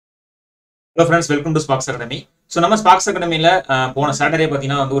Hello friends, welcome to Sparks Academy. So நம்ம Sparks Academyல போன Saturday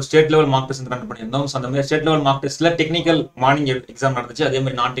பாத்தீங்கன்னா வந்து ஒரு state level mark test conduct பண்ணியிருந்தோம். ஸோ அந்த மாதிரி ஸ்டேட் லெவல் மார்க் டெஸ்ட்ல டெக்னிக்கல் மார்னிங் எக்ஸாம் நடந்துச்சு. அதே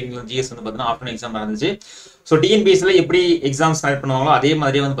மாதிரி நான் டெக்னிக்கல் ஜிஎஸ் வந்து பார்த்தீங்கன்னா ஆஃப்டர்நூன் எக்ஸாம் நடந்துச்சு. ஸோ டிஎன்பிஎஸ்சியில் எப்படி எக்ஸாம்ஸ் கனெக்ட் பண்ணுவாங்களோ அதே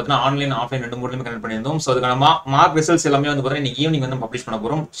மாதிரி வந்து பார்த்தீங்கன்னா ஆன்லைன் ஆஃப்லைன் ரெண்டு மூணுமே கனெக்ட் பண்ணியிருந்தோம். ஸோ அதுக்கான மார்க் ரிசல்ட்ஸ் எல்லாமே வந்து பார்த்தீங்கன்னா இன்னைக்கு ஈவினிங் வந்து பப்ளிஷ் பண்ண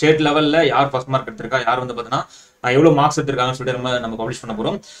போகிறோம். ஸ்டேட் லெவலில் யார் ஃபர்ஸ்ட் மார்க் எடுத்திருக்கா, யார் வந்து பார்த்தீங்கன்னா எவ்வளோ மார்க்ஸ் எடுத்திருக்காங்கன்னு சொல்லிட்டு நம்ம பப்ளிஷ் பண்ண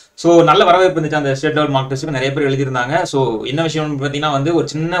போகிறோம். ஸோ நல்ல வரவேற்பு இருந்துச்சு அந்த ஸ்டேட் லெவல் மார்க் டெஸ்ட்டுக்கு. நிறைய பேர் எழுதியிருந்தாங்க. ஸோ என்ன விஷயம் பார்த்தீங்கன்னா வந்து ஒரு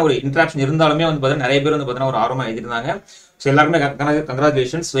சின்ன ஒரு இன்ட்ராக்ஷன் இருந்தாலுமே வந்து பார்த்தீங்கன்னா நிறைய பேர் வந்து பார்த்தீங்கன்னா ஒரு ஆர்வமாக எழுதியிருந்தாங்க. ஸோ எல்லாருமே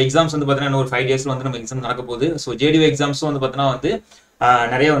கங்க்ராச்சுலேஷன்ஸ். ஸோ எக்ஸாம்ஸ் வந்து பார்த்தீங்கன்னா இன்னும் ஒரு 5 days வந்து நம்ம எக்ஸாம் நடக்க போகுது. ஸோ ஜேடிஓ எக்ஸாம்ஸும் வந்து பார்த்தீங்கன்னா வந்து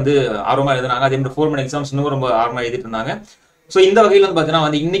நிறைய வந்து ஆர்வமாக எழுதுனாங்க. அதே மாதிரி ஃபோர்மன் எக்ஸாம்ஸ் இன்னும் ரொம்ப ஆர்வமாக எழுதிட்டு இருந்தாங்க. ஸோ இந்த வகையில் வந்து பார்த்தீங்கன்னா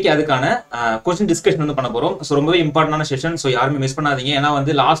வந்து இன்னைக்கு அதுக்கான கொஸ்டின் டிஸ்கஷன் வந்து பண்ண போகிறோம். ஸோ ரொம்பவே இம்பார்ட்டன்டான செஷன். ஸோ யாருமே மிஸ் பண்ணாதீங்க. ஏன்னா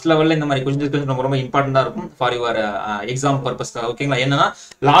வந்து லாஸ்ட் லெவலில் இந்த மாதிரி கொஸ்டின் டிஸ்கஷன் ரொம்ப இம்பார்ட்டண்டாக இருக்கும் ஃபார் யுவர் எக்ஸாம் பர்பஸ்க்காக. ஓகேங்களா? என்னன்னா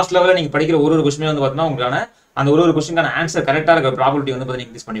லாஸ்ட் லெவலில் நீங்கள் படிக்கிற ஒரு கொஸ்டினே வந்து பார்த்தீங்கன்னா உங்களுக்கான அந்த ஒரு கொஸ்டினுக்கான ஆன்சர் கரெக்டாக இருக்கிற ப்ராபபிலிட்டி வந்து பார்த்தீங்கன்னா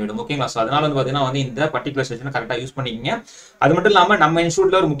இன்க்ரீஸ் பண்ணிவிடும். ஓகேங்களா? ஸோ அதனால வந்து பார்த்தீங்கன்னா வந்து இந்த பர்டிகுலர் செஷனை கரெக்டாக யூஸ் பண்ணிக்கிங்க. அது மட்டும் இல்லாமல் நம்ம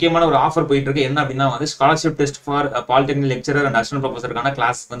இன்ஸ்டியூட்ல ஒரு முக்கியமான ஒரு ஆஃபர் போயிட்டு இருக்கு. என்ன அப்படின்னா வந்து scholarship test for polytechnic lecturer and assistant ப்ரொஃபஸருக்கான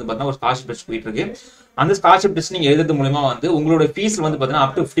class வந்து பார்த்தீங்கன்னா ஒரு ஸ்காலர்ஷிப் டெஸ்ட் போயிட்டு இருக்கு. அந்த ஸ்காலர்ஷிப் டெஸ்ட் நீங்க எழுதுறது மூலமா வந்து உங்களோட ஃபீஸ் வந்து பார்த்தீங்கன்னா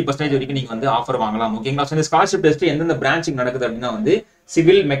அப் டு 50% வரைக்கும் நீங்க வந்து ஆஃபர் வாங்கலாம். ஓகேங்களா? ஸோ இந்த ஸ்காலர்ஷிப் டெஸ்ட் எந்தெந்த பிரான்ச்சுக்கு நடக்குது அப்படின்னா வந்து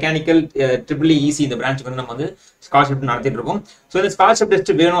சிவில், மெக்கானிக்கல், ட்ரிபிள் இசி இந்த பிரான்ச்சுக்கு வந்து நம்ம வந்து ஸ்காலர்ஷிப் நடத்திட்டு இருக்கோம். ஸோ இந்த ஸ்காலர்ஷிப்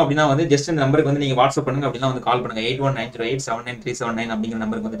டெஸ்ட் வேணும் அப்படின்னா வந்து ஜஸ்ட் இந்த நம்பருக்கு வந்து நீங்க வாட்ஸ்அப் பண்ணுங்க. அப்படின்னா வந்து கால் பண்ணுங்க 8190879379 அப்படிங்கிற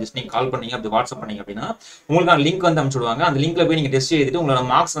நம்பருக்கு வந்து ஜஸ்ட் நீங்க கால் பண்ணீங்க, அப்படி வாட்ஸ்அப் பண்ணீங்க அப்படின்னா உங்களுக்கான லிங்க் வந்து அனுப்பிச்சுடுவாங்க. அந்த லிங்க்ல போய் நீங்க டெஸ்ட் எழுதிட்டு உங்களோட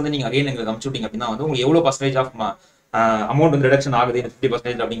மார்க்ஸ் வந்து நீங்க அகைன் எங்களுக்கு அனுப்பிச்சுட்டீங்க அப்படின்னா வந்து உங்களுக்கு எவ்வளவு பர்சன்டேஜ் ஆஃப் அமௌண்ட் வந்து ரிடக்ஷன் ஆகுது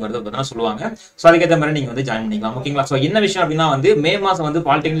 50% அப்படிங்கிறது பார்த்தீங்கன்னா சொல்லுவாங்க. ஸோ அதுக்கேற்ற மாதிரி நீங்க வந்து ஜாயின் பண்ணிக்கலாம். ஓகேங்களா? ஸோ என்ன விஷயம் அப்படின்னா வந்து மே மாசம் வந்து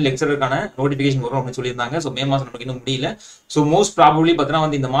பாலிடெக்னிக் லெக்சருக்கான நோட்டிஃபிகேஷன் வரும் அப்படின்னு சொல்லியிருந்தாங்க. ஸோ மே மாசம் நமக்கு இன்னும் முடியல. ஸோ மோஸ்ட் ப்ராபபிலி பார்த்தீங்கன்னா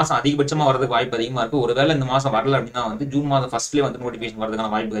வந்து இந்த மாசம் அதிகபட்சமா வரதுக்கு வாய்ப்பு அதிகமா இருக்கு. ஒருவேளை இந்த மாசம் வரல அப்படின்னா வந்து ஜூன் மாதம் ஃபர்ஸ்ட்லேயே வந்து நோட்டிஃபிகேஷன்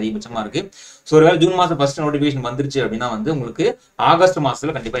வரதுக்கான வாய்ப்பு அதிகபட்சமா இருக்கு. ஸோ ஒருவேளை ஜூன் மாசம் ஃபர்ஸ்ட் நோட்டிஃபிகேஷன் வந்துருச்சு அப்படின்னா வந்து உங்களுக்கு ஆகஸ்ட்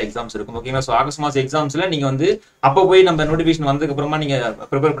மாசத்துல கண்டிப்பா எக்ஸாம்ஸ் இருக்கும். ஓகேங்களா? ஸோ ஆகஸ்ட் மாசம் எக்ஸாம்ஸ்ல நீங்க வந்து அப்போ போய் நம்ம நோட்டிஃபிகேஷன் வந்ததுக்கு அப்புறமா நீங்க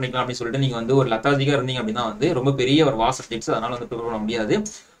ப்ரிப்பேர் பண்ணிக்கலாம் அப்படின்னு சொல்லிட்டு நீங்க வந்து ஒரு லத்தாஜிக்கா இருந்தீங்க அப்படின்னா வந்து ரொம்ப பெரிய ஒரு வாஸ்ட் டிப்ஸ், அதனால வந்து ப்ரிப்பேர் பண்ண முடியாது.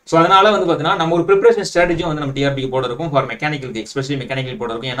 ஸோ அதனால வந்து பார்த்தீங்கன்னா நம்ம ஒரு ப்ரிப்பரேஷன் ஸ்ட்ராட்டஜியும் வந்து நம்ம டிஆர்பிக்கு போட இருக்கும் ஃபார் மெக்கானிக்கலுக்கு, எஸ்பெஷலி மெக்கானிக்கல் போட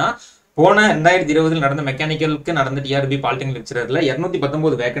இருக்கும். ஏன்னா போன 2020 நடந்த மெக்கானிக்கலுக்கு நடந்த டிஆர்பி பாலிடெக்னிக் லெக்சரர்ல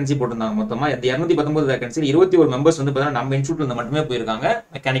 219 வேகன்சி போட்டிருந்தாங்க மொத்தமா. இந்த 219 வேகன்சி 21 மெம்பர்ஸ் வந்து பார்த்தீங்கன்னா நம்ம இன்ஸ்டியூட்ல மட்டுமே போயிருக்காங்க,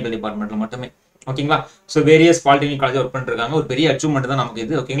 மெக்கானிக்கல் டிபார்ட்மெண்ட்ல மட்டுமே. ஓகேங்களா? So various polytechnic college work பண்ணிட்டு இருக்காங்க. ஒரு பெரிய அச்சீவ்மெண்ட் தான் நமக்கு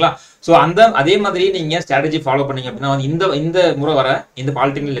இது. ஓகேங்களா? ஸோ அதே மாதிரி நீங்க ஸ்ட்ராட்டஜி ஃபாலோ பண்ணீங்க அப்படின்னா இந்த முறை வர இந்த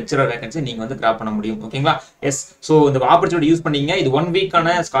பாலிடெக்னிக் லெக்சரர் வேகன்சி நீங்க வந்து கிராப் பண்ண முடியும். ஓகேங்களா? எஸ். ஸோ இந்த ஆப்பர்ச்சுனிட்டி யூஸ் பண்ணீங்க. இது 1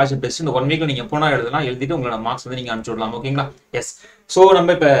 வீக்கான ஸ்காலர்ஷிப் டெஸ்ட். இந்த 1 வீக்ல நீங்க எப்போனா எழுதலாம், எழுதிட்டு உங்களோட மார்க்ஸ் வந்து நீங்க அனுப்பிச்சு விடலாம். ஓகேங்களா? எஸ். ஸோ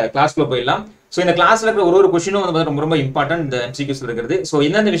நம்ம இப்போ கிளாஸ்க்குள்ள போயிடலாம். ஸோ இந்த கிளாஸ்ல இருக்கிற ஒரு கொஸ்டினும் வந்து ரொம்ப இம்பார்ட்டன்ட் இந்த எம்சிக்யூஸ்ல இருக்கிறது. ஸோ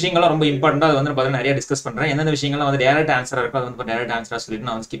எந்தெந்த விஷயங்கள்லாம் ரொம்ப இம்பார்ட்டன்ட் அது வந்து பார்த்தீங்கன்னா நிறைய டிஸ்கஸ் பண்றேன். எந்தெந்த விஷயங்கள்லாம் வந்து டேரக்ட் ஆன்சரா இருக்கும் அது வந்து டேரக்ட் ஆன்சரா சொல்லிட்டு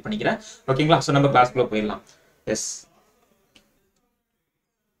நான் வந்து ஸ்கிப் பண்ணிக்கிறேன். ஓகேங்களா? ஸோ நம்ம கிளாஸ்க்குள்ள போயிடலாம். எஸ்.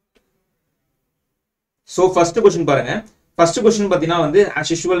 ஸோ ஃபர்ஸ்ட் கொஸ்டின் பாருங்க. ஃபர்ஸ்ட் கொஸ்டின் பார்த்தீங்கன்னா வந்து as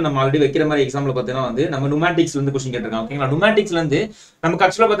usual நம்ம ஆல்ரெடி வைக்கிற மாதிரி எக்ஸாம்பிள் பார்த்தீங்கன்னா வந்து நம்ம நுமேட்டிக்ஸ்ல இருந்து கொஸ்டின் கேட்டிருக்காங்க. ஓகேங்களா? நுமேட்டிக்ஸ்ல இருந்து நமக்கு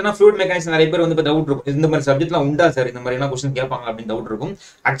ஆக்சுவலா பார்த்தீங்கன்னா ஃப்ளூயிட் மெக்கானிக்ஸ் நிறைய பேர் வந்து டவுட் இருக்கும். இந்த மாதிரி சப்ஜெக்ட்லாம் உண்டா சார், இந்த மாதிரி எல்லாம் கொஸ்டின் கேட்பாங்க அப்படின்னு டவுட் இருக்கும்.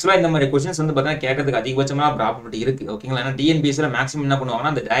 ஆக்சுவலா இந்த மாதிரி கொஸ்டின்ஸ் வந்து பார்த்தீங்கன்னா கேட்கறதுக்கு அதிகபட்சமான ப்ராபபிலிட்டி இருக்கு. ஓகேங்களா? ஏன்னா டிஎன்பிஎஸ்சில மேக்ஸிமம் என்ன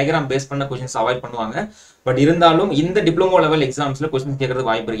பண்ணுவாங்கன்னா அந்த டயக்ராம் பேஸ் பண்ண கொஸ்டின்ஸ் அவாய்ட் பண்ணுவாங்க. பட் இருந்தாலும் இந்த டிப்ளமோ லெவல் எக்ஸாம்ஸ்ல கொஸ்டின் கேட்கறது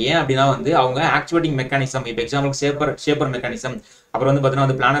வாய்ப்பு இருக்கு. ஏன் அப்படின்னா வந்து அவங்க ஆக்சுவேட்டிங் மெக்கானிசம், இப்போ எக்ஸாம்பிளுக்கு ஷேப்பர் மெக்கானிசம், அப்புறம் வந்து பார்த்தீங்கன்னா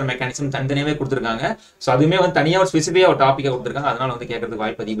வந்து பிளானர் மெக்கானிசம் தனித்தனியாவே கொடுத்துருக்காங்க. ஸோ அதுவுமே வந்து தனியாக ஒரு ஸ்பெசிஃபிக்காக ஒரு டாப்பிக்காக கொடுத்துருக்காங்க. அதனால வந்து கேட்கறதுக்கு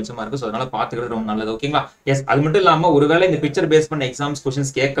வாய்ப்பு அதிகபட்சமா இருக்கு. ஸோ அதனால பார்த்துக்கிறது ரொம்ப நல்லது. ஓகேங்களா? எஸ். அது மட்டும் இல்லாமல் ஒருவேளை இந்த பிக்சர் பேஸ் பண்ண எக்ஸாம்ஸ்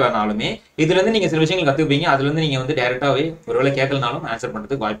கொஸ்டின்ஸ் கேட்கலனாலுமே இதுல இருந்து நீங்க சில விஷயங்கள் கத்துப்பீங்க. அதுல இருந்து நீங்க வந்து டைரக்டாவே ஒருவேளை கேட்கலனாலும் ஆன்சர்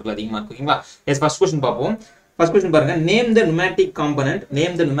பண்றதுக்கு வாய்ப்புகள் அதிகமா இருக்கு. ஓகேங்களா? எஸ். ஃபர்ஸ்ட் கொஸ்டின் பார்ப்போம். ஃபர்ஸ்ட் கொஸ்டின் பாருங்க. Name the pneumatic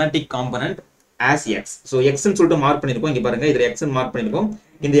component as x. So எக்ஸ்ன்னு சொல்லிட்டு மார்க் பண்ணிருக்கோம். இங்க பாருங்க, இதுல எக்ஸ்ன்னு மார்க் பண்ணிருக்கோம்.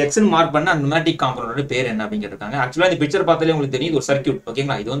 இந்த எக்ஸ்ன்னு மார்க் பண்ண அந்த நியூமேட்டிக் காம்பனன்டோட பேர் என்ன அப்படின்னு கேட்டிருக்காங்க. ஆக்சுவலா இந்த பிக்சர் பார்த்தாலே உங்களுக்கு தெரியும், இது ஒரு சர்க்யூட்.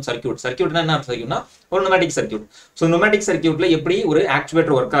 ஓகேங்களா? இது வந்து சர்க்யூட்னா என்ன சர்க்யூட்னா ஒரு நியூமேட்டிக் சர்க்யூட். ஸோ நியூமேட்டிக் சர்க்யூட்ல எப்படி ஒரு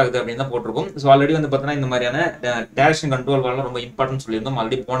ஆக்சுவேட்டர் ஒர்க் ஆகுது அப்படின்னு தான் போட்டிருக்கும். ஸோ ஆல்ரெடி வந்து பார்த்தீங்கன்னா இந்த மாதிரியான டைரக்ஷன் கண்ட்ரோல் வால்வ் ரொம்ப இம்பார்ட்டன்ட் சொல்லியிருந்தோம்.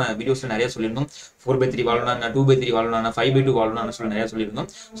 ஆல்ரெடி போன வீடியோஸ்ல நிறைய சொல்லியிருந்தோம். 4/3 வால்வ்னா 2/3 வால்வ்னா 5/2 வால்வ்னா சொல்லி நிறைய சொல்லியிருந்தோம்.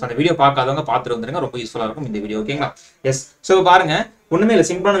 ஸோ அந்த வீடியோ பார்க்காதவங்க பார்த்துட்டு வந்துருங்க, ரொம்ப யூஸ்ஃபுல்லா இருக்கும் இந்த வீடியோ. ஓகேங்களா? எஸ். ஸோ பாருங்க, ஒண்ணுமே இல்லை,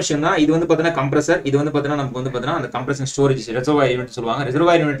 சிம்பிளான விஷயம் தான். இது வந்து பார்த்தீங்கன்னா கம்ப்ரஸர், இது வந்து பார்த்தீங்கன்னா நமக்கு வந்து பார்த்தீங்கன்னா அந்த கம்ப்ரஷன் ஸ்டோரேஜ் ரிசர்வாயர் யூனிட் சொல்லுவாங்க.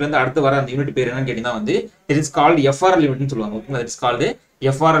 ரிசர்வாயர் யூனிட்ல இருந்து அடுத்து வர அந்த யூனிட் பேர் என்னன்னு கேட்டீங்கன்னா வந்து இட் இஸ் கால்டு எஃப்ஆர்எல் யூனிட்னு சொல்லுவாங்க. ஓகேங்களா? It is called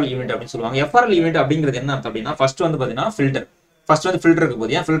FRL unit அப்படின்னு சொல்லுவாங்க. எஃப்ஆர்எல் யூனிட் அப்படிங்கிறது என்ன அர்த்தம் அப்படின்னா ஃபர்ஸ்ட் வந்து பார்த்தீங்கன்னா ஃபில்டர். ஃபர்ஸ்ட் வந்து ஃபில்டர் இருக்கு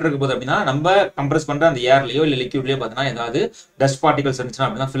போது, ஏன் ஃபில்டர் இருக்கு போது அப்படின்னா நம்ம கம்ப்ரஸ் பண்ற அந்த ஏர்லயோ இல்ல லிக்விட்லயோ பார்த்தீங்கன்னா ஏதாவது டஸ்ட் பார்ட்டிகல்ஸ் இருந்துச்சுன்னா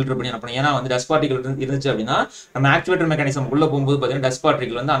அப்படின்னா ஃபில்டர் பண்ணி அனுப்பணும். ஏன்னா வந்து டஸ்ட் பார்ட்டிகல் இருந்துச்சு அப்படின்னா நம்ம ஆக்சுவேட்டர் மெக்கானிசம் உள்ள போகும்போது பார்த்தீங்கன்னா டஸ்ட்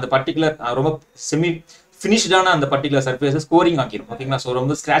பார்ட்டிகல் வந்து அந்த பர்டிகுலர் ரொம்ப செமி ஃபினிஷ்டான அந்த பர்டிகுலர் சர்ஃபேஸ் ஸ்கோரிங் ஆக்கிடும். ஓகேங்களா? ஸோ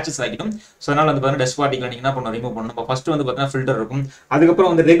ரொம்ப ஸ்கிராச்சஸ் ஆகிடும். ஸோ அதனால வந்து பார்த்தீங்கன்னா டஸ்ட் பார்ட்டிகல் நீங்க என்ன பண்ணணும், ரிமூவ் பண்ணணும். இப்போ ஃபர்ஸ்ட் வந்து பார்த்தீங்கன்னா ஃபில்டர் இருக்கும்.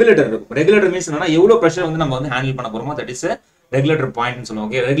 அதுக்கப்புறம் வந்து ரெகுலேட்டர் இருக்கும். ரெகுலேட்டர் மீன்ஸ் என்னன்னா எவ்வளவு ப்ரெஷர் வந்து நம்ம வந்து ஹேண்டில் பண்ண போறோமோ தட் இஸ் ரெகுலேட்டர் பாயிண்ட்னு சொல்லுவோம்.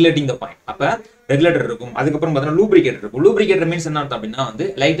 Okay, regulating the point. அப்ப ரெகுலேட்டர் இருக்கும். அதுக்கப்புறம் பார்த்தீங்கன்னா லூப்ரிகேட்டர் இருக்கும். லூப்ரிகேட்டர் மீன்ஸ் என்ன அர்த்தம் அப்படின்னா வந்து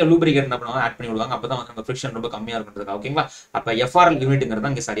லைட்டா லூப்ரிகேட்டர் என்ன பண்ணுவாங்க, ஆட் பண்ணி விடுவாங்க. அப்பதான் வந்து நம்ம ஃபிரிக்ஷன் ரொம்ப கம்மியா இருக்குன்றதுக்கு. ஓகேங்களா, அப்ப FRL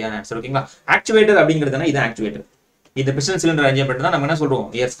யூனிட்ங்கிறது இங்க சரியான ஆன்சர். ஓகேங்களா, ஆக்சுவேட்டர் அப்படிங்கிறதுனா இது ஆக்சுவேட்டர். இந்த பிஸ்டன் சிலிண்டர் அரேஞ்ச்மெண்ட் தான் நம்ம என்ன சொல்றோம்,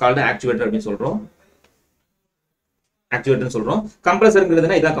 இயர்ஸ் கால்டு ஆக்சுவேட்டர் அப்படின்னு சொல்றோம். ஆக்சுவேட்டர்னு சொல்றோம்.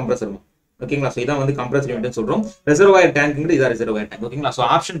 கம்ப்ரஸர்ங்கிறதுனா இதான் கம்ப்ரஸர். ஓகேங்களா, சோ இதான் வந்து கம்ப்ரஸர் யூனிட்னு சொல்றோம். ரிசர்வாயர் டேங்க்ங்கிறது இதான் ரிசர்வாயர் டேங்க். ஓகேங்களா, சோ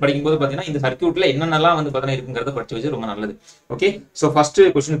ஆப்ஷன் படிக்கும்போது பாத்தீங்கன்னா இந்த சர்க்யூட்ல என்னென்னலாம் வந்து பாத்தீங்கன்னா இருக்குங்கிறத படிச்சு வச்சு ரொம்ப நல்லது. ஓகே, சோ ஃபர்ஸ்ட்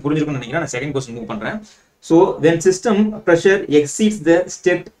क्वेश्चन புரிஞ்சிருக்கும்னு நினைக்கிறேன். நான் செகண்ட் क्वेश्चन மூவ் பண்றேன். So when system pressure exceeds the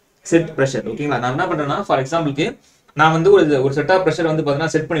set pressure. ஓகேங்களா, நான் என்ன பண்றேன்னா ஃபார் எக்ஸாம்பிளுக்கு நான் வந்து ஒரு செட் ஆஃப் பிரஷர் வந்து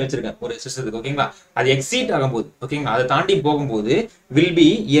பாத்தீங்கன்னா செட் பண்ணி வச்சிருக்கேன் ஒரு சிஸ்டத்துக்கு. ஓகேங்களா, அது எக்ஸீட் ஆகும்போது, ஓகேங்களா, அதை தாண்டி போகும்போது will be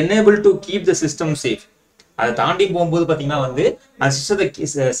enable to keep the system safe. அதை தாண்டி போகும்போது பாத்தீங்கன்னா வந்து அந்த சிஸ்டத்தை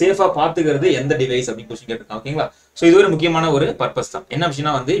சேஃபா பாத்துக்கிறது எந்த டிவைஸ் அப்படின்னு கொஸ்டின் கேட்டிருக்காங்க. ஓகேங்களா, சோ இது ஒரு முக்கியமான ஒரு பர்பஸ் தான். என்ன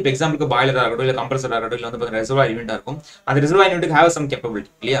விஷயம்னா வந்து இப்போ எக்ஸாம்பிளுக்கு பாய்லரா இருக்கட்டும் இல்ல கம்ப்ரஸரா இருக்கட்டும் இல்ல வந்து பாத்தீங்கன்னா ரிசர்வாயர் யூனிட்டா இருக்கும். அந்த reservoir unit have some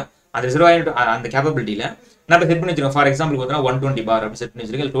capability இல்லையா, அந்த ரிசர்வாயர் யூனிட் அந்த கேப்பபிலிட்டியில நம்ம செட் பண்ணி வச்சிருக்கோம். ஃபார் எக்ஸாம்பிள் பார்த்தீங்கன்னா 120 பார் அப்படி செட் பண்ணி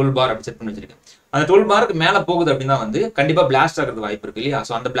வச்சிருக்கேன், 12 பார் அப்படி செட் பண்ணி வச்சிருக்கேன். அந்த 12 பாருக்கு மேல போகுது அப்படின்னா வந்து கண்டிப்பா பிளாஸ்ட் ஆகிறது வாய்ப்பு இருக்கு இல்லையா.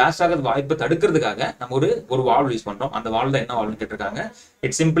 சோ அந்த பிளாஸ்ட் ஆகிறது வாய்ப்பு தடுக்கிறதுக்காக நம்ம ஒரு வால்வ் யூஸ் பண்றோம். அந்த வால்வ் தான் என்ன வால்வ்னு கேட்டிருக்காங்க.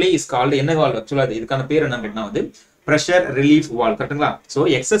 இட் சிம்பிளி இஸ் கால்டு என்ன வால்வ், ஆக்சுவலா இதுக்கான பேர் என்ன அப்படின்னா வந்து பிரஷர் ரிலீஃப் வால்வ். கரெக்ட்டுங்களா, சோ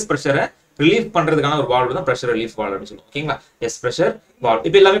எக்ஸஸ் பிரஷரை ரிலீஃப் பண்றதுக்கான ஒரு வால்வ் தான் பிரஷர் ரிலீஃப் வால்வ் அப்படின்னு சொல்லுவோம். ஓகேங்களா, எஸ் பிரஷர் வால்வ்.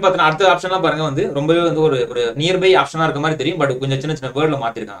 இப்போ எல்லாமே பார்த்தீங்கன்னா அடுத்த ஆப்ஷன்லாம் பாருங்க வந்து ரொம்பவே வந்து ஒரு நியர்பை ஆப்ஷனா இருக்க மாதிரி தெரியும். பட் கொஞ்சம் சின்ன சின்ன வேர்ட்ல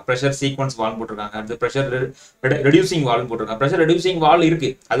மாத்திருக்காங்க. பிரஷர் சீக்வன்ஸ் வால்வ் போட்டிருக்காங்க, அடுத்து பிரஷர் ரெடியூசிங் வால்வ் போட்டிருக்காங்க. பிரஷர் ரெடியூசிங் வால்வ் இருக்கு,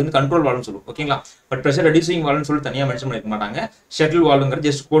 அது வந்து கண்ட்ரோல் வால்வ்னு சொல்லுவோம். ஓகேங்களா, பட் பிரஷர் ரெடியூசிங் வால்வ்னு சொல்லி தனியா மென்ஷன் பண்ணிருக்க மாட்டாங்க. ஷட்டில் வால்வ்ங்கிறது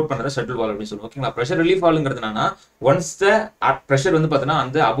ஜஸ்ட் கோட் பண்றத ஷட்டில் வால்வ் அப்படின்னு சொல்லுவோம். ஓகேங்களா, பிரஷர் ரிலீஃப் வால்வ்ங்கிறது என்னன்னா ஒன்ஸ் த பிரஷர் வந்து பார்த்தீங்கன்னா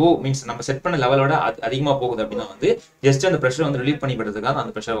அந்த அபோவ் மீன்ஸ் நம்ம செட் பண்ண லெவலோட அதிகமா போகுது அப்படின்னா வந்து ஜஸ்ட் அந்த பிரஷர் வந்து ரிலீவ் பண்ணி விடுறதுக்காக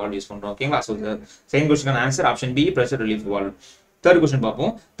அந்த பிரஷர் வால்வ் யூஸ் பண்றோம். ஓகேங்களா, so second question answer option B pressure relief valve. Third question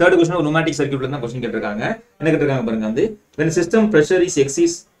பார்ப்போம். தேர்ட் क्वेश्चन ஒரு நியூமேட்டிக் சர்க்யூட்ல தான் क्वेश्चन கேட்டிருக்காங்க. என்ன கேட்டிருக்காங்க பாருங்க வந்து when system pressure is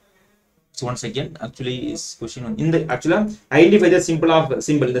exceeds. So one second, actually is question one. இந்த actually identify the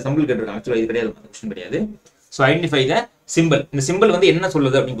symbol இந்த symbol கேட்டிருக்காங்க. actually இது கிடையாது, क्वेश्चन கிடையாது. So identify the symbol. இந்த symbol வந்து என்ன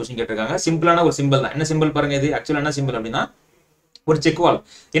சொல்லுது அப்படி क्वेश्चन கேட்டிருக்காங்க. சிம்பிளான ஒரு சிம்பல் தான். என்ன சிம்பல் பாருங்க, இது actually என்ன சிம்பல் அப்படின்னா ஒரு செக் வால்வ்.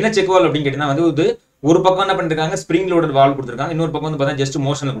 என்ன செக் வால்வ் அப்படின்னு கேட்டீங்கன்னா வந்து ஒரு பக்கம் என்ன பண்ணிருக்காங்க, ஸ்ப்ரிங் லோடட் வால்வ் கொடுத்திருக்காங்க. இன்னொரு பக்கம் வந்து பார்த்தா ஜஸ்ட்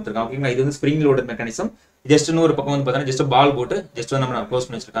மோஷன்ல கொடுத்திருக்காங்க. ஓகேங்களா, இது வந்து ஸ்ப்ரிங் லோடட் மெக்கானிசம். ஜஸ்ட் இன்னொரு பக்கம் வந்து பார்த்தா ஜஸ்ட் பால் போட்டு ஜஸ்ட் நம்ம க்ளோஸ்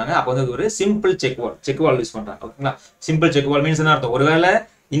பண்ணி வச்சிருக்காங்க. அப்போ வந்து ஒரு சிம்பிள் செக் வால்வ் யூஸ் பண்றாங்க. ஓகேங்களா, சிம்பிள் செக் வால்வ் மீன்ஸ் என்ன அர்த்தம், ஒருவேளை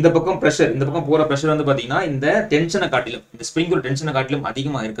இந்த பக்கம் பிரஷர் இந்த பக்கம் போற பிரஷர் வந்து பாத்தீங்கன்னா இந்த டென்ஷனை காட்டிலும் இந்த ஸ்ப்ரிங் ஒரு டென்ஷனை காட்டிலும்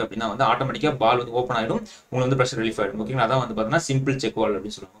அதிகமா இருக்கு அப்படின்னா வந்து ஆட்டோமேட்டிக்கா பால் வந்து ஓப்பன் ஆயிடும், உங்களுக்கு வந்து பிரஷர் ரிலீஃப் ஆயிடும். ஓகேங்களா, அதான் வந்து பாத்தீங்கன்னா சிம்பிள் செக் வால்வ்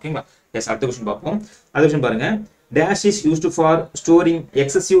அப்படின்னு சொல்லுவாங்க. ஓகேங்களா, எஸ் அடுத்த क्वेश्चन பார்ப்போம். அடுத்த क्वेश्चन பாருங்க. dash is used for storing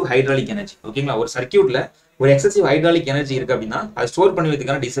excessive hydraulic energy. ஓகேங்களா, ஒரு சர்க்யூட்ல ஒரு எக்ஸசிவ் ஹைட்ராலிக் எனர்ஜி இருக்கு அப்படின்னா அது ஸ்டோர் பண்ணி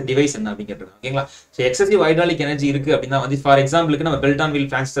வைக்கிறதுக்கான டிவைஸ் என்ன அப்படின்னு கேட்டிருக்காங்க. ஓகேங்களா, ஸோ எக்ஸசிவ் ஹைட்ராலிக் எனர்ஜி இருக்கு அப்படின்னா வந்து ஃபார் எக்ஸாம்பிளுக்கு நம்ம பெல்ட் ஆன் வீல்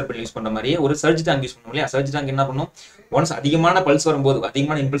டிரான்ஸ்ஃபர் பண்ணி யூஸ் பண்ண மாதிரியே ஒரு சர்ஜ் டேங்க் யூஸ் பண்ணுவோம் இல்லையா. சர்ஜ் டேங்க் என்ன பண்ணும், ஒன்ஸ் அதிகமான பல்ஸ் வரும்போது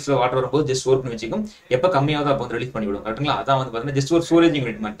அதிகமான இம்பல்ஸ்ல வாட்டர் வரும்போது ஜஸ்ட் ஸ்டோர் பண்ணி வச்சுக்கும், எப்போ கம்மியாவது அப்போ வந்து ரிலீஸ் பண்ணி விடும். கரெக்ட்டுங்களா, அதான் வந்து பார்த்தீங்கன்னா ஜஸ்ட் ஒரு ஸ்டோரேஜ்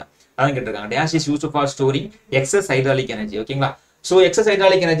யூனிட் மட்டும் அதான் கேட்டிருக்காங்க. Dash is used for storing excess hydraulic energy. ஓகேங்களா, சோ எக்ஸஸ்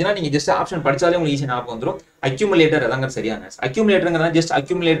ஹைட்ராலிக் எனர்ஜினா நீங்க ஜஸ்ட் ஆப்ஷன் படிச்சாலே உங்களுக்கு ஈஸியா ஞாபகம் வந்துரும். அக்யூமுலேட்டர் அதாங்க சரியான ஆன்சர். அக்யூமுலேட்டர்ங்கறத ஜஸ்ட்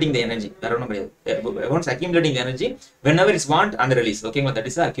அக்யூமுலேட்டிங் தி எனர்ஜி, வேற ஒண்ணும் கிடையாது. Once accumulating the energy whenever it's want and release. ஓகேங்களா, தட்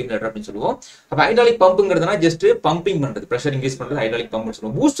இஸ் அக்யூமுலேட்டர் அப்படி சொல்லுவோம். அப்ப ஹைட்ராலிக் பம்புங்கிறதுனா ஜஸ்ட் பம்பிங் பண்றது, பிரஷர் இன்க்ரீஸ் பண்றது ஹைட்ராலிக் பம்ப்னு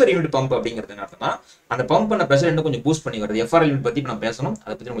சொல்லுவோம். பூஸ்டர் யூனிட் பம்ப் அப்படிங்கிறது என்ன அர்த்தம்னா அந்த பம்ப் பண்ண பிரஷர் இன்னும் கொஞ்சம் பூஸ்ட் பண்ணி வருது. FRL யூனிட் பத்தி நம்ம பேசணும்,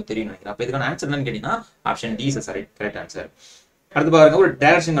 அதை பத்தி உங்களுக்கு தெரியும் நினைக்கிறேன். அப்ப இதுக்கான ஆன்சர் என்னன்னு கேட்டீங்கன்னா option D is correct answer. அடுத்து பாருங்க, ஒரு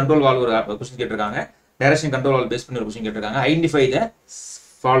டைரக்ஷன் கண்ட்ரோல் வால்வ் ஒரு क्वेश्चन கேட்டிருக்காங்க. டைரக்ஷன் கண்ட்ரோல் வால்வ் பேஸ் பண்ணி ஒரு क्वेश्चन கேட்டிருக்காங்க. Identify the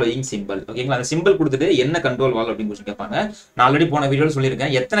following simple. ஓகேங்களா, அந்த சிம்பிள் கொடுத்துட்டு என்ன கண்ட்ரோல் வால்வ் அப்படின்னு क्वेश्चन கேட்பாங்க. நான் ஆல்ரெடி போன வீடியோல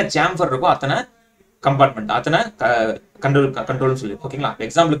சொல்லியிருக்கேன், எத்தனை சேம்பர் இருக்கோ அத்தனை கம்பார்ட்மெண்ட் அத்தனை கண்ட்ரோல்னு சொல்லி. ஓகேங்களா,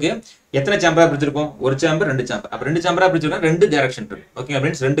 எக்ஸாம்பிளுக்கு எத்தனை சேம்பரா பிரிச்சிருக்கோம், ஒரு சேம்பர் ரெண்டு சேம்பர், அப்ப ரெண்டு சேம்பரா பிரிச்சிருக்கோம், ரெண்டு டைரக்ஷன் இருக்கு. ஓகேங்களா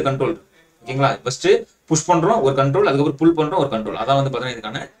ஃப்ரெண்ட்ஸ், ரெண்டு கண்ட்ரோல் இருக்கு. ஓகேங்களா, ஃபர்ஸ்ட் புஷ் பண்றோம் ஒரு கண்ட்ரோல், அதுக்கப்புறம் புல் பண்றோம் ஒரு கண்ட்ரோல், அதான் வந்து பாத்தீங்கன்னா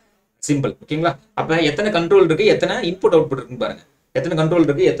இதுக்கான சிம்பிள். ஓகேங்களா, அப்ப எத்தனை கண்ட்ரோல் இருக்கு, எத்தனை இன்புட் அவுட்புட் இருக்குன்னு பாருங்க. எத்தனை கண்ட்ரோல்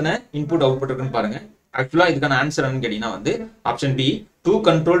இருக்கு, எத்தனை இன்புட் அவுட்புட் இருக்குன்னு பாருங்க. ஆக்சுவலா இதுக்கான ஆன்சர் என்னன்னு கேட்டீங்கன்னா வந்து option B 2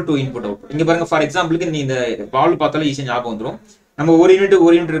 control 2 input output. இங்க பாருங்க, ஃபார் எக்ஸாம்பிளுக்கு நீ இந்த வால்வ் பார்த்தாலே ஈஸியா ஞாபகம் வந்துரும். நம்ம ஒரு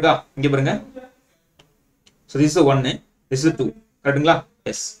யூனிட் இருக்கா, இங்க பாருங்க. So this is 1, this is 2. கரெக்ட்டுங்களா,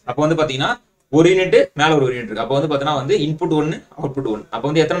 எஸ். அப்ப வந்து பாத்தீங்கன்னா ஒரு யூனிட் மேல ஒரு யூனிட் இருக்கு. அப்ப வந்து பாத்தீங்கன்னா வந்து இன்புட் 1 அவுட்புட் 1. அப்ப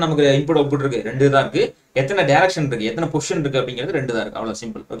வந்து எத்தனை நமக்கு இன்புட் அவுட்புட் இருக்கு, 2 தான் இருக்கு. எத்தனை டைரக்ஷன் இருக்கு, எத்தனை பொசிஷன் இருக்கு அப்படிங்கிறது 2 தான் இருக்கு. அவ்வளவு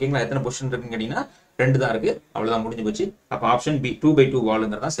சிம்பிள். ஓகேங்களா, எத்தனை பொசிஷன் இருக்குன்னு கேட்டீங்கன்னா 2 தான் இருக்கு. அவ்வளவுதான், முடிஞ்சு போச்சு. அப்ப ஆப்ஷன் பி 2/2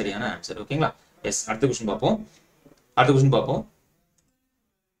 வால்ங்கிறது தான் சரியான ஆன்சர். ஓகேங்களா, எஸ். அடுத்த क्वेश्चन பார்ப்போம்.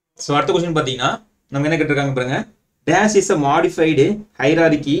 சோ அடுத்த क्वेश्चन பாத்தீங்கன்னா நம்ம என்ன கேட்டிருக்காங்க பாருங்க. dash is a modified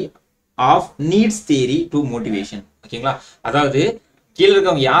hierarchy of needs theory to motivation. ஓகேங்களா, அதாவது கீழ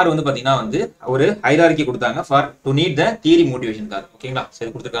இருக்கவங்க யார் வந்து பாத்தீங்கன்னா வந்து ஒரு ஹைரார்கி கொடுத்தாங்க for to need the theory மோட்டிவேஷனுக்காக. ஓகேங்களா? சோ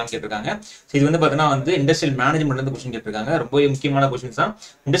இது கொடுத்துருக்காங்கன்னு கேட்டிருக்காங்க. சோ இது வந்து பாத்தீங்கன்னா வந்து இண்டஸ்ட்ரியல் மேனேஜ்மெண்ட்ல இருந்து கொஸ்டின் கேட்டிருக்காங்க. ரொம்ப முக்கியமான கொஸ்டின்ஸ் தான்.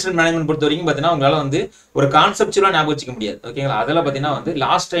 இண்டஸ்ட்ரியல் மேனேஜ்மெண்ட் பொறுத்த வரைக்கும் பாத்தீங்கன்னா உங்களால வந்து ஒரு கான்செப்சுவலா ஞாபகம் வச்சுக்க முடியாது. ஓகேங்களா? அதெல்லாம் பாத்தீங்கன்னா வந்து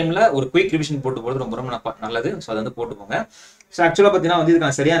லாஸ்ட் டைம்ல ஒரு குயிக் ரிவிஷன் போட்டு போறது ரொம்ப ரொம்ப நல்லது. சோ அதை வந்து போட்டுக்கோங்க. ஸோ ஆக்சுவலாக பார்த்தீங்கன்னா வந்து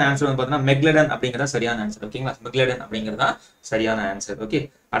இதுக்கான சரியான ஆன்சர் வந்து பார்த்தீங்கன்னா மெக்லடன் அப்படிங்கிறதா சரியான ஆன்சர். ஓகேங்களா? மெக்லடன் அப்படிங்கிறதா சரியான ஆன்சர். ஓகே,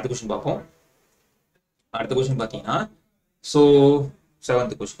 அடுத்த கொஸ்டின் பார்ப்போம். அடுத்த கொஸ்டின் பார்த்தீங்கன்னா so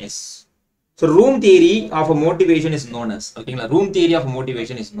 7th question is so room theory of a motivation is known as. ஓகேங்களா? Room theory of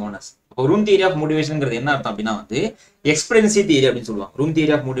motivation is known as. இப்போ ரூம் தியரி ஆஃப் மோட்டிவேஷன்ங்கிறது என்ன அர்த்தம் அப்படின்னா வந்து எக்ஸ்பெரியன்சி தியரி அப்படின்னு சொல்லுவாங்க. Room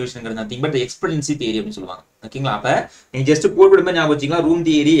theory of மோட்டிவேஷன்ங்கிறது nothing but எக்ஸ்பெரியன்சி theory அப்படின்னு சொல்லுவாங்க. ஓகேங்களா? அப்ப நீங்க ஜஸ்ட் கோட் விடுமே ஞாபகம் வச்சுக்கலாம். ரூம்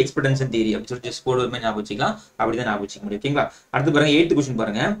தியரி எக்ஸ்பெரியன்ஷன் தியரி அப்படின்னு சொல்லி ஜஸ்ட் கோட் விடுமே ஞாபகம் வச்சுக்கலாம். அப்படிதான் ஞாபகம் வச்சுக்க முடியும். ஓகேங்களா? அடுத்து பாருங்க 8th கொஸ்டின்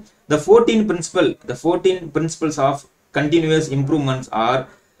பாருங்க. The 14 principles of continuous improvements are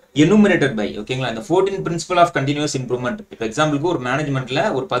enumerated by. ஓகேங்களா? இந்த 14 பிரின்சிபல் ஆஃப் கண்டினியூஸ் இம்ப்ரூவ்மெண்ட். இப்போ எக்ஸாம்பிளுக்கு ஒரு மேனேஜ்மெண்ட்ல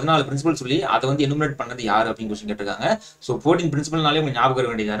ஒரு 14 பிரின்சிபல் சொல்லி அதை வந்து எனுமரேட் பண்ணது யாரு அப்படின்னு கொஸ்டின் கேட்டிருக்காங்க. ஸோ 14 பிரின்சிபல்னாலே உங்களுக்கு ஞாபகம்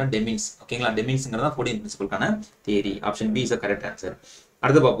இருக்க வேண்டியது யாரும் டெமிங்ஸ். ஓகேங்களா? டெமிங்ஸ்ங்கிறதா 14 பிரின்சிபல்கான theory. Option B is correct answer.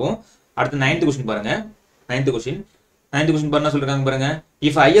 அடுத்து பார்ப்போம். அடுத்து 9th கொஸ்டின் பாருங்க. 9th கொஸ்டின் பாருங்க சொல்றாங்க பாருங்க.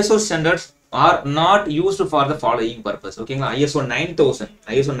 If ISO standards are not used for the following purpose. ஓகேங்களா? ISO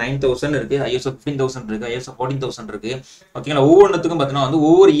 9000 இருக்கு, ISO 15000 இருக்கு, ISO 14000 இருக்கு. ஓகேங்களா? ஒவ்வொன்றுத்துக்கும் பார்த்தீங்கன்னா வந்து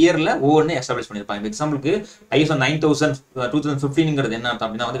ஒவ்வொரு இயர்ல ஒவ்வொன்று எஸ்டாப்ளிஷ் பண்ணிருப்பாங்க. எக்ஸாம்பிளுக்கு ISO 9000 2015ங்கிறது என்ன அர்த்தம்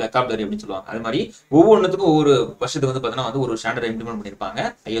அப்படின்னா வந்து வெக்காபுலரி அப்படின்னு சொல்லுவாங்க. அது மாதிரி ஒவ்வொன்றுத்துக்கும் ஒவ்வொரு வருஷத்துக்கு வந்து பார்த்தீங்கன்னா வந்து ஒரு ஸ்டாண்டர்ட் இம்ப்ளிமெண்ட் பண்ணிருப்பாங்க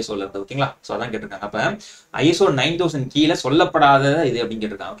ISOல இருந்து. ஓகேங்களா? ஸோ அதான் கேட்டிருக்காங்க. அப்ப ISO 9000 கீழே சொல்லப்படாத இது அப்படின்னு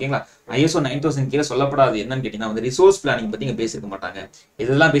கேட்டிருக்காங்க. ஓகேங்களா? ISO 9000 கீழே சொல்லப்படாது என்னன்னு கேட்டீங்கன்னா வந்து ரிசோர்ஸ் பிளானிங் பத்தி இங்க பேசிருக்க மாட்டாங்க.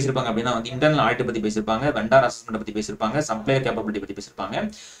 இதெல்லாம் பேசிருப்பாங்க அப்படின்னா வந்து இன்டர்னல் ஆடிட் பத்தி பேசிருப்பாங்க, வெண்டார் அசஸ்மெண்ட் பத்தி பேசிருப்பாங்க, சப்ளையர் கேப்பபிலிட்டி பத்தி பேசிருப்பாங்க,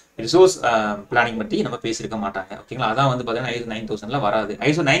 ரிசோர்ஸ் பிளானிங் பத்தி நம்ம பேசிருக்க மாட்டாங்க. ஓகேங்களா? அதான் வந்து பாத்தீங்கன்னா ISO 9000ல வராது.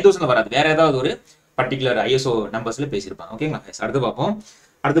 ISO 9000ல வராது, வேற ஏதாவது ஒரு பர்டிகுலர் ISO நம்பர்ஸ்ல பேசிருப்பாங்க. ஓகேங்களா? அடுத்து பார்ப்போம்.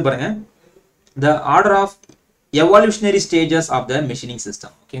 அடுத்து பாருங்க, the order of evolutionary stages of the machining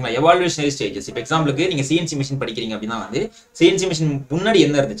system. ஓகேங்களா? evolutionary stages. இப்போ எக்ஸாம்பிளுக்கு நீங்க CNC மிஷின் படிக்கிறீங்க அப்படின்னா வந்து CNC மிஷின் முன்னாடி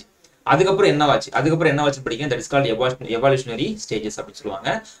என்ன இருந்துச்சு, அதுக்கப்புறம் என்னவாச்சு படிக்கிறேன். That is called evolutionary stages அப்படின்னு சொல்லுவாங்க.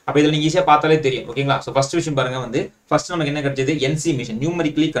 அப்ப இதுல நீங்க ஈஸியா பார்த்தாலே தெரியும். ஓகேங்களா? சோ ஃபர்ஸ்ட் விஷயம் பாருங்க வந்து ஃபர்ஸ்ட் நமக்கு என்ன கிடைச்சது, NC machine,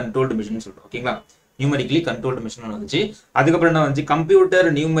 numerically controlled machine சொல்றோம். ஓகேங்களா? நியூமரிக்கலி கண்ட்ரோல்டு மிஷின் வந்துச்சு. அதுக்கப்புறம் என்ன வந்துச்சு, கம்ப்யூட்டர்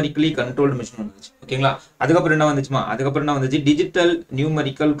நியூமரிக்கலி கண்ட்ரோல்டு மிஷின் வந்துச்சு. ஓகேங்களா? அதுக்கப்புறம் என்ன வந்துச்சு, டிஜிட்டல்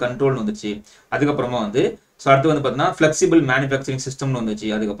நியூமரிக்கல் கண்ட்ரோல் வந்துச்சு. அதுக்கப்புறமா வந்து ஸோ அடுத்து வந்து பார்த்தீங்கன்னா ஃபிளெக்சிபிள் மேனுஃபேக்சரிங் சிஸ்டம்னு வந்துச்சு.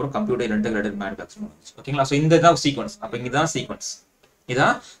 அதுக்கப்புறம் கம்ப்யூட்டர் இன்டகிரேட்டட் மேனுஃபேக்சரிங் வந்துச்சு. ஓகேங்களா? ஸோ இந்த தான் சீக்வன்ஸ். அப்போ இங்கதான் சீக்வன்ஸ்,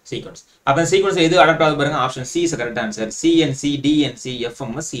 இதான் சீக்வன்ஸ். அப்ப சீக்வன்ஸ் எது அடாப்ட் ஆகுது பாருங்க. Option C is correct answer. CNC, DNC,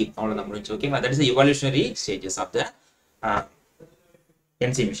 FMS, அவ்வளவுதான் முடிஞ்சு. ஓகேங்களா? That is evolutionary stages of the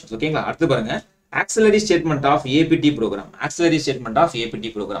NC machines. ஓகேங்களா? அடுத்து பாருங்க, auxiliary statement of APT program.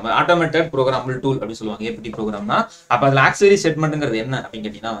 Automated programmable tool அப்படின்னு சொல்லுவாங்க. APT ப்ரோக்ராம்னா அப்ப அதுல ஆக்சிலரி ஸ்டேட்மெண்ட்ங்கிறது என்ன அப்படின்னு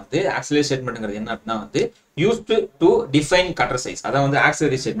கேட்டீங்கன்னா வந்து ஆக்சிலரி ஸ்டேட்மெண்ட்ங்கிறது என்ன அப்படின்னா வந்து used to define cutter size. அதான் வந்து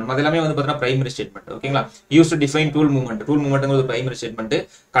ஆக்சிலரி ஸ்டேட்மெண்ட். அது எல்லாமே வந்து பார்த்தீங்கன்னா பிரைமரி ஸ்டேட்மெண்ட். ஓகேங்களா? used to define tool மூவ்மெண்ட்ங்கிறது primary statement,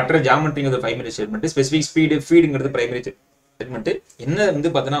 cutter ஜாமெட்ரிங்கிறது primary statement, specific ஃபீடுங்கிறது primary statement. என்ன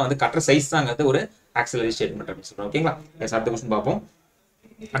வந்து பார்த்தீங்கன்னா வந்து கட்டர் சைஸ் தாங்கிறது ஒரு ஆக்சிலரி ஸ்டேட்மெண்ட் அப்படின்னு சொல்றோம். ஓகேங்களா? அடுத்த கொஸ்டின் பார்ப்போம்.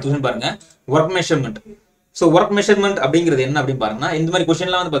 அடுத்த கொஸ்டின் பாருங்க, work measurement. So work measurement அப்படிங்கிறது என்ன அப்படின்னு பாருங்கன்னா இந்த மாதிரி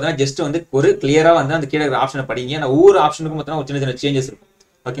கொஸ்டின்லாம் வந்து பார்த்தீங்கன்னா ஜஸ்ட் வந்து ஒரு கிளியரா வந்து அந்த கீழே ஆப்ஷனை படிங்க. நான் ஒவ்வொரு ஆப்ஷனுக்கும் பார்த்தீங்கன்னா ஒரு சின்ன சின்ன சேஞ்சஸ் இருக்கும்.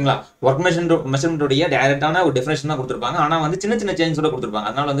 ஓகேங்களா? ஒர்க் மெஷர்மெண்ட்டோடைய டைரக்டான ஒரு டெஃபினேஷன் தான் கொடுத்துருப்பாங்க. ஆனா வந்து சின்ன சின்ன சேஞ்சஸோட கொடுத்துருப்பாங்க.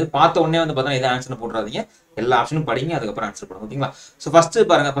 அதனால வந்து பார்த்த உடனே வந்து பார்த்தீங்கன்னா எதை ஆன்சர் போடுறாதீங்க, எல்லா ஆப்ஷனும் படிங்க, அதுக்கப்புறம் ஆன்சர் பண்ணுங்க. ஓகேங்களா? ஸோ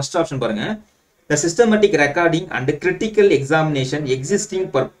ஃபர்ஸ்ட் ஆப்ஷன் பாருங்க, the systematic recording and critical examination existing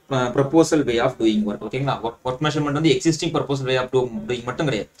proposal way of doing work. ஓகேங்களா? ஒர்க் மெஷர்மெண்ட் வந்து existing proposal way of doing மட்டும்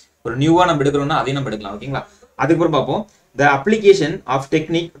கிடையாது, ஒரு நியூவா நம்ம எடுக்கிறோம்னா அதையும் நம்ம எடுக்கலாம். ஓகேங்களா? அதுக்கப்புறம் பார்ப்போம், the application of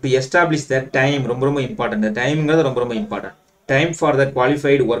technique to establish the time. ரொம்ப இம்பார்ட்டன்ட். டைம்ங்கிறது ரொம்ப important. time for the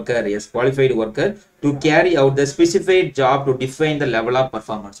qualified worker to carry out the specified job to define the level of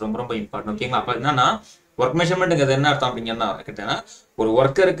performance. ரொம்ப இம்பார்ட்டன்ட். ஓகேங்களா? அப்ப என்னன்னா ஒர்க் மெஷர்மெண்ட்ங்கிறது என்ன அர்த்தம் அப்படிங்கன்னா கேட்டேன்னா ஒரு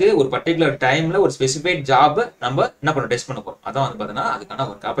ஒர்க்கருக்கு ஒரு பர்டிகுலர் டைம்ல ஒரு ஸ்பெசிஃபைட் ஜாப் நம்ம என்ன பண்ண டெஸ்ட் பண்ண போறோம். அதான் வந்து பாத்தீங்கன்னா அதுக்கான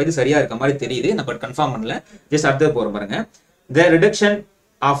ஒர்க். அப்ப இது சரியா இருக்க மாதிரி தெரியுது, நம்ம கன்ஃபார்ம் பண்ணல. ஜஸ்ட் அடுத்து போறோம் பாருங்க, the reduction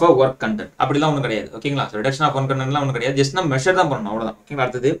of a work content. அப்படிலாம் ஒன்றும் கிடையாது. ஓகேங்களா? ரிடக்ஷன் ஆஃப் ஒர்க் கண்டென்ட்லாம் ஒன்றும் கிடையாது, ஜஸ்ட் நம்ம மெஷர் தான் பண்ணணும், அவ்வளவுதான். ஓகேங்களா?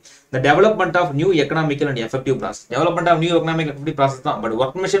 அடுத்தது the development of new economical and effective process. Development of new economic effective process தான், பட்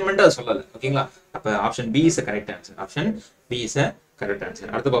ஒர்க் மெஷர்மெண்ட் அது சொல்லல. ஓகேங்களா? அப்ப option B is correct answer.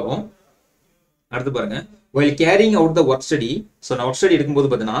 அடுத்து பார்ப்போம். அடுத்து பாருங்க, while carrying out the work study. So work study எடுக்கும்போது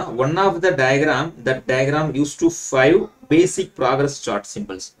பார்த்தீங்கன்னா one of the diagram used to 5 basic progress chart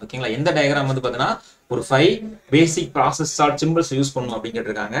symbols. ஓகேங்களா? எந்த டயக்ராம் வந்து பார்த்தீங்கன்னா ஒரு 5 basic process chart symbols use பண்ணணும் அப்படின்னு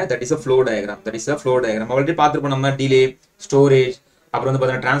கேட்டிருக்காங்க. that is a flow diagram. Already பார்த்துருப்போம் நம்ம, டிலே, ஸ்டோரேஜ், அப்புறம் வந்து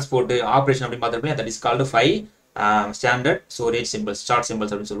பார்த்தீங்கன்னா டிரான்ஸ்போர்ட், ஆப்ரேஷன் அப்படின்னு பார்த்துருப்போம். that is called 5 standard storage symbols chart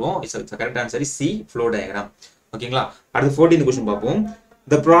symbols அப்படின்னு சொல்லுவோம். It's correct answer is C flow diagram. ஓகேங்களா? அடுத்து 14th கொஸ்டின் பார்ப்போம்.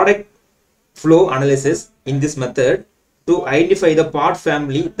 The product flow analysis in this method to identify the part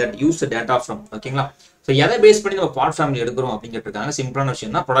family that use the data from. ஓகேங்களா? So எதை base பண்ணி நம்ம part family எடுக்கிறோம் அப்படின்னு கேட்டிருக்காங்க. சிம்பிளான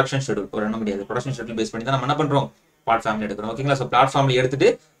விஷயம் தான், ப்ரொடக்ஷன் ஷெட்யூல். ஒரு என்ன முடியாது, ப்ரொடக்ஷன் ஷெட்யூல் பேஸ் பண்ணி தான் நம்ம என்ன பண்றோம், பார்ட் ஃபேமிலி எடுக்கிறோம். ஓகேங்களா? ஸோ பார்ட் ஃபேமிலி எடுத்துட்டு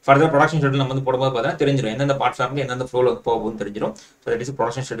ஃபர்தர் ப்ரொடக்ஷன் ஷெட்யூல் நம்ம வந்து போடும்போது பார்த்தா தெரிஞ்சிடும் எந்தெந்த பார்ட் ஃபேமிலி எந்தெந்த ஃப்ளோல வந்து போகும்னு தெரிஞ்சிடும். So that is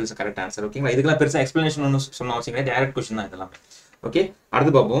production schedule is correct answer. ஓகேங்களா? இதுக்கெல்லாம் பெருசாக எக்ஸ்பிளனேஷன் ஒன்று சொன்ன அவசியம் கிடையாது, டைரக்ட் கொஸ்டின் தான் இதெல்லாம். ஓகே,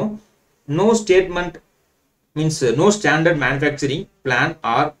 அடுத்து பார்ப்போம். No statement means no standard manufacturing plan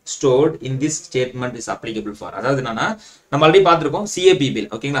or stored in this statement is applicable for. அதாவது என்னன்னா நம்ம ஆல்ரெடி பார்த்திருக்கோம் CAPB.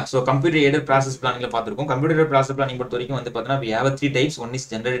 ஓகேங்களா? ஸோ கம்ப்யூட்டர் எய்டட் ப்ராசஸ் பிளானிங்ல பார்த்திருக்கோம். கம்ப்யூட்டர் எய்டட் ப்ராசஸ் பிளானிங் பொறுத்த வரைக்கும் வந்து பார்த்தீங்கன்னா we have 3 types. One is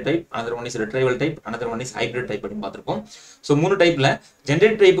generated type, another one is retrieval type, another one is hybrid type அப்படின்னு பார்த்திருக்கோம். ஸோ 3 டைப்ல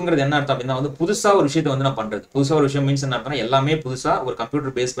ஜெனரேட் டைப்ங்கிறது என்ன அர்த்தம் அப்படின்னா வந்து புதுசா ஒரு விஷயத்தை வந்து நான் பண்றது. புதுசா ஒரு விஷயம் மீன்ஸ் என்ன அர்த்தம்னா எல்லாமே புதுசா ஒரு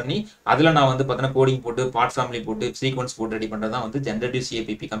கம்ப்யூட்டர் பேஸ் பண்ணி அதுல நான் வந்து பார்த்தீங்கன்னா கோடிங் போட்டு பார்ட் ஃபேமிலி போட்டு சீக்வன்ஸ் போட்டு ரெடி பண்றது தான் வந்து generative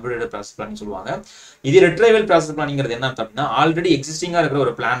CAPB computer aided process planning சொல்லுவாங்க. இது retrieval ப்ராசஸ் பிளானிங்கிறது என்ன அர்த்தம் அப்படின்னா ஆல்ரெடி எக்ஸிஸ்டிங்கா இருக்கிற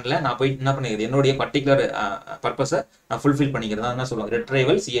ஒரு பிளான்ல நான் போய் என்ன பண்ணிக்கிறது, என்னுடைய பர்டிகுலர் பர்பஸை நான் ஃபுல்ஃபில் பண்ணிக்கிறது தான் என்ன சொல்லுவாங்க,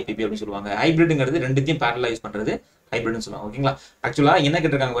 retrieval CAPB அப்படின்னு சொல்லுவாங்க. ஹைபிரிட்ங்கிறது ரெண்டுத்தையும் பேரலா யூஸ் பண்றது ஹைபிரிட்னு சொல்லுவாங்க. ஓகேங்களா? ஆக்சுவலா என்ன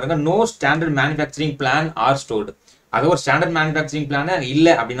கேட்டிருக்காங்க பாருங்க, no standard manufacturing plan R stored. அது ஒரு ஸ்டாண்டர்ட் மேனுஃபேக்சரிங் பிளான் இல்ல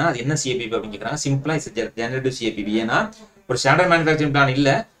அப்படின்னா அது என்ன CAPB அப்படின்னு கேட்கறாங்க. சிம்பிளா இஸ் ஜெனரேட்டிவ் CAPB. ஏன்னா ஒரு ஸ்டாண்டர்ட் மேனுஃபேக்சரிங் பிளான் இல்ல,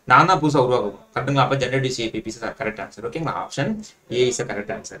 நான் தான் புதுசா உருவாக்கும். கரெக்ட்டுங்களா? அப்ப generative CAPB is correct answer. ஓகேங்களா? Option A is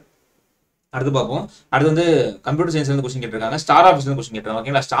correct answer. அடுத்து பார்ப்போம். அடுத்து வந்து கம்ப்யூட்டர் சயின்ஸ்ல இருந்து கொஸ்டின் கேட்டிருக்காங்க, ஸ்டார் ஆஃபீஸ்ல இருந்து கொஸ்டின் கேட்டிருக்காங்க.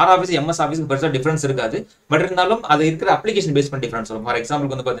 ஓகேங்களா? ஸ்டார் ஆஃபீஸ் MS ஆஃபீஸ்க்கு பெருசா டிஃபரன்ஸ் இருக்காது, பட் இருந்தாலும் அது இருக்கிற அப்ளிகேஷன் பேஸ் பண்ணி டிஃபரன்ஸ் வரும். ஃபார்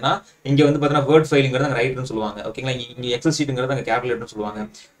எக்ஸாம்பிள் வந்து பாத்தீங்கன்னா இங்க வந்து பாத்தீங்கன்னா வேர்ட் ஃபைலுங்கிறது அங்க ரைட்டர்னு சொல்லுவாங்க. ஓகேங்களா? இங்க எக்ஸல் ஷீட்ங்கிறது அங்க கேல்குலேட்டர்னு சொல்லுவாங்க.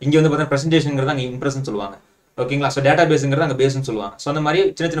 இங்க வந்து பாத்தீங்கன்னா பிரசன்டேஷன்ங்கிறது அங்க இம்ப்ரெஸ்னு சொல்லுவாங்க. ஓகேங்களா? ஸோ டேட்டா பேஸ்ங்கிறது அங்க பேஸ்னு சொல்லுவாங்க. ஸோ அந்த மாதிரி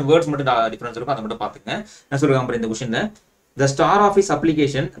சின்ன சின்ன வேர்ட்ஸ் மட்டும் டிஃபரன்ஸ் இருக்கும், அதை மட்டும் பாத்துங்க. நான் சொல்லுவாங்க இந்த கொஸ்டின்ல the star office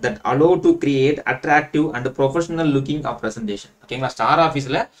application that allow to create attractive and professional looking of presentation. ஓகேங்களா? ஸ்டார்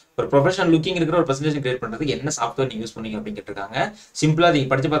ஆஃபீஸ்ல ஒரு ப்ரொஃபஷனல் லுக்கிங் இருக்கிற ஒரு பிரசன்டேஷன் கிரியேட் பண்றதுக்கு என்ன சாஃப்ட்வேர் நீங்க யூஸ் பண்ணீங்க அப்படின்னு கேட்டிருக்காங்க. சிம்பிளா நீங்க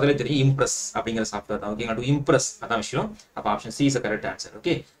படிச்சு பார்த்தாலே தெரியும், இம்ப்ரெஸ் அப்படிங்கிற சாஃப்ட்வேர் தான். ஓகேங்களா? டு இம்ப்ரெஸ் அதான் விஷயம். அப்ப option C is correct answer.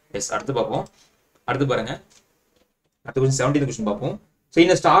 Okay, S. அடுத்து பார்ப்போம். அடுத்து பாருங்க, அடுத்து கொஸ்டின் 17th கொஸ்டின் பார்ப்போம். So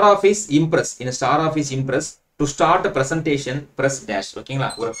in a star office impress to start a presentation press dash. ஓகேங்களா?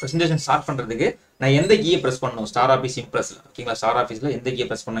 ஒரு பிரசன்டேஷன் ஸ்டார்ட் பண்றதுக்கு நான் எந்த கீயை பிரஸ் பண்ணணும் ஸ்டார் ஆஃபீஸ் இம்ப்ரெஸ்ல? ஓகேங்களா? ஸ்டார் ஆஃபீஸ்ல எந்த கீயை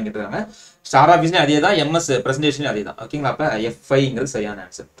பிரஸ் பண்ணணும் கேட்டிருக்காங்க. ஸ்டார் ஆஃபீஸ்லயும் அதே தான், MS பிரசன்டேஷன்லயும் அதே தான். ஓகேங்களா? அப்ப F5ங்கிறது சரியான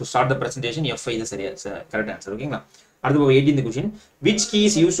answer. To start the presentation F5 இது சரியா கரெக்ட் ஆன்சர். ஓகேங்களா? அடுத்து 18th question, which key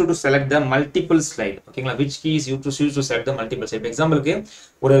is used to select the multiple slide? ஓகேங்களா? which key is used to select the multiple slide? எக்ஸாம்பிளுக்கு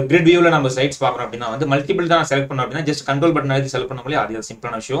ஒரு கிரிட் வியூல நம்ம ஸ்லைட்ஸ் பார்க்கறோம் அப்படின்னா வந்து மல்டிபிள் தான் செலக்ட் பண்ணோம் அப்படின்னா ஜஸ்ட் கண்ட்ரோல் பட்டன் அழுத்தி செலக்ட் பண்ண முடியாது. அது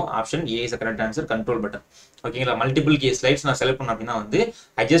சிம்பிளான விஷயம். Option A is correct answer, control button. ஓகேங்களா? மல்டிபிள் கீ ஸ்லைட்ஸ் நான் செலக்ட் பண்ணோம் அப்படின்னா வந்து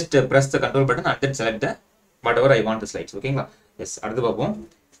I just press the control button and then select the whatever I want the slides. ஓகேங்களா? எஸ். அடுத்து பார்ப்போம்.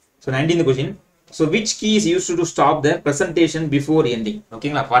 So 19th question, so which key is used to stop the presentation before ending?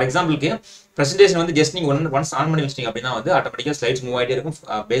 ஓகேங்களா? For எக்ஸாம்பிளுக்கு presentation வந்து just நீங்க once on பண்ணி வச்சிட்டீங்க அப்படின்னா வந்து ஆட்டோமேட்டிக்கா ஸ்லைட்ஸ் மூவ் ஆகிட்டே இருக்கும்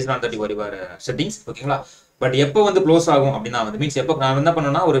based on that your settings. ஓகேங்களா? பட் எப்போ வந்து க்ளோஸ் ஆகும் அப்படின்னா வந்து மீன்ஸ் எப்போ நான் என்ன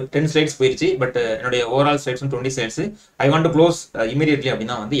பண்ணணும்னா ஒரு 10 ஸ்லைட்ஸ் போயிடுச்சு, பட் என்னுடைய overall slides 20 slides I want to close immediately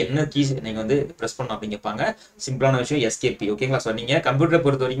அப்படின்னா வந்து என்ன கீஸ் நீங்க வந்து பிரஸ் பண்ணணும் அப்படின்னு கேட்பாங்க. சிம்பிளான விஷயம் எஸ்கேபி. ஓகேங்களா? ஸோ நீங்க கம்ப்யூட்டரை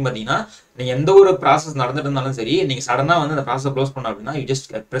பொறுத்த வரைக்கும் பார்த்தீங்கன்னா நீங்க எந்த ஒரு ப்ராசஸ் நடந்துட்டு இருந்தாலும் சரி, நீங்க சடனா வந்து அந்த ப்ராசஸ் க்ளோஸ் பண்ணணும் அப்படின்னா you just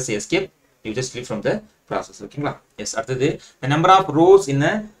press escape, you just leave from the process. ஓகேங்களா? எஸ். அடுத்தது the number of rows in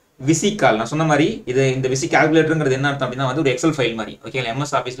a விசிகால். நான் சொன்ன மாதிரி இது இந்த விசி கால்குலேட்டருங்கிறது என்ன அர்த்தம் அப்படின்னா வந்து ஒரு எக்ஸல் ஃபைல் மாதிரி. ஓகேங்களா?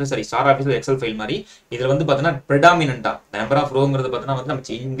 MS ஆஃபீஸ்ல சரி ஸ்டார் ஆஃபீஸ்ல எக்ஸல் ஃபைல் மாதிரி. இதுல வந்து பாத்தீங்கன்னா predominant-ஆ நம்பர் ஆஃப் ரோங்கிறது பாத்தீங்கன்னா வந்து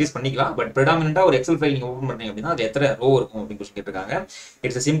நம்ம இன்க்ரீஸ் பண்ணிக்கலாம், பட் predominant-ஆ ஒரு எக்ஸல் ஃபைல் நீங்க ஓபன் பண்றீங்க அப்படின்னா அது எத்தனை ரோ இருக்கும் அப்படின்னு கொஸ்டின் கேட்டிருக்காங்க.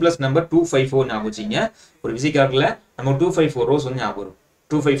 இட்ஸ் சிம்பிளஸ்ட் நம்பர் 254 ஞாபகம் வச்சுங்க. ஒரு விசி கால்குல நம்ம 254 ரோஸ் வந்து ஞாபகம் வரும்.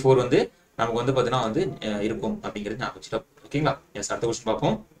 254 வந்து நமக்கு வந்து பாத்தீங்கன்னா வந்து இருக்கும் அப்படிங்கிறது ஞாபகம் வச்சுட்டோம். ஓகேங்களா? எஸ். அடுத்த கொஸ்டின்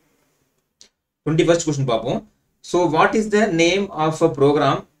பார்ப்போம். 21st question பார்ப்போம். So what is the name of a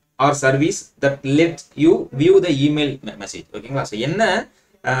program or service that lets you view the email message? ஓகேங்களா? ஸோ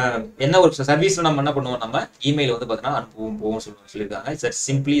என்ன ஒரு சர்வீஸ்ல நம்ம என்ன பண்ணுவோம், நம்ம இமெயில் வந்து பார்த்தீங்கன்னா அனுப்புவோம் போவோம் சொல்லியிருக்காங்க. It's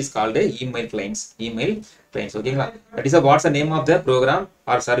simply is called email clients. ஓகேங்களா? That is what's the name of the program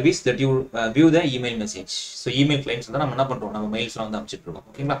R service that you view the email message. So email clients தான் நம்ம என்ன பண்றோம், நம்ம மெயில்ஸ்ல வந்து அனுப்பிச்சிட்டு இருக்கோம்.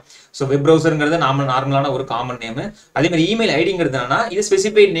 ஓகேங்களா? ஸோ வெப் ப்ரௌசருங்கிறது நார்மலான ஒரு காமன் நேம். அதே மாதிரி இமெயில் ஐடிங்கிறது என்னன்னா இது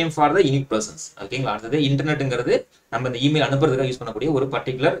specified name for the unique persons. ஓகேங்களா? அடுத்தது இன்டர்நெட்ங்கிறது நம்ம இந்த இமெயில் அனுப்புறதுக்காக யூஸ் பண்ணக்கூடிய ஒரு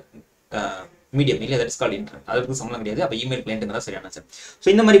பர்டிகுலர் மீடியம் இல்ல, தட் இஸ் கால்ட் இன்டர்நெட். அதுக்கு சம்பந்தம் கிடையாது. அப்ப இமெயில் கிளையன்ட்ங்கிறது சரியான ஆன்சர். ஸோ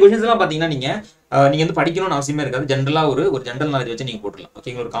இந்த மாதிரி கொஸ்டின்ஸ் எல்லாம் பாத்தீங்கன்னா நீங்க வந்து படிக்கணும்னு அவசியமே இருக்காது. ஜென்ரலா ஒரு ஜென்ரல் நாலேஜ் வச்சு நீங்க போடலாம்.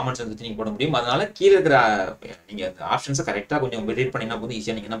 ஓகேங்களா? ஒரு காமன் சென்ஸ் வச்சு நீங்க போட முடியும். அதனால கீழே இருக்கிற நீங்க ஆப்ஷன்ஸை கரெக்டா கொஞ்சம் ரீட் பண்ணீங்கன்னா போதும்,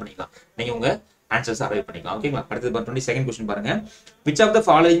 ஈஸியா நீங்க என்ன பண்ணிக்கலாம், நீங்க உங்க ஆன்சர்ஸ் அரைவ் பண்ணிக்கலாம். ஓகேங்களா? அடுத்து 22nd கொஸ்டின் பாருங்க. which of the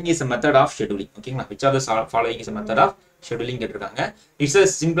following is a method of scheduling? ஓகேங்களா? which of the following is a method of scheduling கேட்டிருக்காங்க. இட்ஸ் a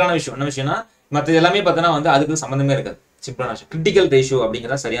சிம்பிளான விஷயம். என்ன விஷயம்னா மற்றது எல்லாமே பார்த்தோன்னா வந்து அதுக்கு சம்மந்தமே இருக்காது. சிம்பிளான விஷயம். கிரிட்டிக்கல் ரேஷியோ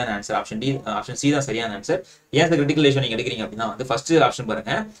அப்படிங்கிறதா சரியான ஆன்சர். ஆப்ஷன் சி தான் சரியான ஆன்சர். ஏன் சார் கிரிட்டிக்கல் ரேஷியோ நீங்க எடுக்கிறீங்க அப்படின்னா வந்து ஃபர்ஸ்ட் ஆப்ஷன்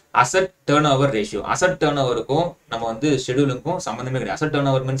பாருங்க, asset turn over ratio. Asset turn ஓவருக்கும் நம்ம வந்து ஷெடியூலுக்கும் சம்மந்தமே கிடையாது. அசட்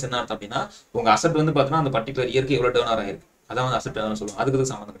டர்ன் ஓவர் மீன்ஸ் என்ன அர்த்தம் அப்படின்னா உங்க அசட் வந்து பார்த்தோன்னா அந்த பர்டிகுலர் இயருக்கு எவ்வளவு டர்ன் ஓவர் ஆயிருக்கு, அதான் வந்து அசட் டர்ன் சொல்லுவோம்.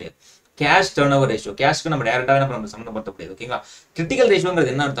 அதுக்கு சம்மந்தம் கிடையாது. கேஷ் டர்ன் ஓவர் ரேஷியோ, கேஷ்க்கு நம்ம டேரக்டாக நம்ம சம்மந்தப்படுத்த முடியாது. ஓகேங்களா. கிரிட்டிக்கல்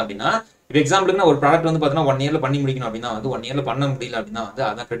ரேஷியோங்கிறது என்ன அர்த்தம் அப்படின்னா இப்போ எக்ஸாம்பிளுக்கு ஒரு ப்ராடக்ட் வந்து பார்த்தீங்கன்னா 1 இயர்ல பண்ணி முடிக்கணும் அப்படின்னா வந்து 1 இயர்ல பண்ண முடியல அப்படின்னா வந்து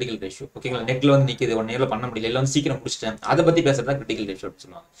அதான் கிரிட்டிக்கல் ரேஷியோ. ஓகேங்களா. நெட்ல வந்து நிற்குது 1 இயர்ல பண்ண முடியல, இல்லை வந்து சீக்கிரம் முடிச்சிட்டேன், அதை பத்தி பேசுறது கிரிட்டிக்கல் ரேஷியோ அப்படின்னு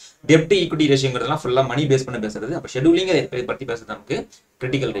சொல்லுவாங்க. டெப்ட் ஈக்விட்டி ரேஷியோங்கிறதுலாம் ஃபுல்லா மணி பேஸ் பண்ணி பேசுறது. அப்போ ஷெடியூலிங் பத்தி பேசுறது நமக்கு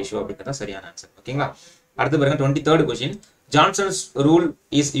கிரிட்டிக்கல் ரேஷியோ அப்படிங்கிறத சரியான ஆன்சர். ஓகேங்களா. அடுத்து பாருங்க 23rd question. Johnson's rule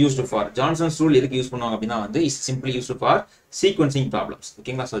is used for. Johnson's rule எதுக்கு யூஸ் பண்ணுவாங்க அப்படின்னா வந்து is simply used for sequencing problems.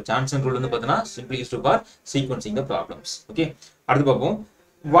 ஓகேங்களா. ஸோ ஜான்சன் ரூல் வந்து பார்த்தீங்கன்னா simply used for sequencing the problems. Okay. அடுத்து பார்ப்போம்.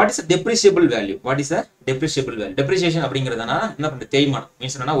 What is a depreciable value? What is a depreciable value? Depreciation அப்படிங்கிறதுனா என்ன பண்ணுது, தேய்மானம்.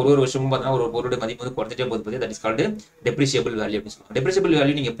 மீன்ஸ் என்னன்னா ஒரு வருஷமும் பார்த்தீங்கன்னா ஒரு பொருளோட மதிப்பு வந்து குறைஞ்சிட்டே போகுது. That is called depreciable value அப்படின்னு சொல்லுவாங்க. depreciable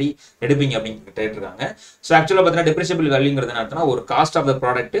value நீங்க எப்படி எடுப்பீங்க அப்படின்னு கேட்டிருக்காங்க. ஸோ ஆக்சுவலாக பார்த்தீங்கன்னா depreciable valueங்கிறது என்ன அர்த்தம்னா ஒரு காஸ்ட் ஆஃப் த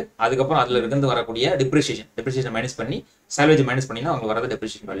ப்ராடக்ட், அதுக்கப்புறம் அதுல இருந்து வரக்கூடிய depreciation மைனஸ் பண்ணி salvage மைனஸ் பண்ணினா அவங்க வரது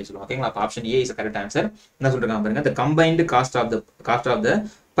depreciation value சொல்லுவாங்க. ஓகேங்களா. அப்போ option A is correct answer. என்ன சொல்றாங்க பாருங்க, the combined cost of the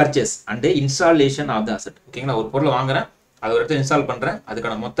purchase and the installation of the asset. ஓகேங்களா. ஒரு பொருளை வாங்குறேன், அது ஒரு இடத்துல இன்ஸ்டால் பண்றேன்,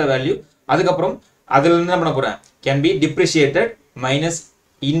 அதுக்கான மொத்த வேல்யூ, அதுக்கப்புறம் அதுல இருந்து என்ன பண்ண போறேன், can be depreciated minus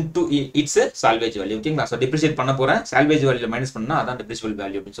into it's salvage value. ஓகேங்களா. ஸோ டிப்ரிஷியேட் பண்ண போறேன், சால்வேஜ் வேல்யூ மைனஸ் பண்ணா அதான் டிப்ரிஷியபிள்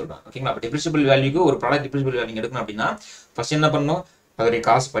வேல்யூ அப்படின்னு சொல்றாங்க. ஓகேங்களா. அப்போ டிப்ரிஷியபிள் வேல்யூக்கு ஒரு ப்ராடக்ட் டிப்ரிஷியபிள் வேல்யூ எடுக்கணும் அப்படின்னா ஃபர்ஸ்ட் என்ன பண்ணணும், அதோடைய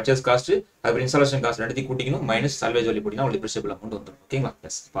காஸ்ட், பர்ச்சேஸ் காஸ்ட், அதுக்கு இன்ஸ்டாலேஷன் காஸ்ட் ரெண்டுத்தையும் கூட்டிக்கணும், மைனஸ் சால்வேஜ் வேல்யூ போட்டினா ஒரு டிப்ரிஷியபிள் அமௌண்ட் வந்துடும். ஓகேங்களா.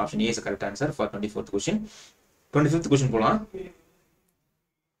 S. Option A is correct answer for 24th question. 25th question போலாம்.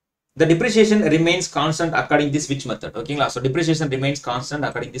 The depreciation remains constant according this which method. ஓகேங்களா. So depreciation remains constant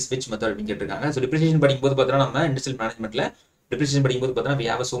according this which method அப்படின்னு கேட்டிருக்காங்க. So depreciation படிக்கும்போது பார்த்தீங்கன்னா நம்ம இண்டஸ்ட்ரியல் மேனேஜ்மெண்ட்ல depreciation படிக்கும்போது பார்த்தீங்கன்னா we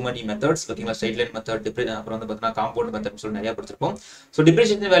have so many methods. ஓகேங்களா. ஸ்ட்ரைட் லைன் மெத்தட், அப்புறம் வந்து பார்த்தீங்கன்னா காம்பவுண்ட் மெத்தட் சொல்லி நிறைய படிச்சிருப்போம். ஸோ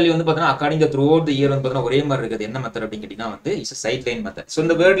depreciation வேல்யூ வந்து பார்த்தீங்கன்னா according through out the year வந்து பார்த்தீங்கன்னா ஒரே மாதிரி இருக்குது. என்ன மெத்தட் அப்படின்னு கேட்டீங்கன்னா வந்து is side line method. So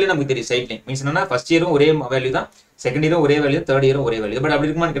இந்த வேர்ட்லேயே நமக்கு தெரியும் சைட் லைன் மீன்ஸ் என்னன்னா ஃபர்ஸ்ட் இயரும் ஒரே வேல்யூ தான், செகண்ட் இயரும் ஒரே வேல்யூ, தேர்ட் இயரும் ஒரே வேல்யூ. பட் அப்படி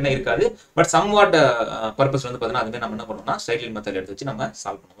இருக்குமான்னு கேட்டால் இருக்காது. பட் சம் வாட் பர்பஸ் வந்து பார்த்தீங்கன்னா அதுவே நம்ம என்ன பண்ணணும்னா ஸ்ட்ரைட் லைன் மெத்தட் எடுத்து வச்சு நம்ம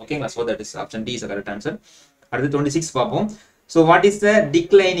சால்வ் பண்ணுவோம். ஓகேங்களா. So that is option D is correct answer. அடுத்து 26 பார்ப்போம். So what is the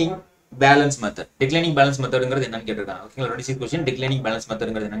declining balance method? Declining balance மெத்தட்ங்கிறது என்னன்னு கேட்டிருக்காங்க. ஓகேங்களா. 26 கொஸ்டின் டிக்ளைனிங் பேலன்ஸ்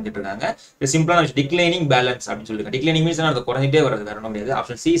மெத்தட்ங்கிறது என்னன்னு கேட்டிருக்காங்க. இது சிம்பிளான விஷயம். டிக்ளைனிங் பேலன்ஸ் அப்படின்னு சொல்லிருக்காங்க. டிக்ளைனிங் மீன்ஸ் அது குறைஞ்சிட்டே வருது, வேற ஒன்றும் கிடையாது.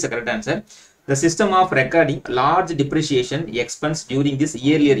 Option C is correct answer. The system of recording large depreciation expense during this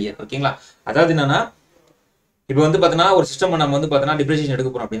earlier year. ஓகேங்களா. அதாவது என்னன்னா இப்போ வந்து பார்த்தீங்கன்னா ஒரு சிஸ்டம் நம்ம வந்து பார்த்தீங்கன்னா டிப்ரிசியேஷன் எடுக்க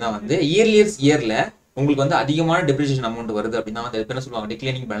போறோம் அப்படின்னா வந்து இயர்ல உங்களுக்கு வந்து அதிகமான டிப்ரிசியேஷன் அமௌண்ட் வருது அப்படின்னா வந்து என்ன சொல்லுவாங்க,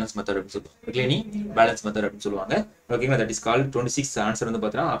 டிக்ளைனிங் பேலன்ஸ் மெத்தட் அப்படின்னு சொல்லுவாங்க. டிக்ளைனிங் பேலன்ஸ் மெத்தட் அப்படின்னு சொல்லுவாங்க. ஓகேங்களா. தட் இஸ் கால்ட் 26 ஆன்சர் வந்து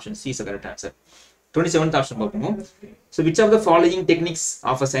பார்த்தீங்கன்னா option C is correct answer. 27th option பார்ப்போம். So which of the following techniques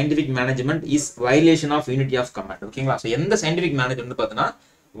of a scientific management is violation of unity of command? ஓகேங்களா. So எந்த scientific management வந்து பார்த்தீங்கன்னா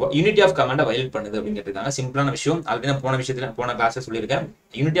யூனிட்டி ஆஃப் கமாண்டை violate பண்ணுது அப்படின்னு கேட்டிருக்காங்க. சிம்பிளான விஷயம். ஆல்ரெடி நான் போன கிளாஸை சொல்லியிருக்கேன்.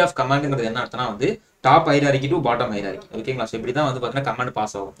 யூனிட்டி ஆஃப் கமாண்டுங்கிறது என்ன அர்த்தம்னா வந்து top hierarchy to bottom hierarchy. ஓகேங்களா. ஸோ இப்படி தான் வந்து பார்த்தீங்கன்னா கமாண்ட்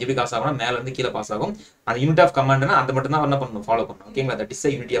பாஸ் ஆகும். எப்படி பாஸ் ஆகும்னா மேல இருந்து கீழே பாஸ் ஆகும். அந்த யூனிட் ஆஃப் கமாண்ட்னா அந்த மட்டும் தான் என்ன பண்ணணும், ஃபாலோ பண்ணணும். ஓகேங்களா. That is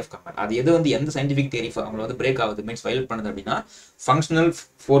unity of command. அது எது வந்து எந்த சயின்டிபிக் தியரி அவங்களை வந்து பிரேக் ஆகுது மீன்ஸ் வயலேட் பண்ணுது அப்படின்னா ஃபங்க்ஷனல்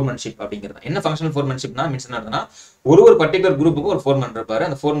ஃபோர்மன்ஷிப் அப்படிங்கிறது. என்ன ஃபங்க்ஷனல் ஃபோர்மன்ஷிப்னா மீன்ஸ் என்ன அர்த்தம்னா ஒரு பர்டிகுலர் குரூப்புக்கு ஒரு ஃபோர்மேன் இருப்பாரு,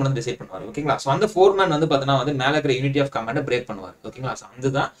 அந்த ஃபோர்மேன் வந்து டிசைட் பண்ணுவார். ஓகேங்களா. ஸோ அந்த ஃபோர்மேன் வந்து பார்த்தீங்கன்னா வந்து மேல இருக்கிற யூனிட்டி ஆஃப் கமாண்டை பிரேக் பண்ணுவார். ஓகேங்களா. ஸோ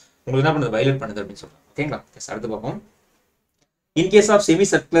அதுதான் உங்களுக்கு என்ன பண்ணுது, வயலேட் பண்ணுது அப்படின்னு சொல்றாங்க. ஓகேங்களா. அடுத்து பார்ப்போம். In case of semi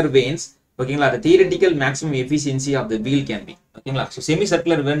circular veins, ஓகேங்களா, the theoretical maximum efficiency of the wheel can be. ஓகேங்களா. ஸோ செமி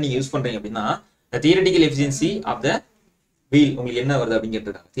சர்க்குலர் வெயின் நீங்க யூஸ் பண்றீங்க அப்படின்னா the theoretical efficiency of the wheel உங்களுக்கு என்ன வருது அப்படின்னு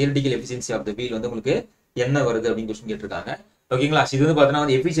கேட்டிருக்காங்க. theoretical efficiency of the wheel வந்து உங்களுக்கு என்ன வருது அப்படின்னு கொஸ்டின் கேட்டிருக்காங்க. ஓகேங்களா. இது வந்து பார்த்தீங்கன்னா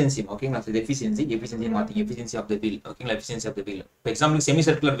வந்து எஃபிஷியன்சி. ஓகேங்களா. இது efficiency மாத்திங்க. Efficiency of the wheel. ஓகேங்களா. Efficiency of the wheel. இப்போ example semi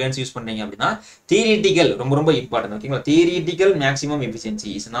circular vans use பண்றீங்க அப்படின்னா தியரிட்டிக்கல் ரொம்ப இம்பார்ட்டன்ட். ஓகேங்களா. Theoretical maximum efficiency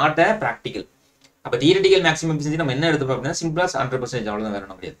is not a practical. அப்போ தியரிட்டிக்கல் மேக்ஸிமம் எஃபிஷியன்சி நம்ம என்ன எடுத்துப்போம் அப்படின்னா சிம்பிளா 100% அவ்வளவுதான், வேற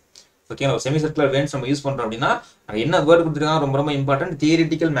ஒன்றும் கிடையாது. ஓகேங்களா. ஒரு செமி சர்க்குலர் வேன்ஸ் நம்ம யூஸ் பண்றோம் அப்படின்னா என்ன வேர்ட் கொடுத்துருக்காங்க, ரொம்ப இம்பார்ட்டன்ட்,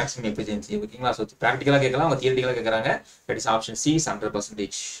 தியரிட்டிக்கல் மேக்ஸிமம் எஃபிஷியன்சி. ஓகேங்களா. ஸோ ப்ராக்டிகலா கேட்கலாம், அவங்க தியரிட்டிக்கலா கேட்கறாங்க. That is option C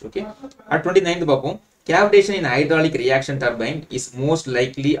 100%. Okay. At 29th பார்ப்போம். Cavitation in hydraulic reaction turbine is most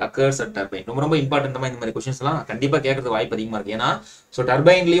likely occurs at turbine. ரொம்ப இம்பார்ட்டன்ட்டா இந்த மாதிரி क्वेश्चंस எல்லாம் கண்டிப்பா கேட்கறது வாய்ப்பு அதிகமா இருக்கு. ஏன்னா சோ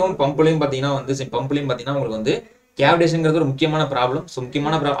டர்பைன்லயும் பம்ப்லயும் பாத்தீங்கன்னா வந்து பம்ப்லயும் பாத்தீங்கன்னா உங்களுக்கு வந்து கேவிடேஷன்ங்கிறது ஒரு முக்கியமான ப்ராப்ளம். ஸோ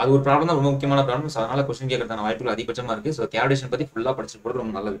அது ஒரு ப்ராப்ளம் தான், ரொம்ப முக்கியமான ப்ராப்ளம். ஸோ அதனால கொஸ்டின் கேட்கறதுக்கான வாய்ப்புகள் அதிகபட்சமா இருக்கு. ஸோ கேவிடேஷன் பத்தி ஃபுல்லா படிச்சுட்டு போறது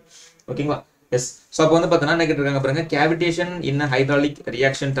ரொம்ப நல்லது. ஓகேங்களா. எஸ். ஸோ அப்போ வந்து பார்த்தீங்கன்னா என்ன கேட்டிருக்காங்க பாருங்க, cavitation in hydraulic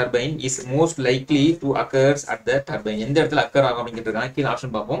reaction turbine is most likely to occurs at the turbine. எந்த இடத்துல அக்கர் ஆகும் அப்படின்னு கேட்டிருக்காங்க. கீழே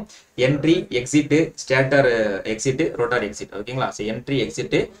ஆப்ஷன் பார்ப்போம். Entry, exit, stator exit, rotor exit. ஓகேங்களா. So entry,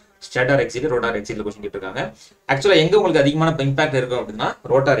 exit, stator exit, rotor எக்ஸிட்ல question கேட்டிருக்காங்க. ஆக்சுவலா எங்க உங்களுக்கு அதிகமான இம்பாக்ட் இருக்கும் அப்படின்னா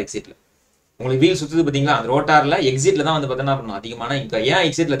ரோட்டார் எக்ஸிட்ல. உங்களுக்கு வீல் சுத்துது பாத்தீங்களா, அந்த ரோட்டார்ல எக்ஸிட்ல தான் வந்து பார்த்தீங்கன்னா பண்ணணும் அதிகமான இங்க ஏன்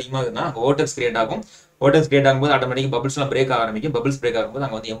எக்ஸிட்ல அதிகமாகுதுன்னா அங்க வோர்டெக்ஸ் கிரியேட் ஆகும். வோர்டெக்ஸ் கிரியேட் ஆகும்போது ஆட்டோமேட்டிக் பபிள்ஸ் எல்லாம் பிரேக் ஆக ஆரம்பிக்கும். பபிள்ஸ் பிரேக் ஆகும்போது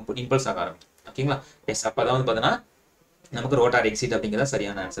அங்க வந்து இம்பல்ஸ் ஆக ஆரம்பிக்கும். ஓகேங்களா? எஸ், அப்பதான் வந்து பார்த்தீங்கன்னா நமக்கு ரோட்டார் எக்ஸிட் அப்படிங்கிறத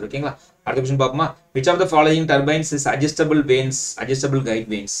சரியான ஆன்சர். ஓகேங்களா? அடுத்த क्वेश्चन பாப்போமா. which of the following turbines is adjustable vanes, adjustable guide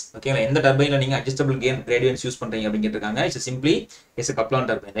vanes? ஓகேங்களா? எந்த டர்பைன்ல நீங்க adjustable guide vanes யூஸ் பண்றீங்க அப்படினு கேட்டிருக்காங்க. it's simply is a Kaplan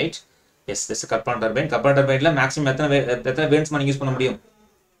turbine, right? yes, this is a Kaplan turbine. Kaplan turbine maximum எத்தனை vans நீங்க use பண்ண முடியும்?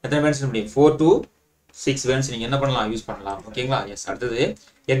 எத்தனை வேன்ஸ் முடியும்? 4 to 6 வேன்ஸ் நீங்க என்ன பண்ணலாம்? யூஸ் பண்ணலாம். ஓகேங்களா? எஸ். அடுத்து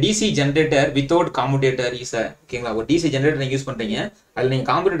a DC generator without commutator is a, ஓகேங்களா, ஒரு DC ஜெனரேட்டர் நீங்க யூஸ் பண்றீங்க, அதுல நீங்க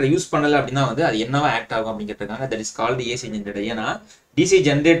காம்படிட்டர் யூஸ் பண்ணல அப்படின்னா வந்து அது என்னவா ஆக்ட் ஆகும் அப்படின்னு கேட்டிருக்காங்க. That is called AC generator. ஏன்னா DC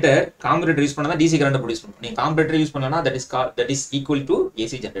ஜெனரேட்டர் காம்படிட்டர் யூஸ் பண்ணா DC கரண்ட் ப்ரொடியூஸ் பண்ணும். நீங்க காம்படிட்டர் யூஸ் பண்ணலனா that is equal to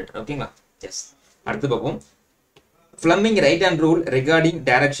AC generator. ஓகேங்களா? எஸ். அடுத்து பார்ப்போம். Fleming right hand rule regarding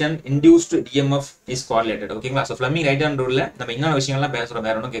direction induced EMF is correlated. ஓகேங்களா? So Fleming right hand rule ல நம்ம என்ன விஷயங்கள்லாம் பேசுறோம்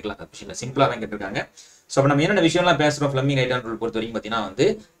வேற ஒண்ணும் கேட்கல. விஷயம் சிம்பிளா தான் கேட்டிருக்காங்க. சோ அப்ப நம்ம என்ன விஷயம்லாம் பேசுறோம் Fleming right hand rule பொறுத்த வரைக்கும் பாத்தீங்கன்னா வந்து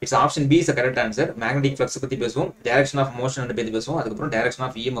it's option B is a correct answer. magnetic flux பத்தி பேசுவோம், direction of motion பத்தி பேசுவோம், அதுக்கு அப்புறம் direction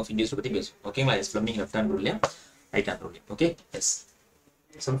of EMF induced பத்தி பேசுவோம். ஓகேங்களா? Is Fleming left hand rule right hand rule. Okay? S.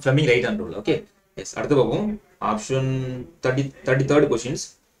 So Fleming right hand rule. Okay? S. அடுத்து பாப்போம். Option 33rd questions.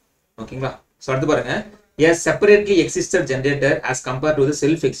 ஓகேங்களா? சோ அடுத்து பாருங்க. a separately existed generator as compared to the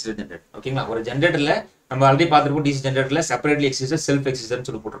self existed generator. ஓகேங்களா? ஒரு ஜெனரேட்டர்ல நம்ம already பார்த்திருப்போம் DC ஜெனரேட்டர்ல separately existed self எக்ஸிஸ்டட்னு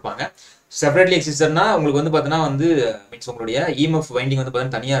சொல்லி போட்டுருப்பாங்க. செப்பரேட்லி எக்ஸிஸ்டட்னா உங்களுக்கு வந்து பார்த்தீங்கன்னா வந்து மீன்ஸ் உங்களுடைய EMF வைண்டிங் வந்து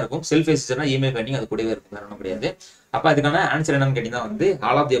பார்த்தீங்கன்னா தனியா இருக்கும். செல்ஃப் எக்ஸிஸ்டட்னா EMF வைண்டிங் அது கூடவே இருக்கும், வேற ஒன்றும் கிடையாது. அப்ப அதுக்கான ஆன்சர் என்னன்னு கேட்டீங்கன்னா வந்து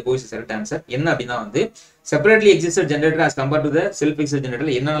all of the above is correct answer. என்ன அப்படின்னா வந்து separately existed generator as compared to the self existed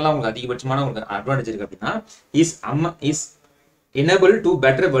ஜெனரேட்டர்ல என்னென்னலாம் உங்களுக்கு அதிகபட்சமான உங்களுக்கு அட்வான்டேஜ் இருக்கு அப்படின்னா is enable to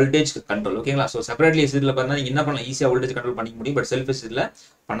better voltage control. ஓகேங்களா? சோ செப்பரேட்லி எக்ஸிஸ்டட்ல பார்த்தா நீங்க என்ன பண்ணலாம்? ஈஸியா வோல்டேஜ் கண்ட்ரோல் பண்ணிக்க முடியும். பட் செல்ஃப் எக்ஸிஸ்டட்ல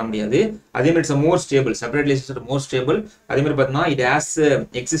பண்ண முடியாது. அதே மாதிரி it's more stable. Separately existed more stable. அதே மாதிரி பார்த்தா it has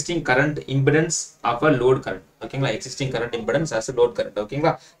existing current impedance of a load current. ஓகேங்களா? existing current impedance as a load current.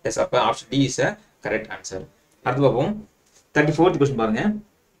 ஓகேங்களா? எஸ். அப்ப option D is a correct answer. அடுத்து பாப்போம். 34th क्वेश्चन பாருங்க.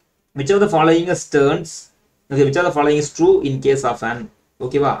 which of the following is true in case of an,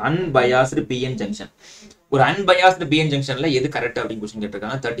 ஓகேவா, unbiased PN junction? ஒரு unbiased PN ஜங்ஷன்ல எது correct அப்படின்னு question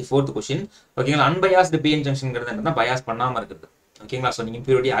கேட்டிருக்காங்க. 34th question. ஓகேங்களா? அன்பயாஸ்டு PN ஜங்ஷன்ங்கிறது என்னன்னா பயாஸ் பண்ணாம இருக்கிறது. ஓகேங்களா? சோ நீங்க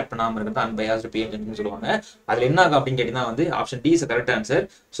இம்பியூரிட்டி ஆட் பண்ணாம இருக்கிறது அன்பயாஸ்டு PN ஜங்ஷன் சொல்லுவாங்க. அதுல என்ன ஆகும் அப்படின்னு கேட்டீங்கன்னா வந்து option D is correct answer.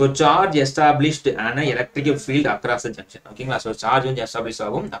 So charge established an electric field across the junction. ஓகேங்களா? சோ சார்ஜ் வந்து எஸ்டாப்லிஷ்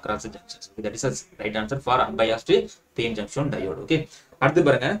ஆகும் across the junction. That is the right answer for unbiased PN junction diode. Okay? அடுத்து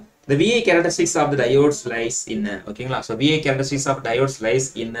பாருங்க. The VA characteristics of the diodes lies in, ஓகேங்களா? So VA characteristics of diodes lies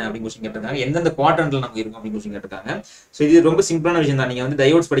in அப்படி question கேட்டிருக்காங்க. எந்தெந்த குவாட்ரண்ட்ல நமக்கு இருக்கும் அப்படி क्वेश्चन கேட்டிருக்காங்க. சோ இது ரொம்ப சிம்பிளான விஷயம் தான். நீங்க வந்து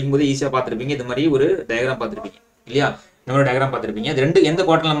டயோட்ஸ் படிக்கும்போது ஈஸியா பார்த்திருப்பீங்க. இந்த மாதிரி ஒரு டயகிராம் பார்த்திருப்பீங்க இல்லையா? இந்த மாதிரி டயகிராம் பார்த்திருப்பீங்க. இது ரெண்டு எந்த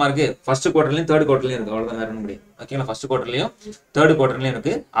குவாட்ரண்ட்லமா இருக்கு? ஃபர்ஸ்ட் குவாட்ரண்ட்லயும் தேர்ட் குவாட்ரண்ட்லயும் இருக்கு. அவ்வளவுதான், வேற ஒண்ணும் கிடையாது. ஓகேங்களா? ஃபர்ஸ்ட் குவாட்ரண்ட்லயும் தேர்ட் குவாட்ரண்ட்லயும்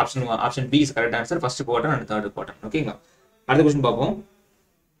இருக்கு. Option B is correct answer. First quadrant and third quadrant. ஓகேங்களா? அடுத்த क्वेश्चन பாப்போம்.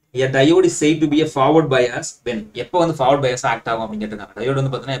 A diode is said to be a forward bias when, எப்போ வந்து forward bias ஆக்ட் ஆகும் அப்படின்னு கேட்டிருக்காங்க. டயோட்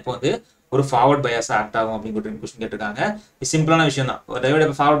வந்து பார்த்தீங்கன்னா எப்போ வந்து ஒரு ஃபார்வர்ட் பயாஸ் ஆக்ட் ஆகும் அப்படின்னு क्वेश्चन கேட்டிருக்காங்க. இது சிம்பிளான விஷயம் தான். ஒரு டயோட்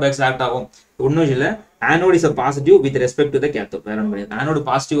எப்போ ஃபார்வர்ட் பயாஸ் ஆக்ட் ஆகும்? ஒன்றும் இல்லை. Anode is a positive with respect to the cathode. வேற ஒன்றும் கிடையாது. ஆனோட்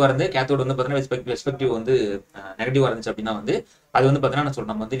பாசிட்டிவா இருந்து கேத்தோட் வந்து பார்த்தீங்கன்னா ரெஸ்பெக்டிவ் வந்து நெகட்டிவா இருந்துச்சு அப்படின்னா வந்து அது வந்து பார்த்தீங்கன்னா நான்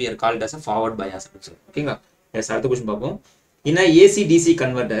சொல்றேன் நம்ம வந்து we are called as a forward bias அப்படின்னு சொல்லி. ஓகேங்களா? எஸ். அடுத்த क्वेश्चन பார்ப்போம். In a AC/DC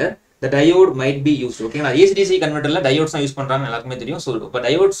converter the diode might be used. ஓகேங்களா? AC/DC கன்வெர்ட்டர்ல டயோட்ஸ் தான் யூஸ் பண்றாங்க, எல்லாருக்குமே தெரியும். சோ இப்போ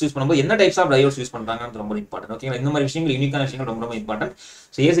டயோட்ஸ் யூஸ் பண்ணும்போது என்ன டைப்ஸ் ஆஃப் டயோட்ஸ் யூஸ் பண்றாங்கன்னு ரொம்ப இம்பார்ட்டன்ட். ஓகேங்களா? இந்த மாதிரி விஷயங்கள் யூனிக்கான விஷயங்கள் ரொம்ப ரொம்ப இம்பார்ட்டன்ட்.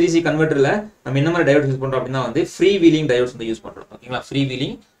 சோ AC/DC கன்வெர்ட்டர்ல நம்ம என்ன மாதிரி டயோட்ஸ் யூஸ் பண்றோம் அப்படின்னா வந்து ஃப்ரீ வீலிங் டயோட்ஸ் வந்து யூஸ் பண்றோம். ஓகேங்களா? ஃப்ரீ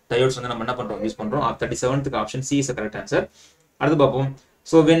வீலிங் டயோட்ஸ் வந்து நம்ம என்ன பண்றோம்? யூஸ் பண்றோம். 37th option C is correct answer. அடுத்து பார்ப்போம்.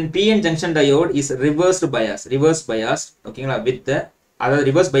 So when PN junction diode is reversed bias, ஓகேங்களா, with the அதாவது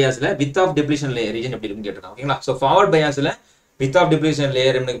reverse பயாஸ்ல width of depletion layer region எப்படி இருக்குன்னு கேட்டிருக்காங்க. ஓகேங்களா? So forward பயாஸ்ல width of depletion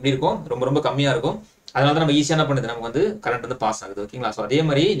layer எப்படி இருக்கும்? ரொம்ப கம்மியா இருக்கும். அதனால தான் நம்ம ஈஸியா என்ன பண்ணுது, நமக்கு வந்து கரண்ட் வந்து பாஸ் ஆகுது. ஓகேங்களா? சோ அதே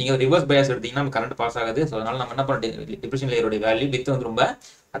மாதிரி நீங்க ரிவர்ஸ் பயாஸ் எடுத்தீங்கன்னா நம்ம கரண்ட் பாஸ் ஆகுது. சோ அதனால நம்ம என்ன பண்றோம்? டிப்ளேஷன் லேயரோட வேல்யூ width வந்து ரொம்ப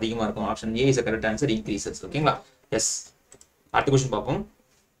அதிகமா இருக்கும். Option A is correct answer. Increases. ஓகேங்களா? எஸ். அடுத்த क्वेश्चन பார்ப்போம்.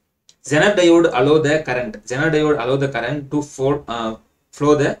 Zener diode allow the current to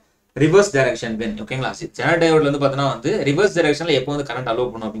flow the reverse direction when, ஓகேங்களா? Zener diode வந்து பார்த்தா வந்து ரிவர்ஸ் டைரக்ஷன்ல எப்போ வந்து கரண்ட் அலோவ்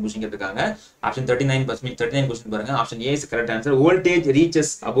பண்ணும் அப்படி क्वेश्चन கேட்டிருக்காங்க. ஆப்ஷன் 39 क्वेश्चन பாருங்க. Option A is correct answer. Voltage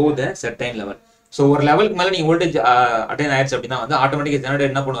reaches above the certain level. So ஒரு லெவலுக்கு மேல நீங்க வோல்டேஜ் அட்டைன் ஆயிடுச்சு அப்படின்னா வந்து ஆட்டோமேட்டிக்கா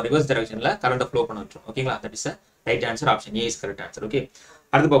ஜெனரேட்டர் என்ன பண்ணும்? ரிவர்ஸ் டைரக்ஷன்ல கரண்ட் ஃப்ளோ பண்ண வச்சிரும். ஓகேங்களா? That is right answer. Option A is correct answer. Okay?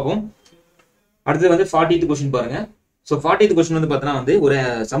 அடுத்து பார்ப்போம். அடுத்து வந்து 40th क्वेश्चन பாருங்க. சோ 40th क्वेश्चन வந்து பார்த்தா வந்து ஒரு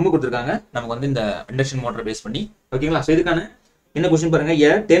சம் கொடுத்திருக்காங்க நமக்கு வந்து இந்த இண்டக்ஷன் மோட்டார் பேஸ் பண்ணி. ஓகேங்களா? சோ இதுக்கான என்ன क्वेश्चन பாருங்க.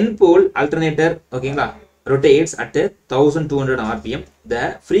 10 pole alternator, ஓகேங்களா, rotates at 1200 rpm. The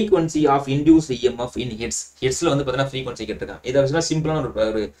frequency of induced EMF in hertz. Hertzல வந்து பார்த்தீங்கன்னா frequency கேட்டிருக்காங்க. இது ஆக்சுவலா சிம்பிளான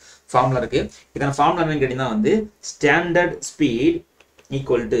ஒரு ஃபார்முலா இருக்கு. இதன ஃபார்முலா என்னன்னு கேட்டீங்கன்னா வந்து standard speed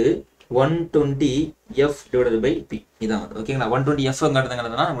equal to 120 f divided by p. இதான் ஓகேங்களா. 120 f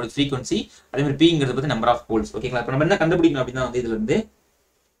ங்கிறதுனா நம்மளுடைய frequency, அதே மாதிரி p ங்கிறது பத்தி நம்பர் ஆஃப் போல்ஸ். ஓகேங்களா. இப்போ நம்ம என்ன கண்டுபிடிக்கணும் அப்படின்னா வந்து இதுல இருந்து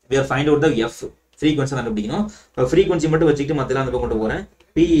we are find out the f frequency கண்டுபிடிக்கணும். இப்போ frequency மட்டும் வச்சுக்கிட்டு மத்தெல்லாம் அந்த பக்கம் கொண்டு போறேன்.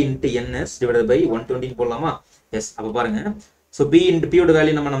 p into ns divided by 120 போடலாமா? எஸ். அப்ப பாருங்க. சோ p into p ஓட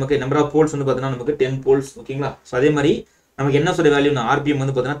வேல்யூ நமக்கு நம்பர் ஆஃப் போல்ஸ் வந்து பார்த்தீங்கன்னா நமக்கு 10 போல்ஸ். ஓகேங்களா. சோ அதே மாதிரி நமக்கு என்ன சொல்ற வேல்யூ rpm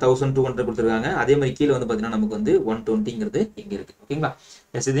வந்து பார்த்தீங்கன்னா 1200 கொடுத்திருக்காங்க. அதே மாதிரி கீழ வந்து பார்த்தீங்கன்னா நமக்கு வந்து 120ங்கிறது இங்க இருக்கு. ஓகேங்களா.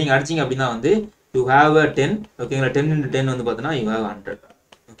 எஸ். இது நீங்க அடிச்சீங்க அப்படினா வந்து you have a 10. ஓகேங்களா. 10 into 10 வந்து பார்த்தீங்கன்னா you have 100.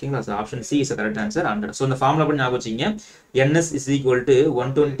 ஓகேங்களா. So option C is the correct answer 100. So இந்த ஃபார்முலா படி ஞாபகம் வச்சீங்க. ns is equal to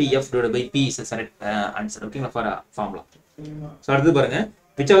 120f divided by p is the correct answer. ஓகேங்களா for formula. சோ அடுத்து பாருங்க,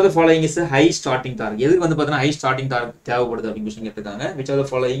 which of the following is a high starting torque? எதுக்கு வந்து பார்த்தீங்கன்னா high starting torque தேவைப்படுது அப்படி क्वेश्चन கேட்டிருக்காங்க. which of the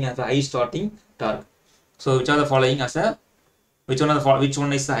following has a high starting torque? so which of the following has a which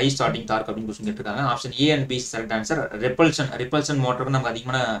one is the high starting torque அப்படின்னு question கேட்டிருக்காங்க. Option A and B is correct answer. repulsion மோட்டருக்கு நமக்கு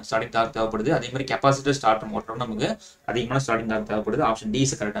அதிகமான starting dark தேவைப்படுது. அதே மாதிரி capacitor starter மோட்டருக்கு நமக்கு அதிகமான ஸ்டார்டிங் டார்க் தேவைப்படுது. Option D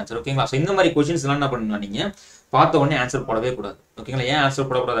is correct answer. ஓகேங்களா. சோ இந்த மாதிரி क्वेश्चंस எல்லாம் என்ன பண்ணணும், நீங்க பார்த்த உடனே ஆன்சர் போடவே கூடாது. ஓகேங்களா. ஏன் ஆன்சர்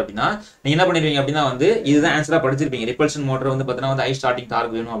போடக்கூடாது அப்படின்னா நீங்க என்ன பண்ணிடுவீங்க அப்படின்னா வந்து இதுதான் ஆன்சரா படிச்சிருப்பீங்க. ரிப்பல்ஷன் மோட்டர் வந்து பார்த்தீங்கன்னா வந்து ஹை ஸ்டார்டிங்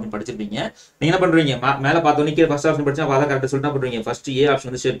டார்க் வேணும் அப்படின்னு படிச்சிருப்பீங்க. நீங்க என்ன பண்றீங்க, மேல பார்த்த உடனே ஃபர்ஸ்ட் ஆப்ஷன் படிச்சா அத கரெக்ட்டா சொல்லிட்டு பண்ணுவீங்க. ஃபர்ஸ்ட் A ஆப்ஷன்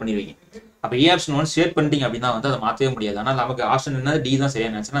வந்து ஷேர் பண்ணிடுவீங்க. அப்ப A ஆப்ஷன் ஒன் ஷேர் பண்ணிட்டீங்க அப்படின்னா வந்து அதை மாத்தவே முடியாது. ஆனா நமக்கு ஆப்ஷன் என்ன D தான்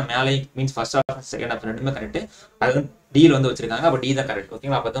சரியான ஆன்சர். மேலே means first option second option ரெண்டுமே கரெக்ட். அது வந்து D ல வந்து வச்சிருக்காங்க. அப்ப D தான் கரெக்ட்.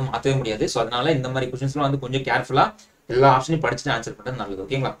 ஓகேங்களா. அப்ப அதை மாத்தவே முடியாது. சோ அதனால இந்த மாதிரி क्वेश्चंसலாம் வந்து கொஞ்சம் கேர்ஃபுல்லா எல்லா ஆப்ஷனையும் படிச்சுட்டு ஆன்சர் பண்றது நல்லது.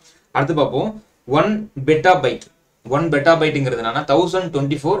 ஓகேங்களா. அடுத்து பார்ப்போம். 1 பெட்டாபைட். 1 பெட்டாபைட்ங்கிறது என்னன்னா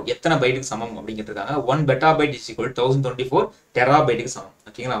 1024 எத்தனை பைட்டுக்கு சமம் அப்படின்னு கேட்டிருக்காங்க. 1 பெட்டாபைட் இஸ் ஈக்குவல் 1024 டெராபைட்டுக்கு சமம்.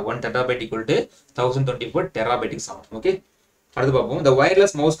 ஓகேங்களா. 1 டெராபைட் ஈக்குவல் டு 1024 டெராபைட்டுக்கு சமம். ஓகே. அடுத்து பார்ப்போம். the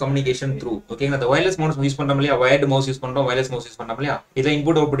wireless mouse communication through. ஓகேங்களா. the wireless mouse யூஸ் பண்றோம் இல்லையா, wired mouse யூஸ் பண்றோம், wireless mouse யூஸ் பண்றோம் இல்லையா, இத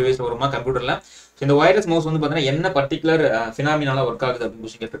இன்புட் அவுட்புட் டிவைஸ்ல வருமா கம்ப்யூட்டர்ல. சோ இந்த wireless mouse வந்து பாத்தீங்கன்னா என்ன பர்టిక్యులர் ஃபினாமினால வர்க் ஆகுது அப்படின்னு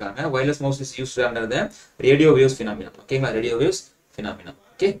क्वेश्चन கேட்டிருக்காங்க. wireless mouse is used under the radio waves phenomena. ஓகேங்களா. radio waves phenomena.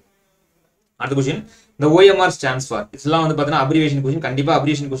 ஓகே. அடுத்த question, the OMR stands for. இதெல்லாம் வந்து பாத்தீங்கன்னா அப்ரிவியேஷன் क्वेश्चन. கண்டிப்பா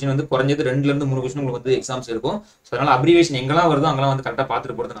அப்ரிவியேஷன் क्वेश्चन வந்து குறைஞ்சது 2ல இருந்து 3 क्वेश्चन உங்களுக்கு வந்து எக்ஸாம்ஸ் இருக்கும். சோ அதனால அப்ரிவியேஷன் எங்கலாம் வருதோ அங்கலாம் வந்து கரெக்ட்டா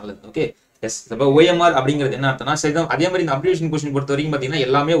பார்த்துட்டு போறது நல்லது. ஓகே. எஸ். அப்ப OMR அப்படிங்கிறது என்ன அர்த்தம்னா சரி, அதே மாதிரி இந்த அப்ரிவியேஷன் क्वेश्चन பொறுத்த வரைக்கும் பாத்தீங்கன்னா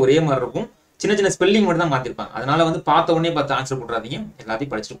எல்லாமே ஒரே மாதிரி இருக்கும். சின்ன சின்ன ஸ்பெல்லிங் மட்டும் தான் மாத்திருப்பாங்க. அதனால வந்து பார்த்த உடனே பார்த்து ஆன்சர் போடுறாதீங்க,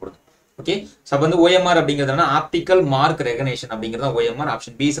 எல்லாத்தையும் படிச்சுட்டு போடுங்க. ஓகே. சோ அப்ப வந்து OMR அப்படிங்கிறது என்ன, ஆப்டிகல் மார்க் ரெகக்னிஷன் அப்படிங்கிறது தான் OMR.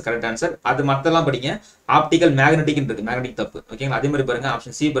 Option B is correct answer. அது மத்தெல்லாம் படிங்க. ஆப்டிகல் மேக்னெட்டிக் இருக்கு, மேக்னெட்டிக் தப்பு. ஓகேங்களா. அதே மாதிரி பாருங்க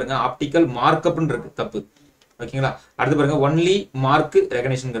ஆப்ஷன் C பாருங்க, ஆப்டிகல் மார்க்அப்னு இருக்கு, தப்பு. ஓகேங்களா. அடுத்து பாருங்க ஒன்லி மார்க்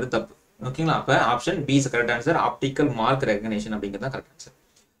ரெகக்னிஷன்ங்கிறது தப்பு. ஓகேங்களா. அப்ப option B is correct answer. Optical mark recognition அப்படிங்கிறது தான் கரெக்ட் ஆன்சர்.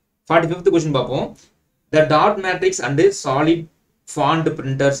 45th क्वेश्चन பார்ப்போம். the dot matrix and solid font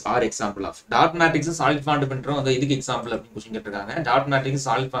printers are example of. dot matrix solid font printer வந்து இதுக்கு எக்ஸாம்பிள் அப்படி क्वेश्चन கேட்டிருக்காங்க. dot matrix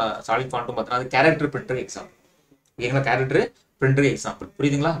solid font பார்த்தா அது character printer example. ஓகேங்களா. character printer எக்ஸாம்பிள்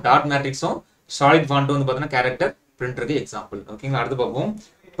புரியுதுங்களா. dot matrixம் solid font வந்து பார்த்தா character printerக்கு எக்ஸாம்பிள். ஓகேங்களா. அடுத்து பார்ப்போம்.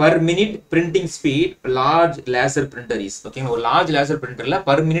 per minute printing speed large laser printer is. ஓகேங்களா. ஒரு large laser printerல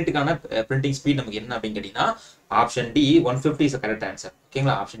per minuteக்கான printing speed நமக்கு என்ன அப்படின்னு கேட்டீங்கன்னா option D 150 is a correct answer.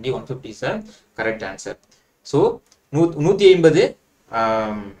 ஓகேங்களா. Option D 150 is a correct answer. So 150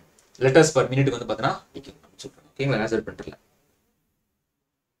 letters per minute வந்து பார்த்தா சொல்றேன். ஓகேங்களா. லேசர் பிரிண்டர்ல.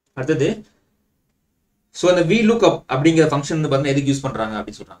 அடுத்து சோ அந்த VLOOKUP அப்படிங்கிற ஃபங்க்ஷன் வந்து பார்த்தா எதுக்கு யூஸ் பண்றாங்க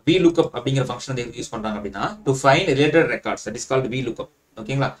அப்படின்னு சொல்றாங்க. VLOOKUP அப்படிங்கிற ஃபங்க்ஷன் வந்து எதுக்கு யூஸ் பண்றாங்க அப்படின்னா to find related records, that is called VLOOKUP.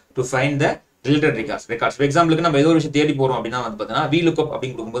 ஓகேங்களா. to find the related records. For example நம்ம ஏதோ ஒரு விஷயம் தேடி போறோம் அப்படினா வந்து பார்த்தா VLOOKUP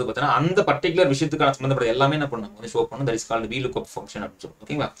அப்படினு கொடுக்கும்போது பார்த்தா அந்த பர்టిక్యులர் விஷயத்துக்கான சம்பந்தப்பட்ட எல்லாமே என்ன பண்ணும், வந்து ஷோ பண்ணும். that is called VLOOKUP function அப்படி சொல்றோம்.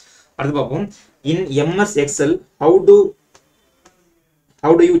 ஓகேங்களா. அடுத்து பாப்போம். in MS Excel how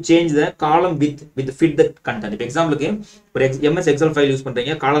do you change the column with fit the content. இப்போ எக்ஸாம்பிளுக்கு ஒரு MS Excel ஃபைல் யூஸ்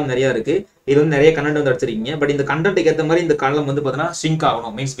பண்றீங்க, காலம் நிறைய இருக்கு, இது வந்து நிறைய கண்டென்ட் வந்து அடிச்சிருக்கீங்க. பட் இந்த கண்டென்ட்க்கு ஏத்த மாதிரி இந்த காலம் வந்து பார்த்தா ஷ்ரிங்க்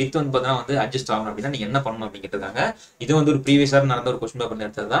ஆகணும், மீன்ஸ் வித் வந்து பார்த்தா வந்து அட்ஜஸ்ட் ஆகணும் அப்படினா நீங்க என்ன பண்ணணும் அப்படி கேட்டிருக்காங்க. இது வந்து ஒரு ப்ரீவியஸா நடந்த ஒரு क्वेश्चन பேப்பர்ல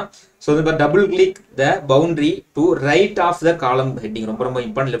எடுத்ததுதான். சோ இந்த double click the boundary to right of the column heading. ரொம்ப ரொம்ப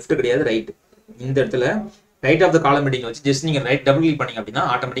இம்பார்ட்டன்ட், லெஃப்ட் கிடையாது ரைட். இந்த இடத்துல ரைட் ஆஃப் த காலம் ஹெட்டிங் வச்சு ஜஸ்ட் நீங்க ரைட் டபுள் கிளிக் பண்ணீங்க அப்படினா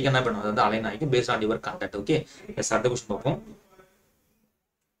ஆட்டோமேட்டிக்கா என்ன பண்ணும், அது வந்து அலைன் ஆகிக்கும் based on your content. Okay. S. அடுத்த क्वेश्चन பார்ப்போம்.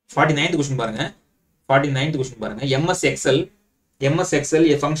 49th क्वेश्चन பாருங்க. 49th क्वेश्चन பாருங்க. MS Excel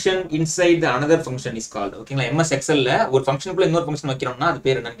a function inside the another function is called. ஓகேங்களா. MS Excel ல ஒரு ஃபங்க்ஷனுக்குள்ள இன்னொரு ஃபங்க்ஷன் வைக்கிறோம்னா அது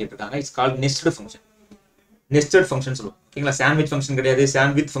பேர் என்னன்னு கேட்டிருக்காங்க. It's called nested function. Nested function சொல்லுவோம். ஓகேங்களா. சாண்ட்விச் ஃபங்க்ஷன் கிடையாது,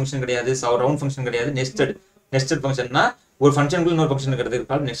 சாண்ட்விச் ஃபங்க்ஷன் கிடையாது, ரவுண்ட் ஃபங்க்ஷன் கிடையாது. நெஸ்டட் ஃபங்க்ஷன்னா ஒரு ஃபங்க்ஷனுக்குள்ள இன்னொரு ஃபங்க்ஷன் இருக்கிறது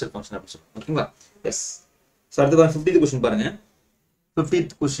கால்ட் நெஸ்டட் ஃபங்க்ஷன் அப்படி சொல்லுவோம். ஓகேங்களா. எஸ். சோ அடுத்து 50th क्वेश्चन பாருங்க.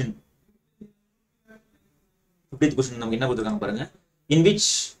 50th क्वेश्चन 50th question நமக்கு என்ன கொடுத்திருக்காங்க பாருங்க.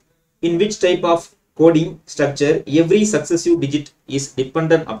 In which type of coding structure every successive digit is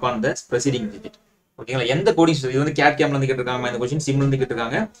dependent upon the preceding digit. ஓகேங்களா, எந்த கோடிங் சிஸ்டம், இது வந்து கேட் கேம்ல இருந்து கேட்டிருக்காங்க, இந்த क्वेश्चन சிம்ல இருந்து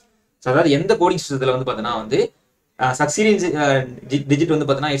கேட்டிருக்காங்க. சோ அதாவது எந்த கோடிங் சிஸ்டத்துல வந்து பார்த்தனா வந்து சக்சீடிங் டிஜிட் வந்து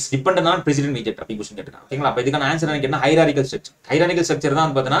பார்த்தனா it's dependent on president digit அப்படி क्वेश्चन கேட்டிருக்காங்க. ஓகேங்களா, அப்ப இதுக்கான ஆன்சர் என்ன கேட்டா ஹைரார்கிக்கல் ஸ்ட்ரக்சர். ஹைரார்கிக்கல் ஸ்ட்ரக்சர் தான்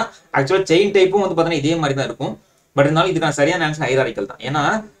வந்து பார்த்தனா ஆக்சுவலா செயின் டைப்பும் வந்து பார்த்தனா இதே மாதிரி தான் இருக்கும். பட் இருந்தாலும் இதுக்கான சரியான ஆன்சர் ஹைரார்கிக்கல் தான். ஏன்னா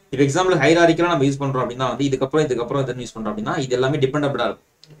இப்போ எக்ஸாம்பிள் ஹைரார்கிக்கலா நம்ம யூஸ் பண்றோம் அப்படின்னா வந்து இதுக்கப்புறம் இதெல்லாம் யூஸ் பண்றோம் அப்படின்னா இது எல்லாமே டிபெண்டபிளா இருக்கும்.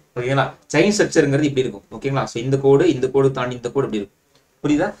 ஓகேங்களா, செயின் ஸ்ட்ரக்சர்ங்கிறது இப்படி இருக்கும். ஓகேங்களா, சோ இந்த கோடு தாண்டி இந்த கோடு இப்படி இருக்கும்.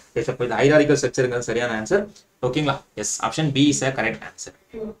 புரியுதா? எஸ், அப்ப இது ஹைரார்கிக்கல் ஸ்ட்ரக்சர்ங்கிறது சரியான ஆன்சர். ஓகேங்களா, S, option B is a correct answer.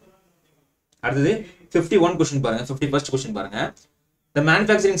 அடுத்தது 51 क्वेश्चन பாருங்க. 51st क्वेश्चन பாருங்க. The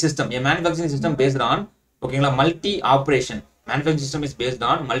manufacturing system, a manufacturing system based on ஓகேங்களா multi operation. Manufacturing system is based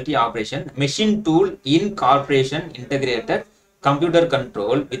on multi operation machine tool incorporation integrated computer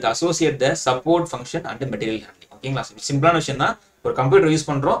control with associate the support function and material handling. ஓகேங்களா, சிம்பிளான விஷயம் தான். ஒரு computer use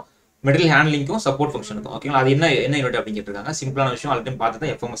பண்றோம், material ஹேண்ட்லிங்கும் support ஃபங்க்ஷனுக்கும். ஓகேங்களா, அது என்ன யூனிட் அப்படின்னு கேட்டிருக்காங்க. சிம்பிளான விஷயம், ஆல்ரெடி பார்த்து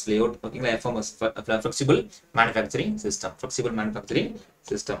தான் எஃப்எம்எஸ் லேஅவுட். ஓகேங்களா, FMS flexible manufacturing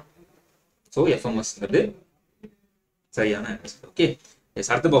system. So எஃப்எம்எஸ்ங்கிறது சரியான ஆன்சர். ஓகே,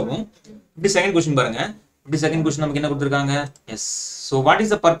 எஸ், அடுத்து பார்ப்போம். 52nd क्वेश्चन பாருங்க. 52nd क्वेश्चन நமக்கு என்ன கொடுத்திருக்காங்க? S, so what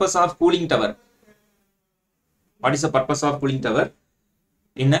is the purpose of cooling tower? What is the purpose of cooling tower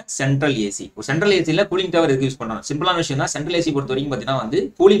in central AC? Central ஏசியில் cooling tower எதுக்கு use பண்றோம்? சிம்பிளான விஷயம் தான். சென்ட்ரல் ஏசி பொறுத்த வரைக்கும் பார்த்தீங்கன்னா வந்து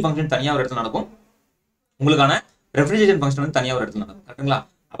கூலிங் ஃபங்க்ஷன் தனியாக ஒரு இடத்துல நடக்கும், உங்களுக்கான ரெஃப்ரிஜரேஷன் ஃபங்க்ஷன் வந்து தனியாக ஒரு இடத்துல நடக்கும். கரெக்ட்டுங்களா?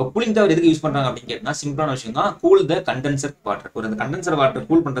 அப்போ கூலிங் டவர் எதுக்கு யூஸ் பண்றாங்க அப்படின்னு கேட்டா சிம்பிளான விஷயம் தான். கூல் த கண்டென்சர் வாட்டர். ஒரு அந்த கண்டென்சர் வாட்டர்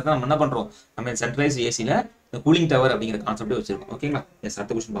கூல் பண்றதுக்கு நம்ம என்ன பண்றோம்? நம்ம சென்ட்ரலைஸ் ஏசியில் இந்த கூலிங் டவர் அப்படிங்கிற கான்செப்ட் வச்சிருக்கோம். ஓகேங்களா, எஸ்,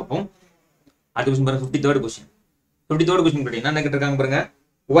 அடுத்த क्वेश्चन பார்ப்போம். அடுத்த क्वेश्चन பாருங்க. 53rd question. 53rd क्वेश्चन கேட்டீங்கன்னா என்ன கேட்டிருக்காங்க பாருங்க.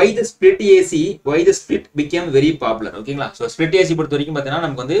 Why the split became very popular? ஓகேங்களா, சோ ஸ்பிளிட் ஏசி பொறுத்த வரைக்கும் பார்த்தீங்கன்னா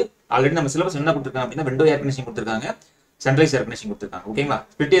நமக்கு வந்து ஆல்ரெடி நம்ம சிலபஸ் என்ன கொடுத்திருக்காங்க அப்படின்னா விண்டோ ஏர் கண்டிஷனிங் கொடுத்திருக்காங்க, சென்ட்ரலைஸ் ஏர் கண்டிஷனிங் கொடுத்திருக்காங்க. ஓகேங்களா,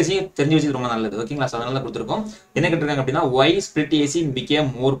 ஸ்பிளிட் ஏசி தெரிஞ்சு வச்சது ரொம்ப நல்லது. ஓகேங்களா, சோ அதனால கொடுத்திருக்கோம். என்ன கேட்டிருக்காங்க அப்படின்னா why split AC became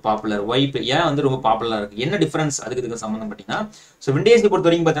more popular? why ஏன் வந்து ரொம்ப பாப்புலரா இருக்கு, என்ன டிஃபரன்ஸ், அதுக்கு சம்பந்தம் பார்த்தீங்கன்னா சோ விண்டோ ஏசி பொறுத்த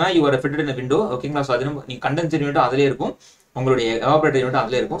வரைக்கும் பார்த்தீங்கன்னா you are fitted in a window. ஓகேங்களா, சோ அது நீங்க கண்டென்சர் யூனிட் அதிலே இருக்கும், உங்களுடைய எவாபரேட்டர் யூனிட்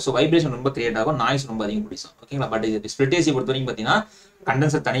அதிலே இருக்கும். ஸோ வைப்ரேஷன் ரொம்ப கிரியேட் ஆகும், நாய்ஸ் ரொம்ப அதிகம் பிடிக்கும். ஓகேங்களா, பட் இது ஸ்பிளிட் ஏசி பொறுத்த வரைக்கும் பார்த்தீங்கன்னா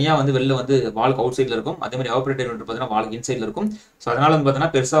கண்டென்சர் தனியாக வந்து வெளில வந்து வால்க்கு அவுட் சைடில் இருக்கும், அதே மாதிரி எவாபரேட்டர் யூனிட் பார்த்தீங்கன்னா வால்க்கு இன்சைடில் இருக்கும். ஸோ அதனால வந்து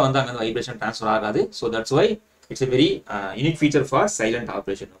பார்த்தீங்கன்னா பெருசாக வந்து அங்கே வைப்ரேஷன் ட்ரான்ஸ்ஃபர் ஆகாது. So that's why it's a very unique feature for silent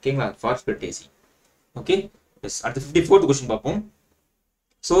operation. ஓகேங்களா, for split AC. Okay, S, அடுத்து 54th क्वेश्चन பார்ப்போம்.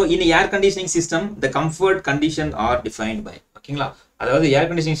 So in air conditioning system the comfort condition R defined by. ஓகேங்களா, அதாவது air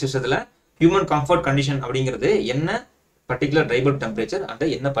conditioning சிஸ்டத்தில் human comfort condition அப்படிங்கிறது என்ன particular tribal temperature and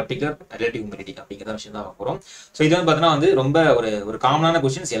என்ன particular relative humidity அப்படிங்கிற விஷயம் தான் பார்க்குறோம். ஸோ இது வந்து பார்த்தீங்கன்னா வந்து ரொம்ப ஒரு காமனான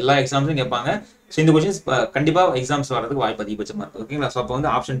கொஸ்டின்ஸ், எல்லா எக்ஸாம்ஸும் கேட்பாங்க. ஸோ இந்த கொஸ்டின்ஸ் கண்டிப்பாக எக்ஸாம்ஸ் வரதுக்கு வாய்ப்பு அதிகபட்சமாக இருக்குது. ஓகேங்களா, ஸோ அப்போ வந்து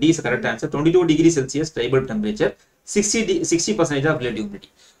option D is correct answer. 22 degree Celsius tribal temperature, 60% of relative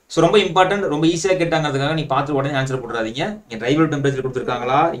humidity. So ரொம்ப இம்பார்ட்டன்ட், ரொம்ப ஈஸியாக கேட்டாங்கிறதுக்காக நீ பார்த்து உடனே ஆன்சர் போட்டுறாதீங்க. இங்கே ட்ரைபல் டெம்பரேச்சர்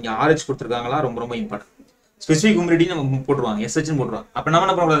கொடுத்துருக்காங்களா, இங்கே RH கொடுத்துருக்காங்களா, ரொம்ப இம்பார்ட்டன்ட். ஸ்பெசிஃபிக் ஹியூமிடிட்டி நம்ம போட்டுருவாங்க, SHன்னு போட்டுருவாங்க. அப்போ நம்ம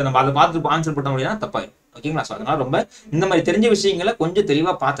என்ன பண்ணக்கூடாது, நம்ம அதை பார்த்து ஆன்சர் போட்ட முடியாது, தப்பாயிடும். ஓகேங்களா, ஸோ அதனால ரொம்ப இந்த மாதிரி தெரிஞ்ச விஷயங்களை கொஞ்சம்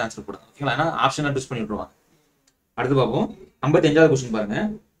தெளிவாக பார்த்து ஆன்சர் போடுங்க. ஓகேங்களா, ஏன்னா ஆப்ஷனை யூஸ் பண்ணி விட்டுருவாங்க. அடுத்து பார்ப்போம். 55வது क्वेश्चन பாருங்க.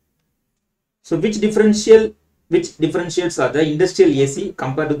 So which differentiates are the industrial AC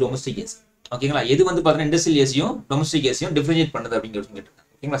compared to domestic AC? ஓகேங்களா, எது வந்து பார்த்தீங்கன்னா இண்டஸ்ட்ரியல் ஏசியும் டொமஸ்டிக் ஏசியும் டிஃபரன்ஷியேட் பண்ணுது அப்படிங்கிறது கேட்டிருக்காங்க.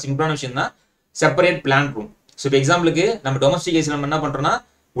 ஓகேங்களா, சிம்பிளான விஷயம் தான். Separate plan room. ஸோ இப்போ எக்ஸாம்பிளுக்கு நம்ம டொமஸ்டிக் ஏசி நம்ம என்ன பண்றோம்னா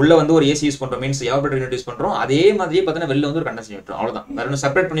உள்ள வந்து ஒரு ஏசி யூஸ் பண்றோம், மீன்ஸ் எவாபரேட்டர் யூனிட் யூஸ் பண்றோம். அதே மாதிரியே பார்த்தீங்கன்னா வெளில வந்து ஒரு கண்டென்சர் யூனிட், அவ்வளவுதான். வேற ஒன்றும்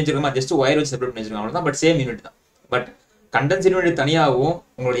செப்பரேட் பண்ணி வச்சிருக்கோமா, ஜஸ்ட் ஒயர் வச்சு செப்பரேட் பண்ணி வச்சிருக்கோம், அவ்வளவுதான். பட் சேம் யூனிட் தான். பட் கண்டென்சர் யூனிட் தனியாகவும்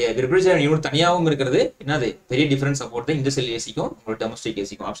உங்களுடைய ரெஃப்ரிஜரேட்டர் யூனிட் தனியாகவும் இருக்கிறது என்னது பெரிய டிஃபரன்ஸ் சப்போர்ட் இண்டஸ்ட்ரியல் ஏசிக்கும் உங்களோட domestic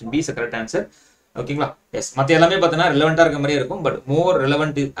ஏசிக்கும். Option B is correct answer. ஓகேங்களா, எஸ், மற்ற எல்லாமே பார்த்தீங்கன்னா ரிலவெண்டா இருக்க மாதிரியே இருக்கும், but more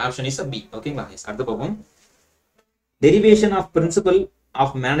relevant option is B. ஓகேங்களா, எஸ், அடுத்து பார்ப்போம். Derivation of principal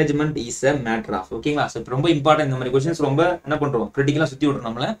of management is a matter of. ஓகேங்களா, ஸோ ரொம்ப இம்பார்ட்டன்ட். இந்த மாதிரி கொஸ்டின்ஸ் ரொம்ப என்ன பண்றோம், கிரிட்டிக்கலா சுத்தி விடுறோம்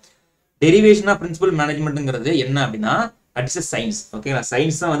நம்மள. டெரிவேஷன் ஆஃப் பிரின்சிபல் மேனேஜ்மெண்ட்ங்கிறது என்ன அப்படின்னா இட்ஸ் a சயின்ஸ். ஓகேங்களா,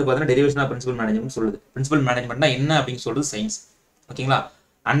 சயின்ஸ் தான் வந்து பார்த்தீங்கன்னா டெரிவேஷன் ஆஃப் பிரின்சிபல் மேனேஜ்மெண்ட் சொல்லுது. பிரின்சிபல் மேனேஜ்மெண்ட்னா என்ன அப்படின்னு சொல்றது சயின்ஸ். ஓகேங்களா,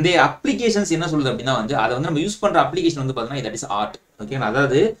 அந்த அப்ளிகேஷன்ஸ் என்ன சொல்லுது அப்படின்னா வந்து அதை வந்து நம்ம யூஸ் பண்ற அப்ளிகேஷன் வந்து பார்த்தீங்கன்னா தட் இஸ் ஆர்ட். ஓகேங்களா,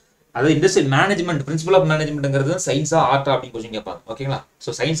 அதாவது இண்டஸ்ட்ரியல் மேனேஜ்மெண்ட் பிரின்சிபல் ஆஃப் மேனேஜ்மெண்ட்ங்கிறது சயின்ஸா ஆர்ட்டா அப்படின்னு கொஸ்டின் கேட்பாங்க. ஓகேங்களா,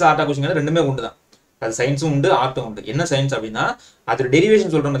 ஸோ சயின்ஸா ஆர்ட்டா கொஸ்டின் ரெண்டுமே உண்டு தான். அது சயின்ஸும் உண்டு, ஆர்ட்டும் உண்டு. என்ன சயின்ஸ் அப்படின்னா அது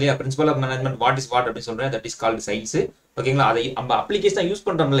டெரிவேஷன் சொல்றோம் இல்லையா, principal of management what is what அப்படின்னு சொல்றேன், தட் இஸ் கால்டு சயின்ஸ். ஓகேங்களா, அதை நம்ம அப்ளிகேஷன் யூஸ்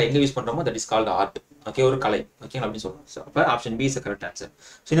பண்றோம்ல, எங்க யூஸ் பண்றோமோ that is called art. Okay, ஒரு கலை. ஓகேங்களா, அப்படி சொல்றோம். ஸோ அப்போ option B is correct answer.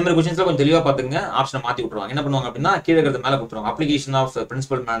 So இந்த மாதிரி கொஸ்டின்ஸ்ல கொஞ்சம் தெளிவாக பார்த்துங்க. ஆப்ஷனை மாற்றி விட்டுருவாங்க. என்ன பண்ணுவாங்க அப்படின்னா கீழே இருக்கிறது மேலே கொடுத்துருவாங்க. Application of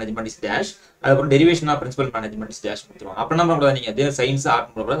principal management is dash, அதுக்கப்புறம் derivation of principal management is dash கொடுத்துருவாங்க. அப்போ என்ன பண்ணக்கூடாது, நீங்க சயின்ஸ் ஆர்ட்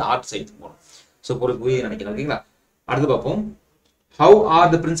போடக்கூடாது, ஆர்ட் சயின்ஸ் போகணும். ஸோ ஒரு புரிய நினைக்கிறேன். ஓகேங்களா, அடுத்து பார்ப்போம். how are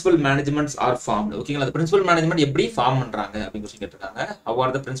the principal managements are formed? ஓகேங்களா, அந்த principal management எப்படி ஃபார்ம் பண்றாங்க அப்படின்னு கொஸ்டின் கேட்டிருக்காங்க. how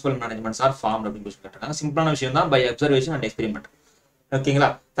are the principal managements are formed அப்படின்னு கொஸ்டின் கேட்டிருக்காங்க. சிம்பிளான விஷயம் தான், by observation and experiment. ஓகேங்களா,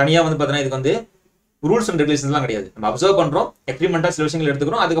 தனியா வந்து பார்த்தீங்கன்னா இதுக்கு வந்து ரூல்ஸ் அண்ட் ரெகுலேஷன்ஸ்லாம் கிடையாது. நம்ம அப்சர்வ் பண்றோம், எக்ஸ்பெரிமெண்டா சில விஷயங்கள்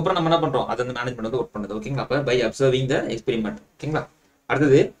எடுத்துக்கிறோம், அதுக்கப்புறம் நம்ம என்ன பண்றோம், அது வந்து மேனேஜ்மெண்ட் வந்து ஒர்க் பண்ணுது. ஓகேங்களா, அப்ப பை அப்சர்விங் த எக்ஸ்பெரிமெண்ட். ஓகேங்களா,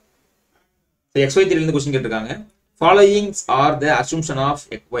 அடுத்தது XY3 இருந்து கொஸ்டின் கேட்டிருக்காங்க. followings are the assumption of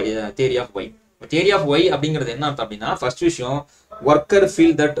theory of Y. theory of Y அப்படிங்கிறது என்ன அர்த்தம் அப்படின்னா, ஃபர்ஸ்ட் விஷயம், worker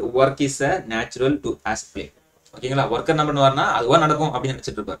feel that work is a natural to as play. ஓகேங்களா, ஒர்க்கர் என்ன பண்ணுவார்னா அதுவா நடக்கும் அப்படின்னு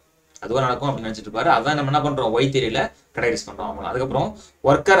நினைச்சிட்டு இருப்பாரு, அதுவா நடக்கும் அப்படின்னு நினைச்சிட்டு இருப்பாரு. அதான் நம்ம என்ன பண்றோம், ஒய் தியரியில கடைஸ் பண்றோம். அதுக்கப்புறம்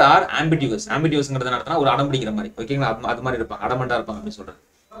ஒர்க்கர் ஆர் ஆம்பிடியூஸ். ஆம்பிடியூஸ்ங்கிறது நடத்தினா ஒரு அடம்பிடிக்கிற மாதிரி. ஓகேங்களா, அது மாதிரி இருப்பாங்க, அடமெண்டா இருப்பாங்க அப்படின்னு சொல்றது.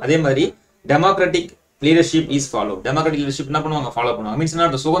 அதே மாதிரி democratic leadership is follow. Democratic leadership என்ன பண்ணுவாங்க, ஃபாலோ பண்ணுவாங்க. மீன்ஸ்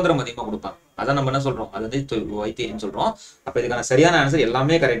அந்த சுதந்திரம் அதிகமாக கொடுப்பாங்க. அதான் நம்ம என்ன சொல்றோம், அது வந்து ஒய் தியரின்னு சொல்றோம். அப்ப இதுக்கான சரியான ஆன்சர்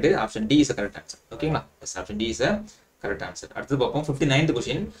எல்லாமே correct. Option D is correct answer. ஓகேங்களா, S, option D is correct answer. அடுத்து பார்ப்போம் 59th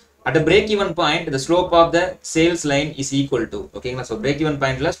question. at a break even point the slope of the sales line is equal to. ஓகேங்களா, so break even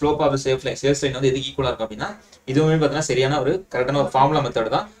pointல slope of the sales line வந்து எதுக்கு ஈக்குவலா இருக்கும் அப்படின்னா, இதுவுமே பார்த்தீங்கன்னா சரியான ஒரு கரெக்டான ஒரு ஃபார்முலா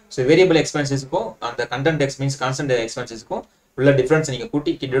மெத்தட் தான். ஸோ வேரியபிள் எக்ஸ்பென்சஸ்க்கும் அந்த கண்டென்ட் மீன்ஸ் கான்ஸ்டன்ட் எக்ஸ்பென்சஸ்க்கும் உள்ள டிஃபரன்ஸ் நீங்க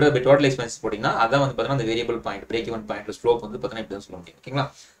கூட்டி கிட்ட பை டோட்டல் எக்ஸ்பென்சஸ் போட்டீங்கன்னா அதான் வந்து பார்த்தீங்கன்னா அந்த variable point, break even point slope வந்து பார்த்தீங்கன்னா இப்படி தான் சொல்ல முடியும். ஓகேங்களா,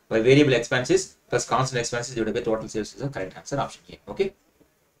 by variable expenses plus constant expenses divided by total sales is correct answer, option A. Okay,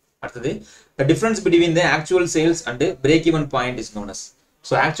 அடுத்தது the difference between the actual sales and break even point is known as.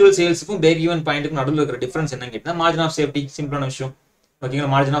 So actual சேல்ஸுக்கும் break even பாயிண்ட்டுக்கும் நடுவில் இருக்கிற difference என்னன்னு கேட்டீங்கன்னா margin of safety. சிம்பிளான விஷயம். ஓகேங்களா,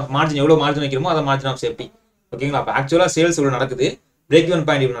 margin எவ்வளோ margin வைக்கிறோமோ அதை மார்ஜின் ஆஃப் சேஃப்டி. ஓகேங்களா, அப்போ ஆக்சுவலாக சேல்ஸ் இவ்வளோ நடக்குது, பிரேக் ஈவன்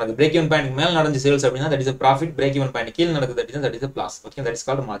பாயிண்ட் இவ்வளோ நடக்குது. பிரேக் ஈவன் பாயிண்ட் மேலே நடந்த சேல்ஸ் அப்படின்னா that is profit, break even point கீழே நடக்குது அப்படின்னா that is plus. Okay, that is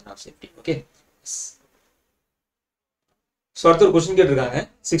called margin of safety. Okay, so அடுத்த ஒரு கொஸ்டின் கேட்டிருக்காங்க,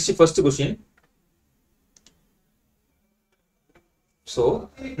 61st கொஸ்டின். ஸோ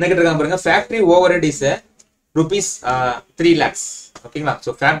என்ன கேட்டிருக்காங்க பாருங்க, factory overhead is rupees 3 lakhs. ஓகேங்களா,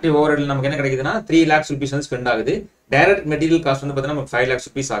 ஸோ ஃபேக்டரி ஓவர்ஹெட்ல நமக்கு என்ன கிடைக்குதுன்னா 3 lakhs rupees வந்து ஸ்பெண்ட் ஆகுது. டைரக்ட் மெட்டீரியல் காஸ்ட் வந்து பார்த்தீங்கன்னா நமக்கு 5 lakhs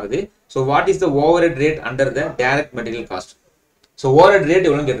rupees ஆகுது. So what is the overhead rate under the direct material cost? So overhead rate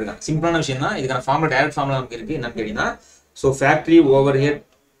எவ்வளோன்னு கேட்டிருக்காங்க. சிம்பிளான விஷயம் தான், இதுக்கான ஃபார்முலா டைரக்ட் ஃபார்முலா நமக்கு இருக்கு. என்னன்னு கேட்டீங்கன்னா, so factory overhead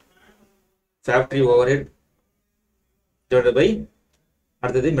divided by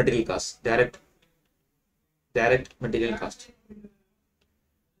அடுத்தது material cost, direct material cost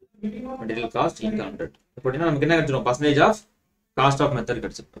into 100. அப்படின்னா நமக்கு என்ன கிடைச்சிடும், percentage of cost of method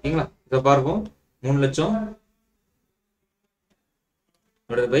கிடைச்சிடும். ஓகேங்களா, இதை பார்ப்போம். 3 லட்சம்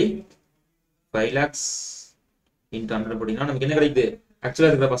பை 5 lakhs into 100 அப்படின்னா நமக்கு என்ன கிடைக்குது, ஆக்சுவலா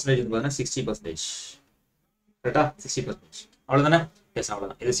இருக்கிற பர்சன்டேஜ் வந்து பார்த்தீங்கன்னா 60%. கரெக்டா, 60%. அவ்வளவுதானே? எஸ்,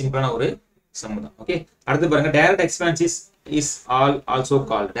 அவ்வளவுதான். இது சிம்பிளான ஒரு சம் தான். ஓகே, அடுத்து பாருங்க, direct expenses is also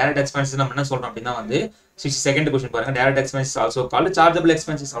called. Direct expenses நம்ம என்ன சொல்றோம் அப்படின்னா வந்து 62nd கொஸ்டின் பாருங்க, direct expenses also called chargeable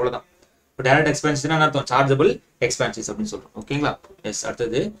expenses. அவ்வளவுதான். இப்போ டைரக்ட் எக்ஸ்பென்சஸ் என்ன அர்த்தம், சார்ஜபிள் எக்ஸ்பென்சஸ் அப்படின்னு சொல்றோம். ஓகேங்களா, எஸ்.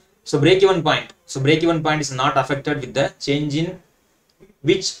 அடுத்தது so break even point. So break even point is not affected with the change in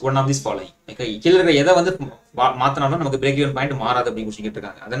which one of this following. Okay, கீழே இருக்கிற எதை வந்து மாத்தினாலும் நமக்கு பிரேக் ஈவன் பாயிண்ட் மாறாது அப்படின்னு கொஸ்டின்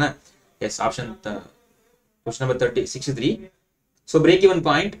கேட்டிருக்காங்க. அதானே? S, option question number 63. So break even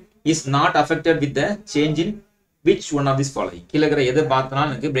point is not affected with the change in which one of these following. கீழ இருக்கிற எதை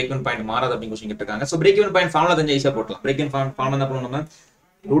பார்த்தாலும் எனக்கு பிரேக் ஈவன் பாயிண்ட் மாறாது அப்படின்னு கொஸ்டின் கேட்டிருக்காங்க. So break even point formula தெரிஞ்ச ஈஸியாக போடலாம். பிரேக் ஈவன் ஃபார்முலா என்ன பண்ணுவோம், நம்ம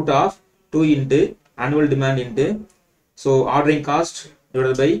root of 2 into annual demand into so ordering cost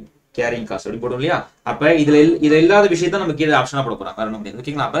divided by carrying cost அப்படி போடுவோம் இல்லையா? அப்ப இதுல இல்லாத விஷயத்தை நம்ம கீழே ஆப்ஷனா போட போறோம், வேற ஒன்றும் கிடையாது.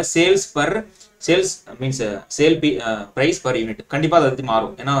 ஓகேங்களா, அப்ப sales means sale price per unit கண்டிப்பா அதை பத்தி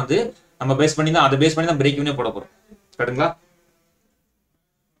மாறும். ஏன்னா வந்து நம்ம பேஸ் பண்ணி தான் பிரேக் ஈவனே போட போறோம். கரெக்ட்டுங்களா?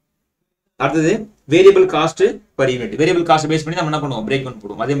 அடுத்தது variable cost per unit. Variable cost base பண்ணி நம்ம என்ன பண்ணுவோம், பிரேக் ஈவன்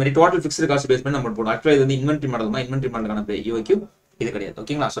போடுவோம். அதே மாதிரி டோட்டல் ஃபிக்ஸ்டு காஸ்ட் பேஸ் பண்ணி நம்ம போடுவோம். ஆக்சுவலா இது வந்து இன்வென்டரி மாடலுக்கான யூஐக்யூ இது கிடையாது.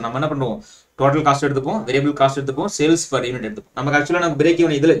 ஓகேங்களா, ஸோ நம்ம என்ன பண்ணுவோம், டோட்டல் காஸ்ட் எடுத்துப்போம், வேரியபிள் காஸ்ட் எடுத்துப்போம், சேல்ஸ் பர் யூனிட் எடுத்துப்போம். நமக்கு ஆக்சுவலா நம்ம பிரேக்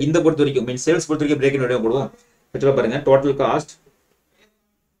ஈவன் இதுல இந்த பொறுத்த வரைக்கும் மீன் சேல்ஸ் பொறுத்த வரைக்கும் பிரேக் ஈவன் போடுவோம். ஆக்சுவலா பாருங்க, டோட்டல் காஸ்ட்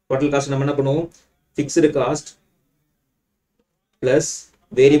நம்ம என்ன பண்ணுவோம், fixed cost plus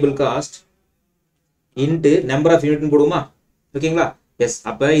variable cost into number of unit போடுவோமா? ஓகேங்களா, எஸ்.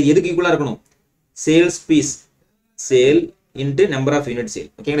 அப்ப எதுக்கு ஈக்குவலா இருக்கணும், sales piece sale into number of unit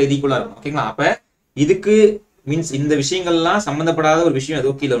sale. ஓகேங்களா, இது ஈக்குவலா இருக்கும். ஓகேங்களா, அப்ப இதுக்கு மீன்ஸ் இந்த விஷயங்கள்லாம் சம்பந்தப்படாத ஒரு விஷயம் ஏதோ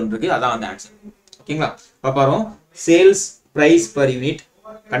கீழே ஒன்று இருக்கு, அதான் அந்த ஆன்சர். ஓகேங்களா, பாப்பாரோம். சேல்ஸ் பிரைஸ் பர் யூனிட்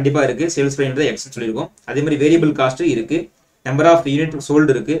கண்டிப்பா இருக்கு, சேல்ஸ் பர் யூனிட் எக்ஸ் சொல்லியிருக்கோம். அதே மாதிரி வேரியபிள் காஸ்ட் இருக்கு, நம்பர் ஆஃப் யூனிட்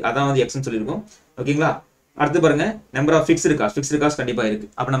சோல்டு இருக்கு, அதான் வந்து எக்ஸ் சொல்லியிருக்கோம். ஓகேங்களா, அடுத்து பாருங்க, நம்பர் ஆஃப் ஃபிக்ஸ்டு காஸ்ட் கண்டிப்பா இருக்கு.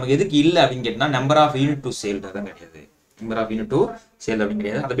 அப்ப நமக்கு எதுக்கு இல்ல அப்படின்னு கேட்டா number of unit to sale தான் கிடையாது, number of unit to sale அப்படின்னு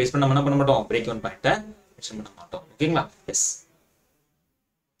கிடையாது. அதை பேஸ் பண்ணி நம்ம என்ன பண்ண மாட்டோம், பிரேக் ஈவன் பாயிண்ட்டை மென்ஷன் பண்ண மாட்டோம். ஓகேங்களா, எஸ்.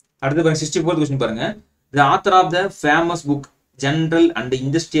 அடுத்து பாருங்க, 64th கொஸ்டின் பாருங்க. The author of the famous book general and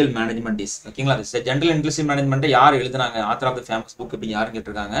industrial management is. ஓகேங்களா, ஜெனரல் இண்டஸ்ட்ரியல் மேனேஜ்மெண்ட் யார் எழுதுனாங்க, author of the famous book அப்படின்னு யாரும்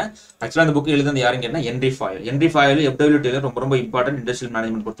கேட்டிருக்காங்க. ஆக்சுவலாக அந்த புக் எழுதுனது யாருன்னு கேட்டால் Henry foil. Henry foil FWT ரொம்ப ரொம்ப இம்பார்ட்டன்ட் இண்டஸ்ட்ரியல்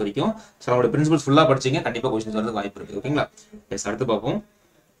மேனேஜ்மெண்ட் பொறுத்த வரைக்கும். ஸோ அவங்களோட பிரின்சிபல்ஸ் ஃபுல்லாக படிச்சிங்க, கண்டிப்பாக கொஸ்டின்ஸ் வரது வாய்ப்பு இருக்குது. ஓகேங்களா, எஸ் அடுத்து பார்ப்போம்.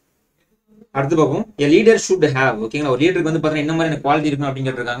 a leader should have. ஓகேங்களா, ஒரு லீடருக்கு வந்து பார்த்தீங்கன்னா என்ன மாதிரி குவாலிட்டி இருக்கும் அப்படின்னு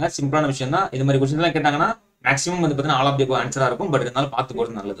கேட்டிருக்காங்க. சிம்பிளான விஷயம் தான். இது மாதிரி கொஸ்டின் எல்லாம் கேட்டாங்கன்னா மேக்ஸிமம் வந்து பார்த்தீங்கன்னா ஆல் ஆஃப் தி அபவ் ஆன்சரா இருக்கும். பட் இருந்தாலும் பார்த்து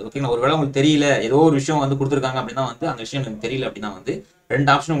போகிறது நல்லது. ஓகேங்களா, ஒருவேளை உங்களுக்கு தெரியல, ஏதோ ஒரு விஷயம் வந்து கொடுத்துருக்காங்க அப்படின்னா வந்து அந்த விஷயம் எனக்கு தெரியல அப்படின்னா வந்து 2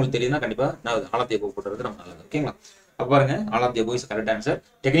 ஆப்ஷன் உங்களுக்கு தெரியுதுன்னா கண்டிப்பாக நான் ஆல் ஆஃப் தி அபவ் போட்டுறது ரொம்ப நல்லது. ஓகேங்களா, அப்போ பாருங்க all of the above is correct answer.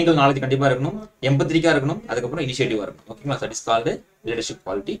 Technical knowledge கண்டிப்பாக இருக்கணும், எம்பத்திரிக்கா இருக்கணும், அதுக்கப்புறம் இனிஷியேட்டிவா இருக்கணும். ஓகேங்களா, that is called leadership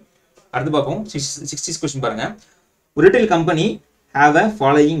quality. அடுத்து பார்ப்போம். 60 கொஸ்டின் பாருங்க. ஒரு retail company have a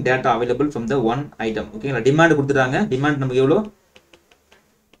following data available from the one item. ஓகேங்களா, டிமாண்ட் கொடுத்துட்டாங்க. டிமாண்ட் நமக்கு எவ்வளோ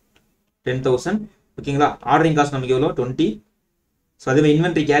 10,000. ஓகேங்களா, ஆர்டரிங் காஸ்ட் நமக்கு எவ்வளோ 20. ஸோ அதுவே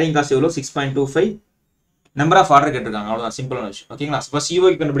இன்வென்ட்ரி கேரிங் காஸ்ட் எவ்வளோ 6.25. நம்பர் ஆஃப் ஆர்டர் கேட்டிருக்காங்க. அவ்வளோதான், சிம்பிளான விஷயம். ஓகேங்களா, ஃபர்ஸ்ட்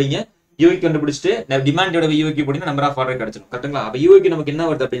யூஓக்கு கண்டுபிடிங்க. யூஓக்கு கண்டுபிடிச்சிட்டு டிமாண்டோட யூஓக்கு போட்டீங்கன்னா நம்பர் ஆஃப் ஆர்டர் கிடைச்சிடும். கரெக்டுங்களா, அப்போ யூஓக்கு நமக்கு என்ன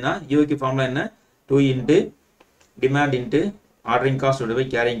வருது அப்படின்னா யூஓக்கு ஃபார்முலா என்ன 2 into demand into ordering caused by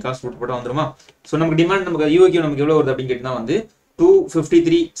carrying cost போட்டால் வந்துருமா. ஸோ நமக்கு டிமாண்ட் நமக்கு யூஓக்கு நமக்கு எவ்வளோ வருது அப்படின்னு கேட்டிங்கன்னா வந்து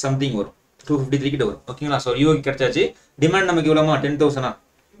 253 சம்திங் வரும். 253 கிட்ட வரும். ஓகேங்களா, ஸோ யூஓக்கு கிடைச்சாச்சு. டிமாண்ட் நமக்கு எவ்வளோமா 10,000.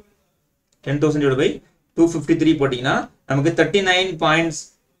 10,000 பை 253 போட்டிங்கன்னா நமக்கு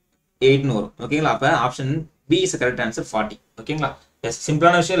 39.8 வரும். ஓகேங்களா, அப்போ option B is correct answer 40. ஓகேங்களா, எஸ்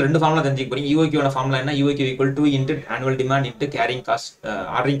சிம்பிளான விஷயம். 2 ஃபார்முலா தெரிஞ்சுக்க போறீங்க. யூஓக்கியோட ஃபார்முலா என்ன, யூஓக்கு equal 2 into annual demand into carrying cost,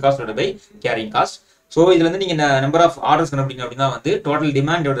 ordering caused by carrying cost. So இதுல இருந்து நீங்க நம்பர் ஆஃப் ஆர்டர்ஸ் கண்டுபிடிங்க அப்படின்னா வந்து டோட்டல்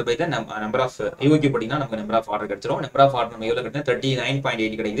டிமாண்ட் பை தான் நம்பர் ஆஃப் யூஓக்கு போட்டீங்கன்னா நமக்கு நம்பர் ஆஃப் ஆர்டர் கிடைச்சிரும். நம்பர் ஆஃப் ஆர்டர் நம்ம எவ்வளோ கிடைக்கும்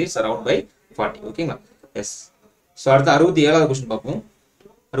 39.8 கிடைக்குது. Around by 40. ஓகேங்களா, எஸ். ஸோ அடுத்து 67வது கொஸ்டின் பார்ப்போம்.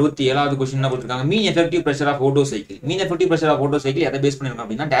 67வது கொஸ்டின் என்ன கொடுத்துருக்காங்க, மீன் effective pressure of Otto cycle. Mean effective pressure of Otto cycle எதை பேஸ் பண்ணிருக்கோம்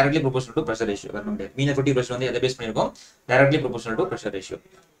அப்படின்னா directly proportional to pressure ratio. Mean effective pressure வந்து எதை பேஸ் பண்ணிருக்கோம், directly proportional to pressure ratio.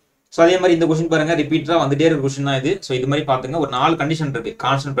 So அதே மாதிரி இந்த கொஸ்டின் பாருங்க, ரிப்பீட்டா வந்துட்டே இருக்க கொஸ்டின் தான் இது. ஸோ இது மாதிரி பாத்துங்க, ஒரு 4 கண்டிஷன் இருக்கு.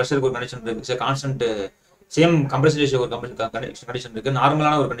 கான்ஸ்டன்ட் ப்ரெஷருக்கு ஒரு கண்டிஷன் இருக்கு, கான்ஸ்டன்ட் சேம் கம்ப்ரஷன் ரேஷியோ ஒரு கண்டிஷன் இருக்கு,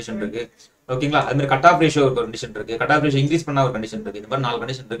 நார்மலான ஒரு கண்டிஷன் இருக்கு. ஓகேங்களா, அது மாதிரி கட் ஆஃப் ரேஷியோ ஒரு கண்டிஷன் இருக்கு, கட் ஆஃப் ரேஷியோ இன்க்ரீஸ் பண்ண ஒரு கண்டிஷன் இருக்கு. இந்த மாதிரி 4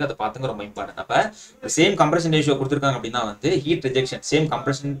 கண்டிஷன் இருக்கு. அதை பாத்துங்க, ரொம்ப இம்பார்ட்டன்ட். அப்ப சேம் கம்ப்ரஷன் ரேஷியோ கொடுத்துருக்காங்க அப்படின்னா வந்து heat rejection, same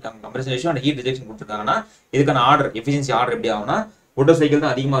compression ratio and heat rejection கொடுத்துருக்காங்கன்னா இதுக்கான ஆர்டர் எஃபிஷியன்சி ஆர்டர் எப்படி ஆகும்னா ஓட்டோ சைக்கிள்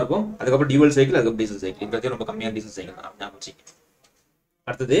தான் அதிகமா இருக்கும், அதுக்கப்புறம் டியூவல் சைக்கிள், அதுக்கப்புறம் டீசல் சைக்கிள். இது ரொம்ப கம்மியான டீசல் சைக்கிள் தான் ஞாபகம்.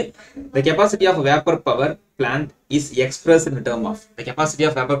 அடுத்தது the capacity of vapor power plant is expressed in term of. the capacity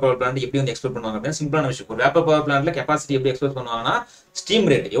of vapor power plant எப்படி வந்து எக்ஸ்பிரஸ் பண்ணுவாங்க அப்படின்னா சிம்பிளான விஷயம். ஒரு வேப்பர் பவர் பிளான்ட்ல கெபாசிட்டி எப்படி எக்ஸ்பிரஸ் பண்ணுவாங்கன்னா ஸ்டீம்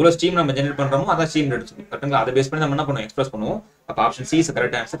ரேட், எவ்வளவு ஸ்டீம் நம்ம ஜெனரேட் பண்றோமோ அதான் ஸ்டீம் ரேட் சொல்லுவோம். கரெக்ட்டுங்களா, அதை பேஸ் பண்ணி நம்ம என்ன பண்ணுவோம், எக்ஸ்பிரஸ் பண்ணுவோம். அப்ப option C is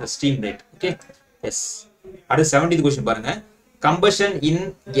correct answer, steam rate. Okay, S. அடுத்து 70th क्वेश्चन பாருங்க. combustion in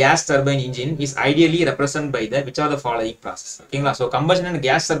gas turbine engine is ideally represented by the which are the following process. ஓகேங்களா, so combustion in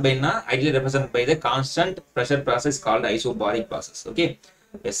gas turbine னா ideally represented by the constant pressure process called isobaric process. okay,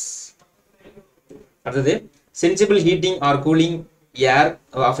 yes. அடுத்தது sensible heating or cooling air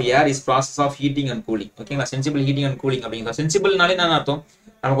of air is process of heating and cooling. ஓகேங்களா, sensible heating and cooling அப்படிங்கறது sensibleனாலே என்ன அர்த்தம்,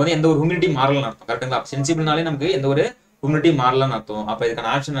 நமக்கு வந்து எந்த ஒரு ஹியூமிடிட்டி மாறலன்னு அர்த்தம். கரெக்ட்டுங்களா, sensibleனாலே நமக்கு எந்த ஒரு ஹியூமிடிட்டி மாறலன்னு அர்த்தம். அப்ப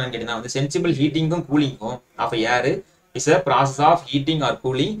இதுக்கான ஆப்ஷன் என்னன்னு கேட்டீங்கன்னா வந்து sensible heatingக்கும் coolingக்கும் of air is a process of heating or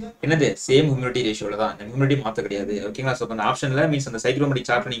cooling. என்னது, சேம் ஹியூமிடிட்டி ரேஷியோல தான், ஹியூமிடிட்டி மாத்த கிடையாது. ஓகேங்களா, சோ அந்த ஆப்ஷன்ல மீன்ஸ் அந்த சைக்ரோமெட்ரிக்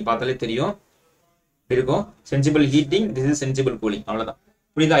சார்ட் நீங்க பார்த்தாலே தெரியும் இருக்கும். sensible heating, this is sensible cooling, அவ்வளவுதான்.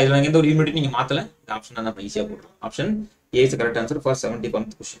 புரியுதா, இதுல எந்த ஒரு ஹியூமிடிட்டி நீங்க மாத்தல, இந்த ஆப்ஷன் தான் நம்ம ஈஸியா போடுறோம். Option A is correct answer for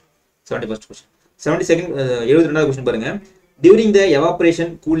 71st question. 71st question. 72வது question பாருங்க. during the evaporation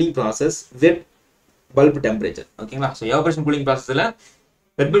cooling process wet bulb temperature. ஓகேங்களா, so evaporation cooling processல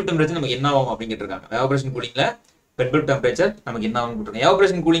wet bulb temperature நமக்கு என்ன ஆகும் அப்படினு கேட்டிருக்காங்க. evaporation coolingல wet bulb temperature நமக்கு என்ன ஆகும் கேட்டிருக்காங்க.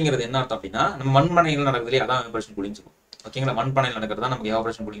 evaporation coolingங்கிறது என்ன அர்த்தம் அப்படின்னா நம்ம மண்பானையில நடக்குது இல்லையா, அதான் evaporation cooling சொல்லுவோம். ஓகேங்களா, மண்பானையில் நடக்கிறது தான் நமக்கு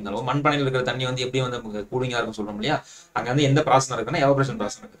எவாபரேஷன் கூலிங் தான். மண்பானையில் இருக்கிற தண்ணி வந்து எப்படி வந்து நமக்கு கூலிங்கா இருக்கும் சொல்றோம் இல்லையா, அங்க வந்து எந்த ப்ராசஸ் நடக்குதுன்னா எவாபரேஷன்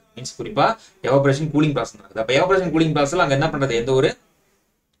ப்ராசஸ் நடக்குது. மீன்ஸ் குறிப்பா எவாபரேஷன் கூலிங் ப்ராசஸ் நடக்குது. அப்ப எவாபரேஷன் கூலிங் ப்ராசஸ்ல அங்க என்ன பண்றது, எந்த ஒரு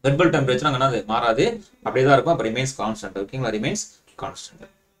வெட் பல்ப் டெம்பரேச்சர் அங்க என்ன மாறாது, அப்படியே தான் இருக்கும். அப்ப ரிமைன்ஸ் கான்ஸ்டன்ட். ஓகேங்களா, ரிமைன்ஸ் கான்ஸ்டன்ட்.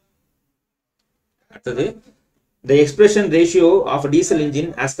 அடுத்தது the expression ratio of a diesel engine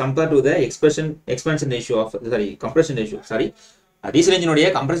as compared to the expansion ratio of compression ratio. Diesel இன்ஜினுடைய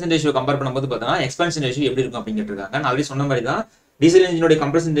compression ratio compare பண்ணும்போது பார்த்தீங்கன்னா எக்ஸ்பான்ஷன் ரேஷியோ எப்படி இருக்கும் அப்படின்னு கேட்டிருக்காங்க. நான் ஆல்ரெடி சொன்ன மாதிரி தான் டீசல் இன்ஜினுடைய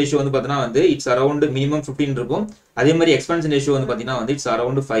கம்ப்ரஷன் ரேஷியோ வந்து பார்த்தீங்கன்னா வந்து இட்ஸ் அரௌண்ட் மினிமம் 15 இருக்கும். அதே மாதிரி எக்ஸ்பான்ஷன் ரேஷியோ வந்து பார்த்தீங்கன்னா வந்து இட்ஸ்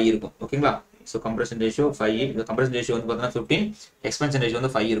அரௌண்ட் 5 இருக்கும். ஓகேங்களா, ஸோ கம்ப்ரஷன் ரேஷியோ 5, இந்த கம்ப்ரஷன் ரேஷியோ வந்து பார்த்தீங்கன்னா 15, எக்ஸ்பான்ஷன் ரேஷியோ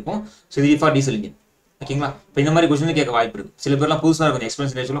வந்து 5 இருக்கும். ஸோ இது ஃபார் டீசல் இன்ஜின். ஓகேங்களா, இப்போ இந்த மாதிரி கொஸ்டின் கேட்க வாய்ப்பு இருக்கு. சில பேர்லாம் புதுசாக இருக்கும்,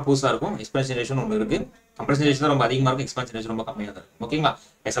 எக்ஸ்பான்ஷன் ரேஷியோலாம் புதுசாக இருக்கும். எக்ஸ்பான்ஷன் ரேஷியோ ஒன்று இருக்கு, கம்ப்ரஷன் ரேஷியோ ரொம்ப அதிகமாக இருக்கும், எக்ஸ்பான்ஷன் ரேஷியோ ரொம்ப கம்மியாக தான் இருக்கும். ஓகேங்களா,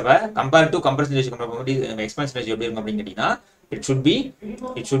 அப்போ compare to compression ratio compare பண்ணும்போது எக்ஸ்பான்ஷன் ரேஷியோ எப்படி இருக்கும் அப்படின்னு கேட்டீங்கன்னா it should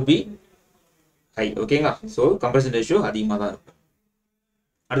be high. ஓகேங்களா, சோ கம்ப்ரஷன் ரேஷியோ அதிகமா தான் இருக்கும்.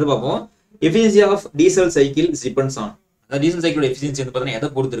 அடுத்து பாப்போம், efficiency of diesel cycle depends on. Diesel சைக்கிளோட efficiency வந்து பார்த்தீங்கன்னா எதை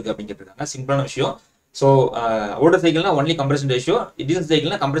பொறுத்து இருக்கு அப்படின்னு கேட்டிருக்காங்க. சிம்பிளான விஷயம். So older சைக்கிள்னா only compression ratio, diesel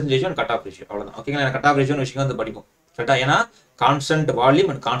சைக்கிள்னா compression ratio and cut off ratio, அவ்வளோதான். ஓகேங்களா? கட் ஆஃப் ரேஷியோன்னு விஷயம் வந்து படிக்கும் கரெக்டா. ஏன்னா constant volume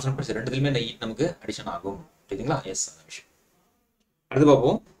and constant pressure ரெண்டுலையுமே இந்த ஹீட் நமக்கு அடிஷன் ஆகும். சரிங்களா? எஸ், அந்த விஷயம். அடுத்து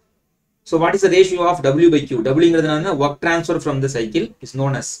பார்ப்போம். So what is the ratio of W by Q? W ங்கிறது work transfer from the cycle is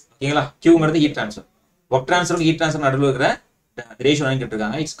known as, ஓகேங்களா? Q ங்கிறது heat transfer. Work transfer heat transfer நடுவுல இருக்கிற ரேஷியோ என்ன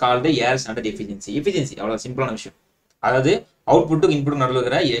கேட்டிருக்காங்க? It's called the air standard efficiency. Efficiency அவ்வளவு சிம்பிளான விஷயம். அதாவது அவுட்புட்டுக்கு இன்புட் நடுவுல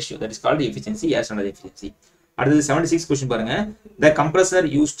இருக்கிற ratio, that is called efficiency, air standard efficiency. அடுத்து 76 क्वेश्चन பாருங்க. The compressor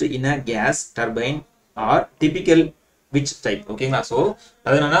used in a gas turbine are typical which type? ஓகேங்களா? சோ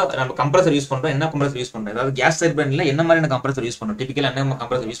அது என்னன்னா நம்ம கம்ப்ரஸர் யூஸ் பண்றோம். என்ன கம்ப்ரஸர் யூஸ் பண்றோம்? அதாவது கேஸ் டர்பைன்ல என்ன மாதிரியான கம்ப்ரஸர் யூஸ் பண்றோம்? டிபிக்கலா என்ன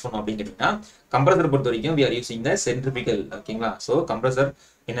கம்ப்ரஸர் யூஸ் பண்ணுவோம் அப்படின்னு கேட்டீங்கன்னா, கம்ப்ரஸர் பொறுத்த வரைக்கும் we are using the centrifugal. ஓகேங்களா? So compressor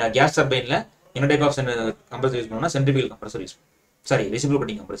in a gas turbine என்ன டைப் ஆஃப் கம்ப்ரஸர் யூஸ் பண்ணுவோம்னா centrifugal கம்ப்ரஸர் யூஸ் பண்ணுவோம். Sorry,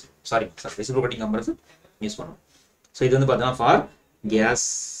 reciprocating compressor. reciprocating compressor use பண்ணுவோம். சோ இது வந்து பார்த்தா ஃபார் கேஸ்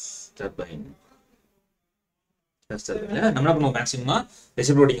டர்பைன். நம்ம என்ன பண்ணுவோம்? மேக்ஸிமமா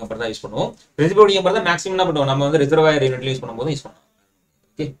ரெசிப்ரோகேட்டிங் கம்ப்ரஸர் தான் யூஸ் பண்ணுவோம். ரெசிப்ரோகேட்டிங் கம்ப்ரஸர் மேக்ஸிமம் என்ன பண்ணுவோம்? நம்ம வந்து ரிசர்வாயர் யூனிட்ல யூஸ் பண்ணும்போது யூஸ் பண்ணுவோம்.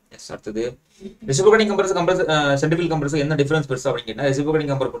 Okay, S. அடுத்து ரெசிப்ரோகேட்டிங் கம்ப்ரஸர் சென்ட்ரிஃபியூகல் கம்ப்ரஸர் என்ன டிஃபரன்ஸ் பெருசா அப்படின்னு கேட்டா,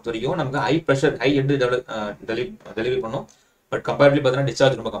 ரெசிப்ரோகேட்டிங் கம்ப்ரஸர் பொறுத்த வரைக்கும் நமக்கு high pressure, high head delivery பண்ணும். பட் கம்பேரிட்டிவ்லி பார்த்தீங்கன்னா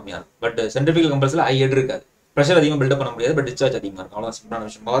டிஸ்சார்ஜ் ரொம்ப கம்மியா இருக்கும். பட் சென்ட்ரிஃபியூகல் கம்ப்ரஸர்ல ஹை ஹெட் இருக்காது, பிரஷர் அதிகமாக பில்டப் பண்ண முடியாது, பட் டிஸ்சார்ஜ் அதிகமாக இருக்கும். அவ்வளோ சிம்பிளான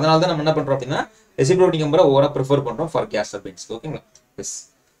விஷயம். அதனால தான் நம்ம என்ன பண்றோம் அப்படின்னா ரெசிப்ரோகேட்டிங் கம்ப்ரஸர் ஓவரா ப்ரிஃபர் பண்றோம் ஃபார் கேஸ் டர்பைன்ஸ். ஓகேங்களா? எஸ்.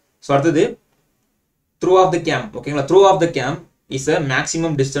 ஸோ அடுத்தது through of the cam. ஓகேங்களா? through of the cam is a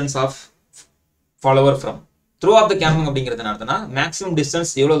maximum distance of follower from. through of the cam அப்படிங்கிறது என்ன அர்த்தம்னா, மேக்ஸிமம்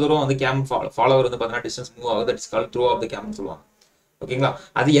டிஸ்டன்ஸ் எவ்வளவு தூரம் வந்து கேம் ஃபாலோவர் வந்து பார்த்தீங்கன்னா டிஸ்டன்ஸ் மூவ் ஆகுது, that is called through of the cam சொல்லுவாங்க. ஓகேங்களா?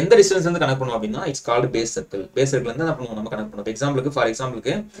 அது எந்த டிஸ்டன்ஸ் வந்து கனெக்ட் பண்ணுவோம் அப்படின்னா it's called base circle. Base circle வந்து என்ன பண்ணுவோம்? நம்ம கனெக்ட் பண்ணுவோம். எக்ஸாம்பிளுக்கு, ஃபார்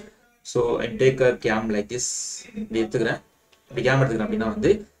எக்ஸாம்பிளுக்கு, so I take a game like this. இப்படி எடுத்துக்கிறேன், இப்படி கேம் எடுத்துக்கிறேன் அப்படின்னா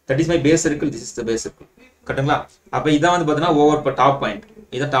வந்து that is my base circle, this is the base circle. கரெக்டுங்களா? அப்போ இதான் வந்து பார்த்தீங்கன்னா ஓவர் டாப் பாயிண்ட்,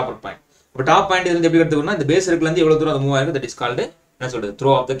 இதான் டாப் அவுட் பாயிண்ட். இப்போ டாப் பாயிண்ட் இருந்து எப்படி எடுத்துக்கணும்? இந்த பேஸ் சர்க்கிள் வந்து எவ்வளவு தூரம் அது மூவ் ஆயிருக்கு, தட் இஸ் கால்டு என்ன சொல்றது? த்ரோ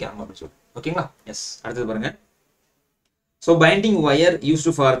ஆஃப் த கேம் அப்படின்னு சொல்லுது. ஓகேங்களா? எஸ். அடுத்தது பாருங்க. So binding wire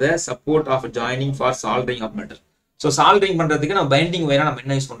used for the support of joining for soldering of metal. So soldering பண்றதுக்கு நம்ம பைண்டிங் ஒயரா நம்ம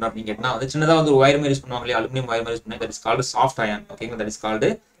என்ன யூஸ் பண்றோம் அப்படின்னு கேட்டா, வந்து சின்னதா வந்து ஒரு ஒயர் மாதிரி யூஸ் பண்ணுவாங்க இல்லையா, அலுமினியம் ஒயர் மாதிரி யூஸ் பண்ணுவாங்க, that is called soft iron. ஓகேங்களா? That is called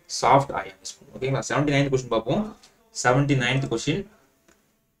soft iron use பண்ணுவோம். ஓகேங்களா? 79th கொஸ்டின் பார்ப்போம். 79th question.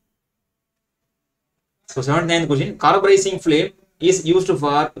 So 79th question, carburising flame is used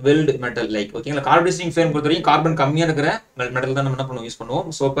for weld metal like. ஓகேங்களா? கார்பரைசிங் ஃப்ளேம் பொறுத்த வரைக்கும் carbon கம்மியா இருக்கிற மெட்டல் தான் நம்ம என்ன பண்ணுவோம்? யூஸ் பண்ணுவோம்.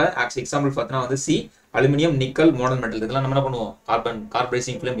 ஸோ இப்போ எக்ஸாம்பிள் பார்த்தீங்கன்னா வந்து C, aluminium, nickel, modern metal, இதெல்லாம் நம்ம என்ன பண்ணுவோம்?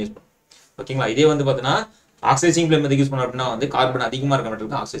 கார்பரைசிங் ஃப்ளேம் யூஸ் பண்ணுவோம். ஓகேங்களா? இதே வந்து பார்த்தீங்கன்னா ஆக்சைசிங் ஃப்ளேம் எதுக்கு யூஸ் பண்ணோம் அப்படின்னா வந்து கார்பன் அதிகமாக இருக்க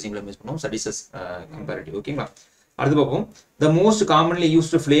மெட்டலுக்கு ஆக்சைசிங் ஃப்ளேம் யூஸ் பண்ணுவோம். சடிசஸ் கம்பேரிட்டிவ். ஓகேங்களா? அடுத்து பார்ப்போம். The most commonly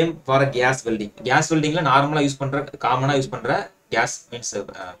used flame for gas welding. Case வெல்டிங்ல நார்மலா யூஸ் பண்ற, காமனா யூஸ் பண்ற கேஸ் மீன்ஸ்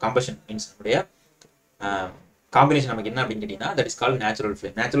கம்பஷன் மீன்ஸ் உடைய காம்பினேஷன் நமக்கு என்ன அப்படின்னு கேட்டீங்கன்னா that is called natural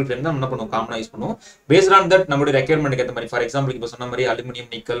flame. Natural flame தான் என்ன பண்ணுவோம்? காமனா யூஸ் பண்ணுவோம். பேஸ்ட் ஆன் தட் நம்மளுடைய ரெக்யர்மெண்ட்க்கு ஏற்ற மாதிரி, ஃபார் எக்ஸாம்பிள் இப்போ சொன்ன மாதிரி aluminium,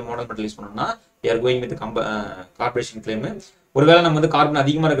 nickel, modern metal use பண்ணோம்னா we are going with corporation flame. ஒருவேளை நம்ம வந்து கார்பன்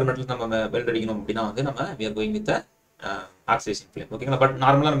அதிகமாக இருக்கிற மெட்டல் நம்ம வெல்ட் அடிக்கணும் அப்படின்னா வந்து நம்ம we are going with oxidation flame. ஓகேங்களா? பட்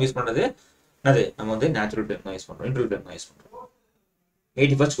நார்மலா நம்ம யூஸ் பண்றது என்னது? நம்ம வந்து நேச்சுரல் ஃப்ளேம் தான் யூஸ் பண்றோம், இன்டர்னல் ஃப்ளேம் தான் யூஸ் பண்றோம்.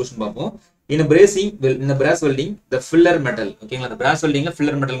 81st கொஸ்டின் பார்ப்போம். In brass welding the filler metal. ஓகேங்களா? அந்த brass weldingல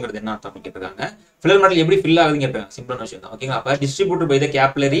filler metalங்கிறது என்ன அர்த்தம் கேட்டிருக்காங்க. filler metal எப்படி fill ஆகுதுன்னு கேட்பாங்க. சிம்பிளான விஷயம் தான். ஓகேங்களா? அப்ப distributed by the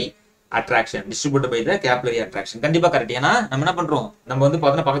capillary attraction. distributed by the capillary attraction. கண்டிப்பா கரெக்ட். ஏன்னா நம்ம என்ன பண்றோம்? நம்ம வந்து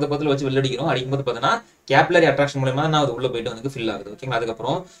பார்த்தா பக்கத்துல வச்சு வெல்ட் அடிக்கிறோம். அடிக்கும்போது பார்த்தா capillary attraction மூலமா நான் அது உள்ள போயிட்டு வந்து fill ஆகுது. ஓகேங்களா?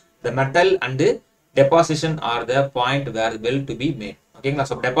 அதுக்கப்புறம் the metal and deposition are the point where weld to be made. ஓகேங்களா?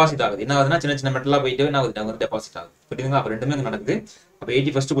 சோ டெபாசிட் ஆகுது. என்ன ஆகுதுன்னா சின்ன சின்ன மெட்டலா போயிட்டு என்ன ஆகுது? வந்து டெபாசிட் ஆகுது. புரியுதுங்களா? அப்ப ரெண்டுமே அங்க நடக்குது. அப்ப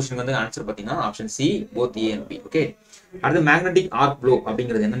 81st क्वेश्चन வந்து ஆன்சர் பாத்தீங்கன்னா option C, both A and B. Okay. அடுத்து மேக்னெட்டிக் ஆர்க் ப்ளோ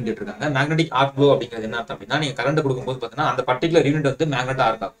அப்படிங்கிறது என்னன்னு கேட்டிருக்காங்க. மேக்னெட்டிக் ஆர்க் ப்ளோ அப்படிங்கிறது என்ன அர்த்தம் அப்படின்னா, நீங்க கரண்ட் கொடுக்கும்போது பாத்தீங்கன்னா அந்த பர்టిక్యులர் யூனிட் வந்து மேக்னெட்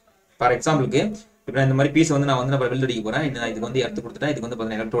ஆர்க் ஆகும். ஃபார் எக்ஸாம்பிளுக்கு இப்போ இந்த மாதிரி பீஸ் வந்து நான் வந்து வெல்ட் அடிக்க போறேன். இதுக்கு வந்து எடுத்து கொடுத்துட்டேன். இதுக்கு வந்து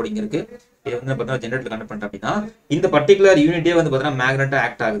பாத்தீங்கன்னா எலக்ட்ரோட் இங்க இருக்கு. இது வந்து பாத்தீங்கன்னா ஜெனரேட்டர் கனெக்ட் பண்ணிட்டேன் அப்படின்னா இந்த பர்టిక్యులர் யூனிட்டே வந்து பாத்தீங்கன்னா மேக்னெட்டா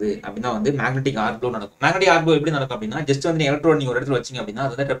ஆக்ட் ஆகுது அப்படின்னா வந்து மேக்னெட்டிக் ஆர்க் ப்ளோ நடக்கும். மேக்னெட்டிக் ஆர்க் ப்ளோ எப்படி நடக்கும் அப்படின்னா, ஜஸ்ட் வந்து எலக்ட்ரோட் நீங்க ஒரு இடத்துல வச்சீங்க அப்படின்னா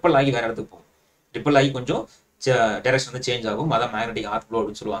அது வந்து ரிப்பல் ஆகி வேற இடத்துக்கு போகும். ரிப்பல் ஆகி கொஞ்சம் டைரக்ஷன் வந்து சேஞ்ச் ஆகும். அதான் மேக்னெட்டிக் ஆர்க் ப்ளோ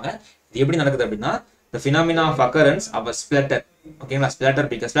அப்படின்னு சொல்லுவாங்க. இது எப்படி நடக்குது அப்படின்னா the phenomena of occurrence of a splatter. ஓகேங்களா? ஸ்பிளாட்டர்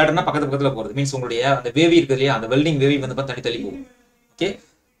பிகாஸ் ஸ்பிளாட்டர்னா பக்கத்துல போறது மீன்ஸ் உங்களுடைய அந்த வேவி இருக்கு இல்லையா, அந்த வெல்டிங் வேவி வந்து பார்த்தா தள்ளி போகும். Okay.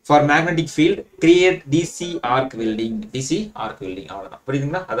 For magnetic field create DC arc welding. DC arc welding அவ்வளவுதான்.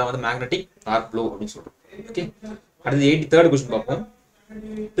 புரியுதுங்களா? அதான் வந்து மேக்னெட்டிக் ஆர்க் ப்ளோ அப்படின்னு சொல்றோம். ஓகே. அடுத்து 83rd கொஸ்டின் பார்ப்போம்.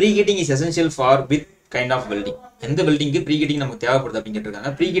 ப்ரீஹீட்டிங் is essential for with kind of welding. எந்த வெல்டிங்க்கு ப்ரீஹீட்டிங் நமக்கு தேவைப்படுது அப்படின்னு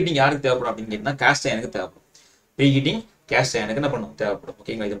கேட்டிருக்காங்க. ப்ரீஹீட்டிங் யாருக்கு தேவைப்படும் அப்படின்னு கேட்டா காஸ்ட் அயனுக்கு தேவைப்படும். ப்ரீஹீட்டிங் கேஸ்ட் அயனுக்கு என்ன பண்ணும்? தேவைப்படும்.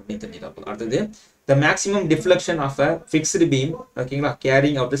 ஓகேங்களா? இதை பத்தி தெரிஞ்சுக்கலாம். அடுத்தது the maximum deflection of a fixed beam. ஓகேங்களா?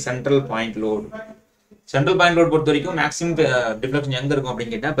 carrying out the central point load. Central point load பொறுத்த வரைக்கும் மேக்ஸிமம் டிஃப்ளெக்ஷன் எங்க இருக்கும்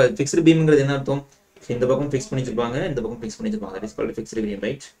அப்படின்னு கேட்டா இப்போ ஃபிக்ஸ்டு பீம்ங்கிறது என்ன அர்த்தம்? இந்த பக்கம் ஃபிக்ஸ் பண்ணி வச்சிருப்பாங்க, இந்த பக்கம் ஃபிக்ஸ் பண்ணி வச்சிருப்பாங்க. That is called fixed beam,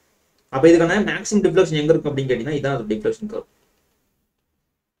 right? அப்ப இதுக்கான மேக்ஸிமம் டிஃப்ளெக்ஷன் எங்க இருக்கும் அப்படின்னு கேட்டீங்கன்னா இதான் அது டிஃப்ளெக்ஷன் கர்வ்.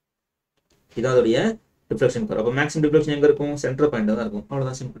 இதான் அதோடைய டிஃப்ளெக்ஷன் கர்வ். அப்ப மேக்ஸிமம் டிஃப்ளெக்ஷன் எங்க இருக்கும்? சென்டர் பாயிண்ட் தான் இருக்கும்.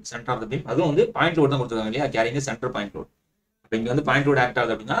 அவ்வளவுதான், simple. Centre of the beam. அதுவும் வந்து பாயிண்ட் லோட் தான் கொடுத்துருக்காங்க இல்லையா? Carrying centre point load. அப்ப இங்க வந்து பாயிண்ட் லோட் ஆக்ட்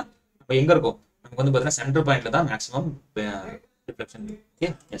ஆகுது அப்படின்னா அப்ப எங்க இருக்கும்? நமக்கு வந்து பாத்தீங்கன்னா சென்டர் பாயிண்ட்ல தான் மேக்ஸிமம் டிஃப்ளெக்ஷன். Okay,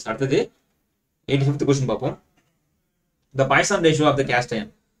 S. அடுத்தது 85th क्वेश्चन பார்ப்போம். The Poisson ratio of the cast iron.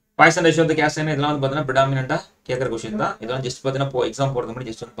 Poisson ratio of the cast iron இதெல்லாம் வந்து பாத்தீங்கன்னா predominant கேக்குற क्वेश्चन தான். இதெல்லாம் ஜஸ்ட் பாத்தீங்கன்னா எக்ஸாம் போறதுக்கு முன்னாடி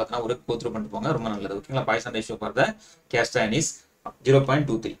ஜஸ்ட் வந்து பாத்தீங்கன்னா ஒரு கோ த்ரூ பண்ணிட்டு போங்க, ரொம்ப நல்லது. ஓகேங்களா? Poisson ratio for the cast iron is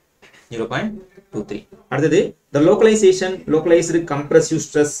 0.23. 0.23. அடுத்தது the localized compressive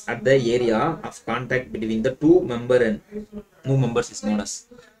stress at the area of contact between the two members is known as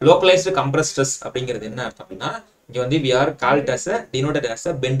localized compressive stress. அப்படிங்கிறது என்ன அர்த்தம் அப்படின்னா இங்க வந்து we are called as a denoted as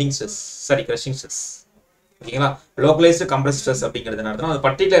a bending stress, sorry crushing stress. ஓகேங்களா? localized compressive stress அப்படிங்கிறது என்ன அர்த்தம்? அது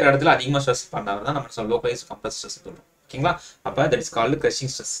பர்టిక్యులர் இடத்துல அதிகமா ஸ்ட்ரெஸ் பண்றத தான் நம்ம localized compressive stress சொல்றோம். ஓகேங்களா? அப்ப that is called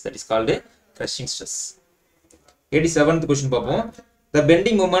crushing stress. That is called crushing stress. 87th question பார்ப்போம். The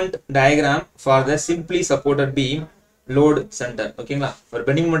bending moment diagram for the simply supported beam load center. ஓகேங்களா? ஒரு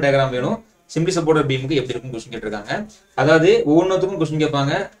bending moment diagram வேணும். சிம்பிளி சப்போர்ட்டட் பீமுக்கு எப்படி இருக்கும் question கேட்டிருக்காங்க. அதாவது ஒவ்வொன்றுத்துக்கும் क्वेश्चन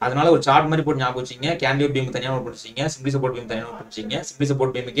கேட்பாங்க. அதனால ஒரு சார்ட் மாதிரி போட்டு ஞாபகம் வச்சீங்க. கேண்டிலிவர் பீம் தனியா நோட் பண்ணிச்சீங்க, சிம்பிளி சப்போர்ட் பீம் தனியா note பண்ணிச்சீங்க. Simply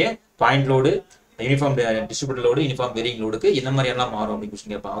support பீமுக்கு point load, uniform distributor load, uniform varying லோடுக்கு என்ன மாதிரி எல்லாம் மாறும் அப்படி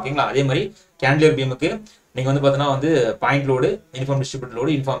क्वेश्चन கேட்பாங்க. ஓகேங்களா? அதே மாதிரி கேண்டிலிவர் பீமுக்கு நீங்க வந்து பாத்தீங்கன்னா வந்து point load, uniform distributor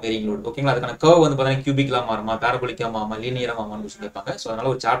load, uniform varying load. ஓகேங்களா? அதுக்கான கர்வ் வந்து பாத்தீங்கன்னா கியூபிக்லா மாறுமா, பாரபோலிக்கா மாறுமா, லீனியரா மாறுமான்னு क्वेश्चन கேட்பாங்க. சோ அதனால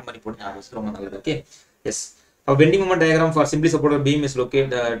ஒரு சார்ட் மாதிரி போட்டு ஞாபகம் வச்சு ரொம்ப நல்லது. Okay, S. A bending moment diagram for simply supported beam is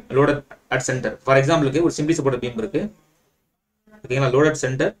loaded at center. For example, ஒரு simply supported beam இருக்கு. ஓகேங்களா? loaded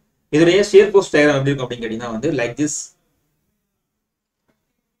center. இதோட shear force diagram எப்படி இருக்கும் அப்படினு கேட்டினா வந்து like this.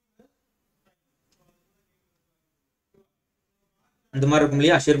 இந்த மாதிரி இருக்கும்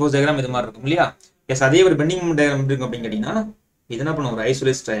இல்லையா? shear force diagram இது மாதிரி இருக்கும் இல்லையா? எஸ். அதே ஒரு bending moment diagram எப்படி இருக்கும் அப்படினு கேட்டினா இது என்ன பண்ணும்? ஒரு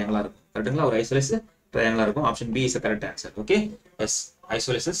isosceles triangle இருக்கும். கரெக்ட்டுங்களா? ஒரு isosceles triangle இருக்கும். Option B is the correct answer. Okay, S.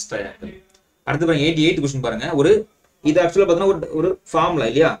 isosceles triangle. அடுத்து பாருங்க 88 क्वेश्चन பாருங்க. ஒரு இது एक्चुअली பார்த்தீங்கன்னா ஒரு ஃபார்முலா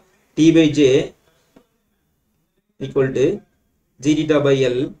இல்லையா? T by J equal to G theta by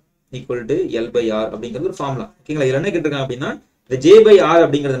L equal to L by R அப்படிங்கிறது ஒரு ஃபார்முலா. ஓகேங்களா? இதுல என்ன கேட்டிருக்காங்க அப்படின்னா இந்த J by R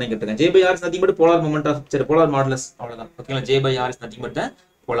அப்படிங்கிறது என்ன கேட்டிருக்காங்க? J by R is nothing but polar moment of polar modulus. அவ்வளவுதான். ஓகேங்களா? J by R is nothing but the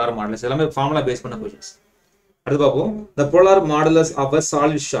polar modulus. எல்லாமே ஃபார்முலா பேஸ் பண்ண क्वेश्चंस. அடுத்து பாப்போம். The polar modulus of a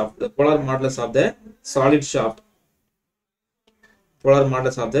solid shaft. The polar modulus of the solid shaft. Polar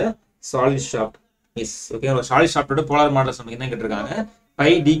modulus of the solid shaft is okay. solid shaft ஓட polar modulus நமக்கு என்ன கேட்டிருக்காங்க? pi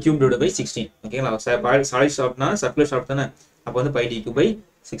d cube divided by 16. ஓகேங்களா? solid shaft னா circular shaft தானே, அப்ப வந்து pi d cube by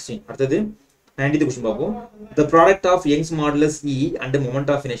 16. அடுத்து 90th क्वेश्चन பாப்போம். The product of Young's modulus E and the moment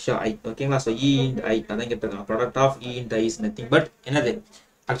of inertia I. ஓகேங்களா? so E into I அதான் கேட்டிருக்காங்க. product of E into I is nothing but என்னது?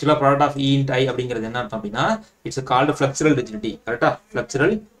 actually product of E into I அப்படிங்கிறது என்ன அர்த்தம் அப்படின்னா it's called flexural rigidity. கரெக்ட்டா?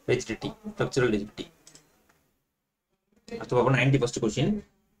 flexural rigidity. அடுத்து பாப்போம் 91st क्वेश्चन.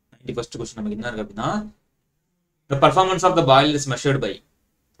 91st क्वेश्चन நமக்கு என்ன இருக்கு அப்படினா the performance of the boiler is measured by.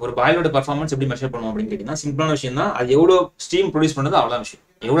 ஒரு பாயிலரோட பெர்ஃபார்மன்ஸ் எப்படி மெஷர் பண்ணுவோம் அப்படின்னு கேட்டீங்கன்னா சிம்பிளான விஷயம் தான். அது எவ்வளவு ஸ்டீம் ப்ரொடியூஸ் பண்றது அவ்வளவு விஷயம்.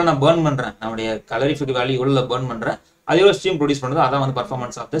 எவ்வளவு நான் பர்ன் பண்றேன், நம்மளுடைய கலரிஃபிக் வேல்யூ எவ்வளவு பர்ன் பண்றேன், அது எவ்வளவு ஸ்டீம் ப்ரொடியூஸ் பண்றது, அதான் வந்து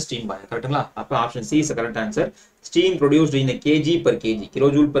performance of the steam boiler. கரெக்ட்டுங்களா? அப்ப option C is correct answer. Steam produced in kg per kg,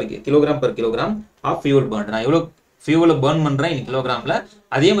 kilojoule per kilogram of fuel burn. நான் எவ்வளவு ஃபியூலை பர்ன் பண்றேன் இன் கிலோகிராம்ல,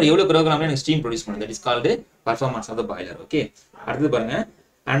 அதே மாதிரி எவ்வளவு கிலோகிராம்ல எனக்கு ஸ்டீம் ப்ரொடியூஸ் பண்ணுது. That is called performance of the boiler. Okay, அடுத்து பாருங்க.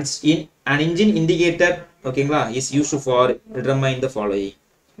 And in an engine indicator, ஓகேங்களா, is used for determine the following.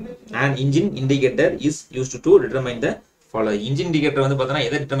 An engine indicator is used to determine the following. engine indicator வந்து பார்த்தா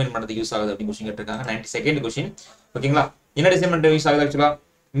எதை determine பண்றதுக்கு use ஆகுது அப்படி question கேட்டிருக்காங்க. 92nd question. ஓகேங்களா? என்ன டிசைன் பண்றது யூஸ் ஆகுது ஆக்சுவலா?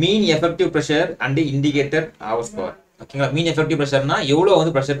 மீன் effective pressure and indicator hours power. ஓகேங்களா? மீன் எஃபெக்டிவ் பிரஷர்னா எவ்வளவு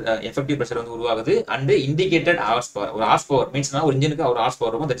வந்து பிரஷர் எஃபெக்டிவ் பிரஷர் வந்து உருவாகுது அண்ட் இண்டிகேட்டட் ஹவர்ஸ் பவர். ஒரு ஹார்ஸ் பவர் மீன்ஸ்னா ஒரு இன்ஜினுக்கு ஒரு ஹார்ஸ்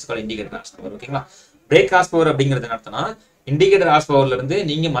பவர் இருக்கும். That is called indicated horse power. ஓகேங்களா? பிரேக் ஹார்ஸ் பவர் அப்படிங்கிறது என்ன அர்த்தம்னா இண்டிகேட்டர் ஹார்ஸ் பவர்ல இருந்து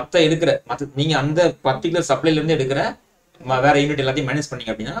நீங்க நீங்க அந்த பர்டிகுலர் சப்ளைல இருந்து எடுக்கிற வேற யூனிட் எல்லாத்தையும் மைனஸ்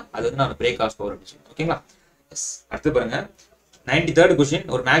பண்ணீங்க அப்படின்னா அது வந்து நான் பிரேக் ஹார்ஸ் பவர் அப்படின்னு சொல்லுவேன். ஓகேங்களா? எஸ். அடுத்து பாருங்க 93rd क्वेश्चन.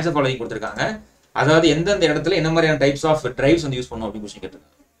 ஒரு மேக்ஸ் ஃபாலோயிங் கொடுத்திருக்காங்க. அதாவது எந்தெந்த இடத்துல என்ன மாதிரியான டைப்ஸ் ஆஃப் டிரைவ்ஸ் வந்து யூஸ் பண்ணுவோம் அப்படி क्वेश्चन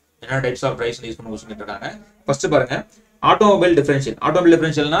கேட்டிருக்காங்க. என்ன டைப்ஸ் ஆஃப் டிரைவ்ஸ் யூஸ் பண்ணுவோம் क्वेश्चन கேட்டிருக்காங்க. ஃபர்ஸ்ட் பாருங்க ஆட்டோமொபைல் டிஃபரன்ஷியல். ஆட்டோமொபைல்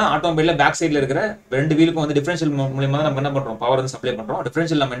டிஃபரன்ஷியல்னா ஆட்டோமொபைல்ல பேக் சைடுல இருக்கிற ரெண்டு வீலுக்கும் வந்து டிஃபரன்ஷியல் மூலமா தான் நம்ம என்ன பண்றோம், பவர் வந்து சப்ளை பண்றோம்.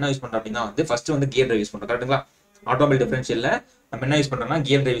 டிஃபரன்ஷியல் நம்ம என்ன யூஸ் பண்றோம் அப்படின்னா வந்து ஃபர்ஸ்ட் வந்து கியர் டிரைவ் யூஸ் பண்றோம். கரெக்ட்டுங்களா? ஆட்டோமொபைல் டிஃபரன்ஷியல்ல நம்ம என்ன யூஸ் பண்றோம்னா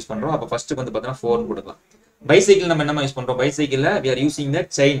கியர் டிரைவ் யூஸ் பண்றோம். அப்ப ஃபர்ஸ்ட் வந்து பார்த்தா 4 போட்டுக்கலாம். பைசைக்கிள் நம்ம என்ன யூஸ் பண்றோம்? பைசைக்கிள்ல we are using the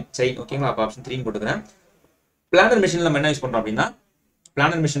chain. ஓகேங்களா? அப்ப ஆப்ஷன் 3 போட்டுக்கிறேன். பிளானர் மெஷின்ல நம்ம என்ன யூஸ் பண்றோம் அப்படின்னா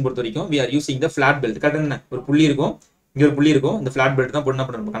பிளானர் மெஷின் பொறுத்த வரைக்கும் we are using the flat belt. கரெக்ட்டா? ஒரு புள்ளி இருக்கும், இங்க ஒரு புள்ளி இருக்கும். இந்த ஃபிளாட் பெல்ட் தான் போட்டு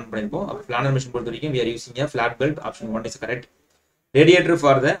நம்ம கனெக்ட் பண்ணிருப்போம். அப்ப பிளானர் மிஷின் பொறுத்த வரைக்கும் we are using a flat belt. Option 1 is correct. Radiator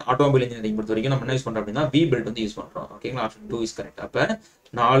for the automobile engineering பொறுத்த வரைக்கும் நம்ம என்ன யூஸ் பண்றோம் அப்படின்னா V belt வந்து யூஸ் பண்றோம். ஓகேங்களா? Option 2 is correct. அப்ப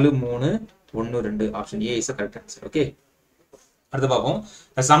 4 3 1 2 option A is the correct answer. Okay, அடுத்து பார்ப்போம்.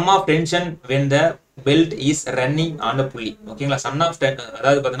 the sum of tension when the belt is running on the pulley. ஓகேங்களா? sum of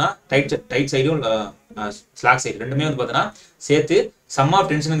அதாவது பார்த்தீங்கன்னா டைட் சைடும் ஸ்லாக் சைடு ரெண்டுமே வந்து பார்த்தீங்கன்னா சேர்த்து sum of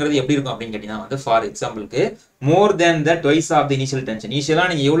tensionங்கிறது எப்படி இருக்கும் அப்படின்னு கேட்டீங்கன்னா வந்து ஃபார் எக்ஸாம்பிளுக்கு மோர் தேன் த twice of the initial tension. இனிஷியலா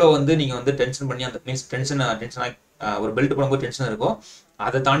நீங்க எவ்வளவு வந்து நீங்க வந்து டென்ஷன் பண்ணி அந்த மீன்ஸ் டென்ஷன் ஒரு பெல்ட் போடும்போது டென்ஷன் இருக்கும்,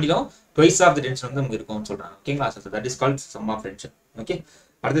 அதை தாண்டிலும் ட்வைஸ் ஆஃப் தி டென்ஷன் வந்து நமக்கு இருக்கும்னு சொல்றாங்க. ஓகேங்களா? That is called sum of tension. Okay,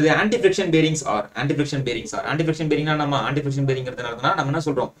 அடுத்தது anti friction bearings are anti friction பேரிங்னா நம்ம ஆன்டி ஃபிரிக்ஷன் பேரிங்கிறதுனால நம்ம என்ன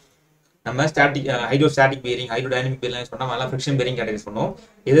சொல்றோம், நம்ம static hydrostatic bearing hydrodynamic bearing use பண்ணா நம்ம எல்லாம் ஃபிரிக்ஷன் பேரிங் கேட்டகரைஸ் பண்ணுவோம்.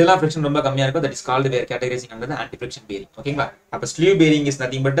 இதெல்லாம் ஃபிரிக்ஷன் ரொம்ப கம்மியா இருக்கும், that is called where categorising under the anti friction bearing. ஓகேங்களா? அப்ப sleeve bearing is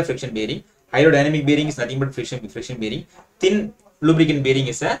nothing but friction bearing, hydrodynamic bearing is nothing but friction bearing, thin lubricant bearing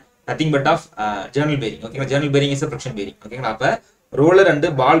is nothing but of journal bearing. ஓகேங்களா? Journal bearing is friction bearing. ஓகேங்களா? அப்ப roller and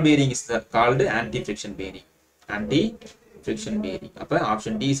ball bearing is called anti friction bearing. Anti friction bearing. அப்ப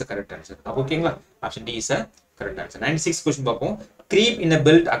option D is a correct answer. ஓகேங்களா? option D is a correct answer. 96 question பார்ப்போம். creep in a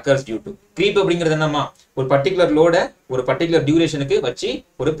belt occurs due to. creep அப்படிங்கிறது என்னமா, ஒரு particular லோட ஒரு particular டியூரேஷனுக்கு வச்சு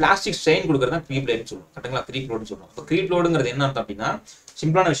ஒரு plastic strain கொடுக்கறது தான் creep load சொல்லுவோம். கரெக்ட்டுங்களா? creep load சொல்லுவோம். அப்ப creep loadங்கிறது என்ன அர்த்தம் அப்படின்னா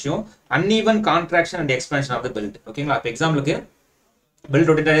சிம்பிளான விஷயம், uneven contraction and expansion of the belt. ஓகேங்களா? அப்ப எக்ஸாம்பிளுக்கு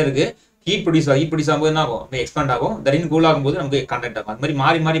பெல்ட் ரொட்டேட் ஆகி இருக்கு, ஹீட் ப்ரொடியூஸ் ஆகும்போது என்ன ஆகும், எக்ஸ்பேண்ட் ஆகும், தரின் கூல் ஆகும்போது நமக்கு கான்டாக்ட் ஆகும். அது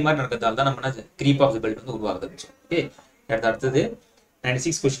மாதிரி மாறி நடக்கிறதால தான் நம்ம என்ன creep of the belt வந்து உருவாகுது. ஓகே, அடுத்தது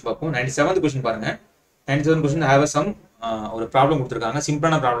 96 கொஸ்டின் பார்ப்போம். 97th கொஸ்டின் பாருங்க. 97th கொஸ்டின் ஹேவ் சம் ஒரு ப்ராப்ளம் கொடுத்துருக்காங்க.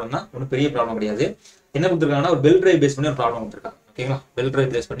 சிம்பிளான ப்ராப்ளம் தான், ஒன்றும் பெரிய ப்ராப்ளம் கிடையாது. என்ன கொடுத்துருக்காங்கன்னா ஒரு பெல்ட் டிரைவ் பேஸ் பண்ணி ஒரு ப்ராப்ளம் கொடுத்துருக்காங்க. ஓகேங்களா? பெல்ட்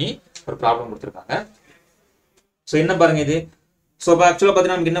டிரைவ் பேஸ் பண்ணி ஒரு ப்ராப்ளம் கொடுத்துருக்காங்க. ஸோ என்ன பாருங்க இது, ஸோ இப்போ ஆக்சுவலாக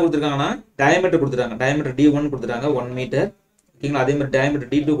பார்த்தீங்கன்னா நமக்கு என்ன கொடுத்துருக்காங்கன்னா டயமீட்டர் கொடுத்துருக்காங்க. டயமீட்டர் D1 கொடுத்துட்டாங்க 1 மீட்டர். ஓகேங்களா? அதே மாதிரி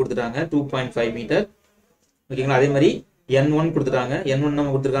டயமீட்டர் D2 கொடுத்துட்டாங்க 2.5 மீட்டர். ஓகேங்களா? அதே மாதிரி N1 கொடுத்துட்டாங்க. N1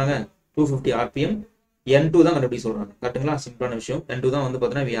 நம்ம கொடுத்துருக்காங்க 250 RPM. N2 தான் கண்டுபிடிக்க சொல்றாங்க. கரெக்ட்டுங்களா? சிம்பிளான விஷயம். N2 தான் வந்து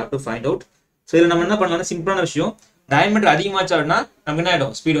பார்த்தீங்கன்னா we have to find out. So இதில் நம்ம என்ன பண்ணலாம், சிம்பிளான விஷயம், டயமீட்டர் அதிகமாச்சு அப்படின்னா நமக்கு என்ன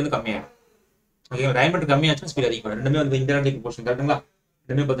ஆயிடும், ஸ்பீட் வந்து கம்மியாயிடும். ஓகேங்களா? Diameter கம்மியாச்சுன்னா speed அதிகமாயிடும். ரெண்டுமே வந்து இன்டெரக்ட்லி ப்ரொபோர்ஷனல். கரெக்ட்டுங்களா?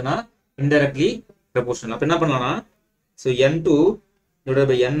 ரெண்டுமே பார்த்தீங்கன்னா இன்டெரக்ட்லி ப்ரொபோர்ஷனல். அப்போ என்ன பண்ணலாம், so N2 divided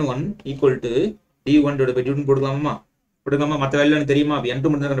by N1 equal to D1 divided by D2 போட்டுக்கலாமா? மற்ற வேல்யூ எனக்கு தெரியுமா? அப்போ N2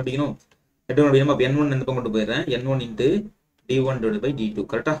 மட்டும் தான் கண்டுபிடிக்கணும். அப்போ N1 இந்த பக்கம் கொண்டு போயிடுறேன். N1 into D1 divided by D2.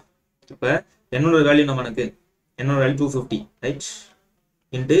 கரெக்டா? இப்போ N1 வேல்யூ நம்ம எனக்கு N1 value 250 right,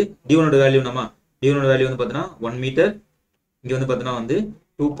 into D1 value நம்ம D1 வேல்யூ வந்து பார்த்தீங்கன்னா 1 மீட்டர், இங்கே வந்து பார்த்தீங்கன்னா வந்து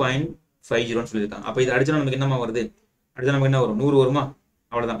 2.50 சொல்லியிருக்காங்க. அப்போ இது அடிச்சா நமக்கு என்னமா வருது, அடிச்சா நமக்கு என்ன வரும், 100 வருமா?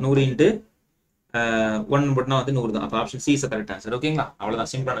 அவ்வளோதான், 100 இன்ட்டு 1 போட்டுனா வந்து 100 தான். அப்போ option C is correct answer. ஓகேங்களா?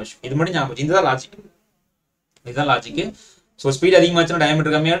 அவ்வளோதான், சிம்பிளான விஷயம். இது மட்டும் ஞாபகம், இதுதான் லாஜிக். ஸோ ஸ்பீட் அதிகமாச்சுன்னா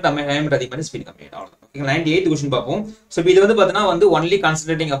டயமீட்டர் கம்மியாகும், டயமீட்டர் அதிகமாக ஸ்பீட் கம்மியாகும். அவ்வளோதான். ஓகேங்களா? 98th கொஸ்டின் பார்ப்போம். ஸோ இது வந்து பார்த்தீங்கன்னா வந்து only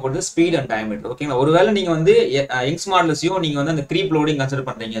concentrating about speed and diameter. ஓகேங்களா? ஒருவேளை நீங்க வந்து யங்ஸ் மாடல்ஸையும் நீங்க வந்து அந்த creep loading கன்சிடர்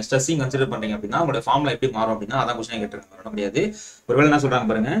பண்றீங்க, ஸ்ட்ரெஸ்ஸிங் கன்சிடர் பண்றீங்க அப்படின்னா உங்களோட ஃபார்முலா எப்படி மாறும் அப்படின்னா அதான் கொஸ்டின் கேட்டிருக்காங்க. வர முடியாது. ஒருவேளை என்ன சொல்றாங்க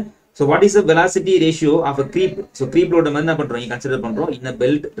பாருங்க. So what is the velocity ratio of a creep? So creep load வந்து என்ன பண்றோம், கன்சிடர் பண்றோம் in a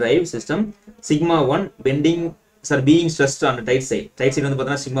belt drive system. sigma 1 bending being stressed on the tight side. Tight side வந்து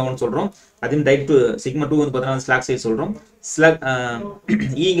பார்த்தீங்கன்னா sigma 1 சொல்றோம். அதே டைப் sigma 2 வந்து பார்த்தீங்கன்னா slack side சொல்றோம். slack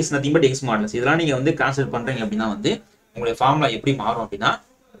E is nothing but Young's modulus. இதெல்லாம் நீங்க வந்து கான்சிடர் பண்றீங்க அப்படின்னா வந்து உங்களுடைய ஃபார்முலா எப்படி மாறும் அப்படின்னா,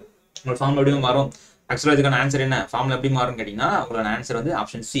 உங்களோட ஃபார்முலா எப்படி மாறும், ஆக்சுவலா இதுக்கான ஆன்சர் என்ன, ஃபார்முலா எப்படி மாறும் கேட்டீங்கன்னா உங்களோட ஆன்சர் வந்து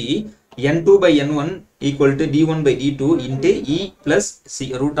option C, N2 by N1 equal to D1 by D2 into E plus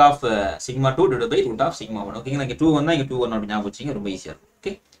root of sigma 2 divided by root of sigma 1. ஓகேங்களா? இங்க 2 வந்தா இங்க 2 வரணும் அப்படி ஞாபகம் வச்சுங்க, ரொம்ப ஈஸியா இருக்கும்.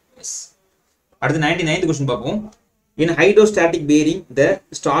 Okay, S. அடுத்து 99th கொஸ்டின் பார்ப்போம். In hydrostatic bearing the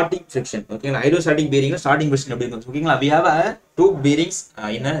starting friction. ஓகேங்களா? hydrostatic bearing starting friction எப்படி இருக்கும்? ஓகேங்களா? we have two bearings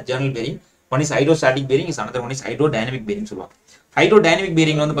in a journal bearing. one is hydrostatic bearing, is another one is hydrodynamic bearing சொல்லுவாங்க. hydrodynamic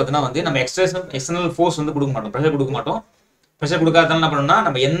bearing வந்து பார்த்தீங்கன்னா வந்து நம்ம external force வந்து கொடுக்க மாட்டோம், pressure கொடுக்க மாட்டோம். pressure கொடுக்காதனால என்ன பண்ணணும்னா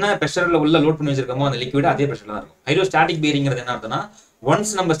நம்ம என்ன pressure உள்ள லோட் பண்ணி வச்சிருக்கோமோ அந்த லிக்விட் அதே pressure தான் இருக்கும். hydrostatic bearingங்கிறது என்ன அர்த்தம்னா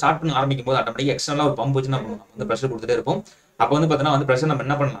ஒன்ஸ் நம்ம ஸ்டார்ட் பண்ண ஆரம்பிக்கும் போது ஆட்டோமேட்டிக்கா எக்ஸ்டர்னலா ஒரு பம்ப் வச்சு நம்ம வந்து pressure கொடுத்துட்டே இருப்போம். அப்போ வந்து பார்த்தீங்கன்னா வந்து pressure நம்ம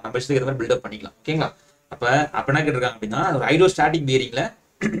என்ன பண்ணலாம், நம்ம இஷ்டத்துக்கு ஏற்ற மாதிரி பில்ட் அப் பண்ணிக்கலாம். ஓகேங்களா? அப்ப என்ன கேட்டிருக்காங்க அப்படின்னா ஒரு ஹைட்ரோஸ்டாட்டிக் பேரிங்ல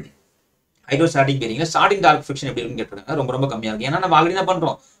ஸ்டார்டிங் டார்க் ஃபிரிக்ஷன் எப்படி இருக்குன்னு கேட்டிருக்காங்க. ரொம்ப கம்மியா இருக்கு. ஏன்னா நம்ம ஆல்ரெடி என்ன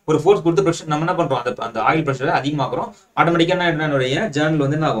பண்றோம், ஒரு ஃபோர்ஸ் கொடுத்து பிரஷர் நம்ம என்ன பண்றோம், அந்த ஆயில் பிரஷரை அதிகமாக்குறோம். ஆட்டோமேட்டிக்கா என்னுடைய ஜேர்னல்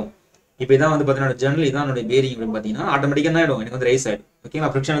வந்து என்ன ஆகும், இப்போ இதான் வந்து பார்த்தீங்கன்னா ஜேர்னல் இதான் என்னுடைய பேரிங் அப்படின்னு பார்த்தீங்கன்னா ஆட்டோமேட்டிக்கா என்ன ஆயிடும், எனக்கு வந்து ரைஸ் ஆயிடும்.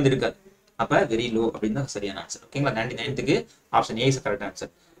 ஓகேங்களா? ஃபிரிக்ஷன் வந்து இருக்காது. அப்ப வெரி லோ அப்படின்னு தான் சரியான ஆன்சர். ஓகேங்களா? 99th option A is correct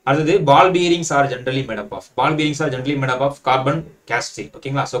answer. அடுத்தது பால் bearings are generally made up of carbon cast steel.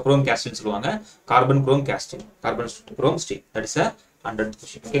 ஓகேங்களா? சோ chrome cast steel சொல்லுவாங்க, carbon chrome cast steel, carbon chrome steel. that is a 100th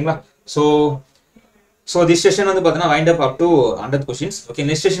question. ஓகேங்களா? So this session வந்து பார்த்தீங்கன்னா wind up to 100 questions. Okay,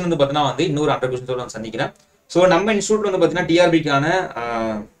 next session வந்து பார்த்தீங்கன்னா வந்து இன்னொரு 100 கொஸ்டின்ஸோட நான் சந்திக்கிறேன். ஸோ நம்ம இன்ஸ்டியூட்ல வந்து பார்த்தீங்கன்னா டிஆர்பிக்கான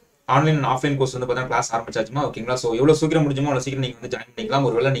ஆன்லைன் அண்ட் ஆஃப்லைன் கோர்ஸ் வந்து பார்த்தீங்கன்னா கிளாஸ் ஆரம்பிச்சாச்சுமா. ஓகேங்களா, ஸோ எவ்வளோ சீக்கிரம் முடிஞ்சுமோ அவ்வளோ சீக்கிரம் நீங்கள் வந்து ஜாயின் பண்ணிக்கலாம்.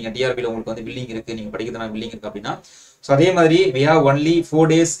 ஒருவேளை நீங்கள் டிஆர்பியில் உங்களுக்கு வந்து பில்லிங் இருக்குது, நீங்கள் படிக்கிறதுனா பில்லிங் இருக்குது அப்படின்னா. ஸோ அதே மாதிரி we have only 4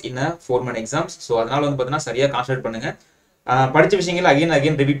 days in a Foreman exams. So அதனால வந்து பார்த்தீங்கன்னா சரியாக கான்சன்ட்ரேட் பண்ணுங்க. படிச்ச விஷயங்கள்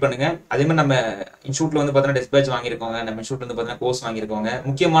அகைன் ரிப்பீட் பண்ணுங்க. அதே மாதிரி நம்ம இன்ஸ்டியூட்ல வந்து பார்த்தீங்கன்னா டெஸ்பேட்ச் வாங்கியிருக்கோங்க, நம்ம இன்ஸ்டியூட்ல வந்து பார்த்தீங்கன்னா கோர்ஸ் வாங்கியிருக்கோங்க.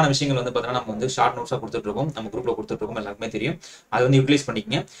 முக்கியமான விஷயங்கள் வந்து பார்த்தீங்கன்னா நம்ம வந்து ஷார்ட் நோட்ஸாக கொடுத்துட்டு இருக்கோம், நம்ம குரூப்ல கொடுத்துட்டு இருக்கோம், எல்லாருக்குமே தெரியும். அதை வந்து யூட்டிலைஸ்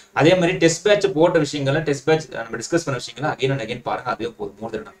பண்ணிக்கங்க. அதே மாதிரி டெஸ்ட் பேட்ச் போட்ட விஷயங்களை, டெஸ்ட் பேட்ச் நம்ம டிஸ்கஸ் பண்ண விஷயங்களை அகைன் அண்ட் அகைன் பாருங்க, அதுவே போதும்,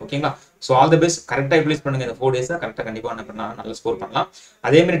 மோர் தென் எனஃப். ஓகேங்களா, ஸோ ஆல் தி பெஸ்ட். கரெக்டாக யூட்டிலைஸ் பண்ணுங்க இந்த 4 days. கரெக்டாக கண்டிப்பாக என்ன பண்ணலாம், நல்ல ஸ்கோர் பண்ணலாம்.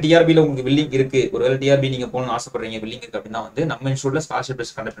 அதே மாதிரி டிஆர்பியில் உங்களுக்கு வில்லிங் இருக்கு, ஒருவேளை டிஆர்பி நீங்க போகணும்னு ஆசைப்படுறீங்க, வில்லிங் இருக்கு அப்படின்னா வந்து நம்ம இன்ஸ்டியூட்ல ஸ்காலர்ஷிப்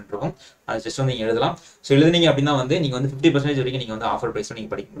டெஸ்ட் கண்டக்ட் பண்ணிருக்கோம். அது ஜஸ்ட் வந்து நீங்க எழுதலாம். ஸோ எழுதுனீங்க அப்படின்னா வந்து நீங்க வந்து 50% வரைக்கும் நீங்க வந்து ஆஃபர் பிரைஸ்ல நீங்க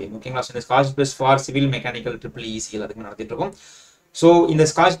படிக்க முடியும். ஓகேங்களா, ஸோ இந்த scholarship test for civil, mechanical, triple ECL அதுக்கு நடத்திட்டு இருக்கோம். ஸோ இந்த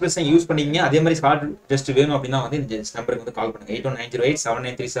ஸ்காலர்ஷிப் டெஸ்ட் யூஸ் பண்ணிக்கங்க. அதே மாதிரி ஸ்காலர்ஷிப் டெஸ்ட் வேணும் அப்படின்னா வந்து இந்த நம்பருக்கு வந்து கால் பண்ணுங்க.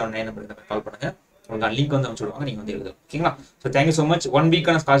 8190879379 நம்பருக்கு கால் பண்ணுங்க. உங்களுக்கு லிங்க் வந்து அனுப்பிச்சுடுவாங்க, நீங்க வந்து எழுதலாம். ஓகேங்களா, ஸோ தேங்க்யூ ஸோ மச். 1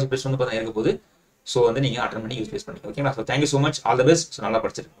 வீக்கான ஸ்காலர்ஷிப் டெஸ்ட் வந்து பார்த்தா இருக்க போகுது. ஸோ வந்து நீங்க அட்டன் பண்ணி யூஸ் பண்ணிக்கோங்க. ஓகேங்களா, so thank you so much, all the best. So நல்லா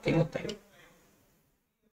படிச்சிருக்கேன். ஓகேங்களா, தேங்க்யூ.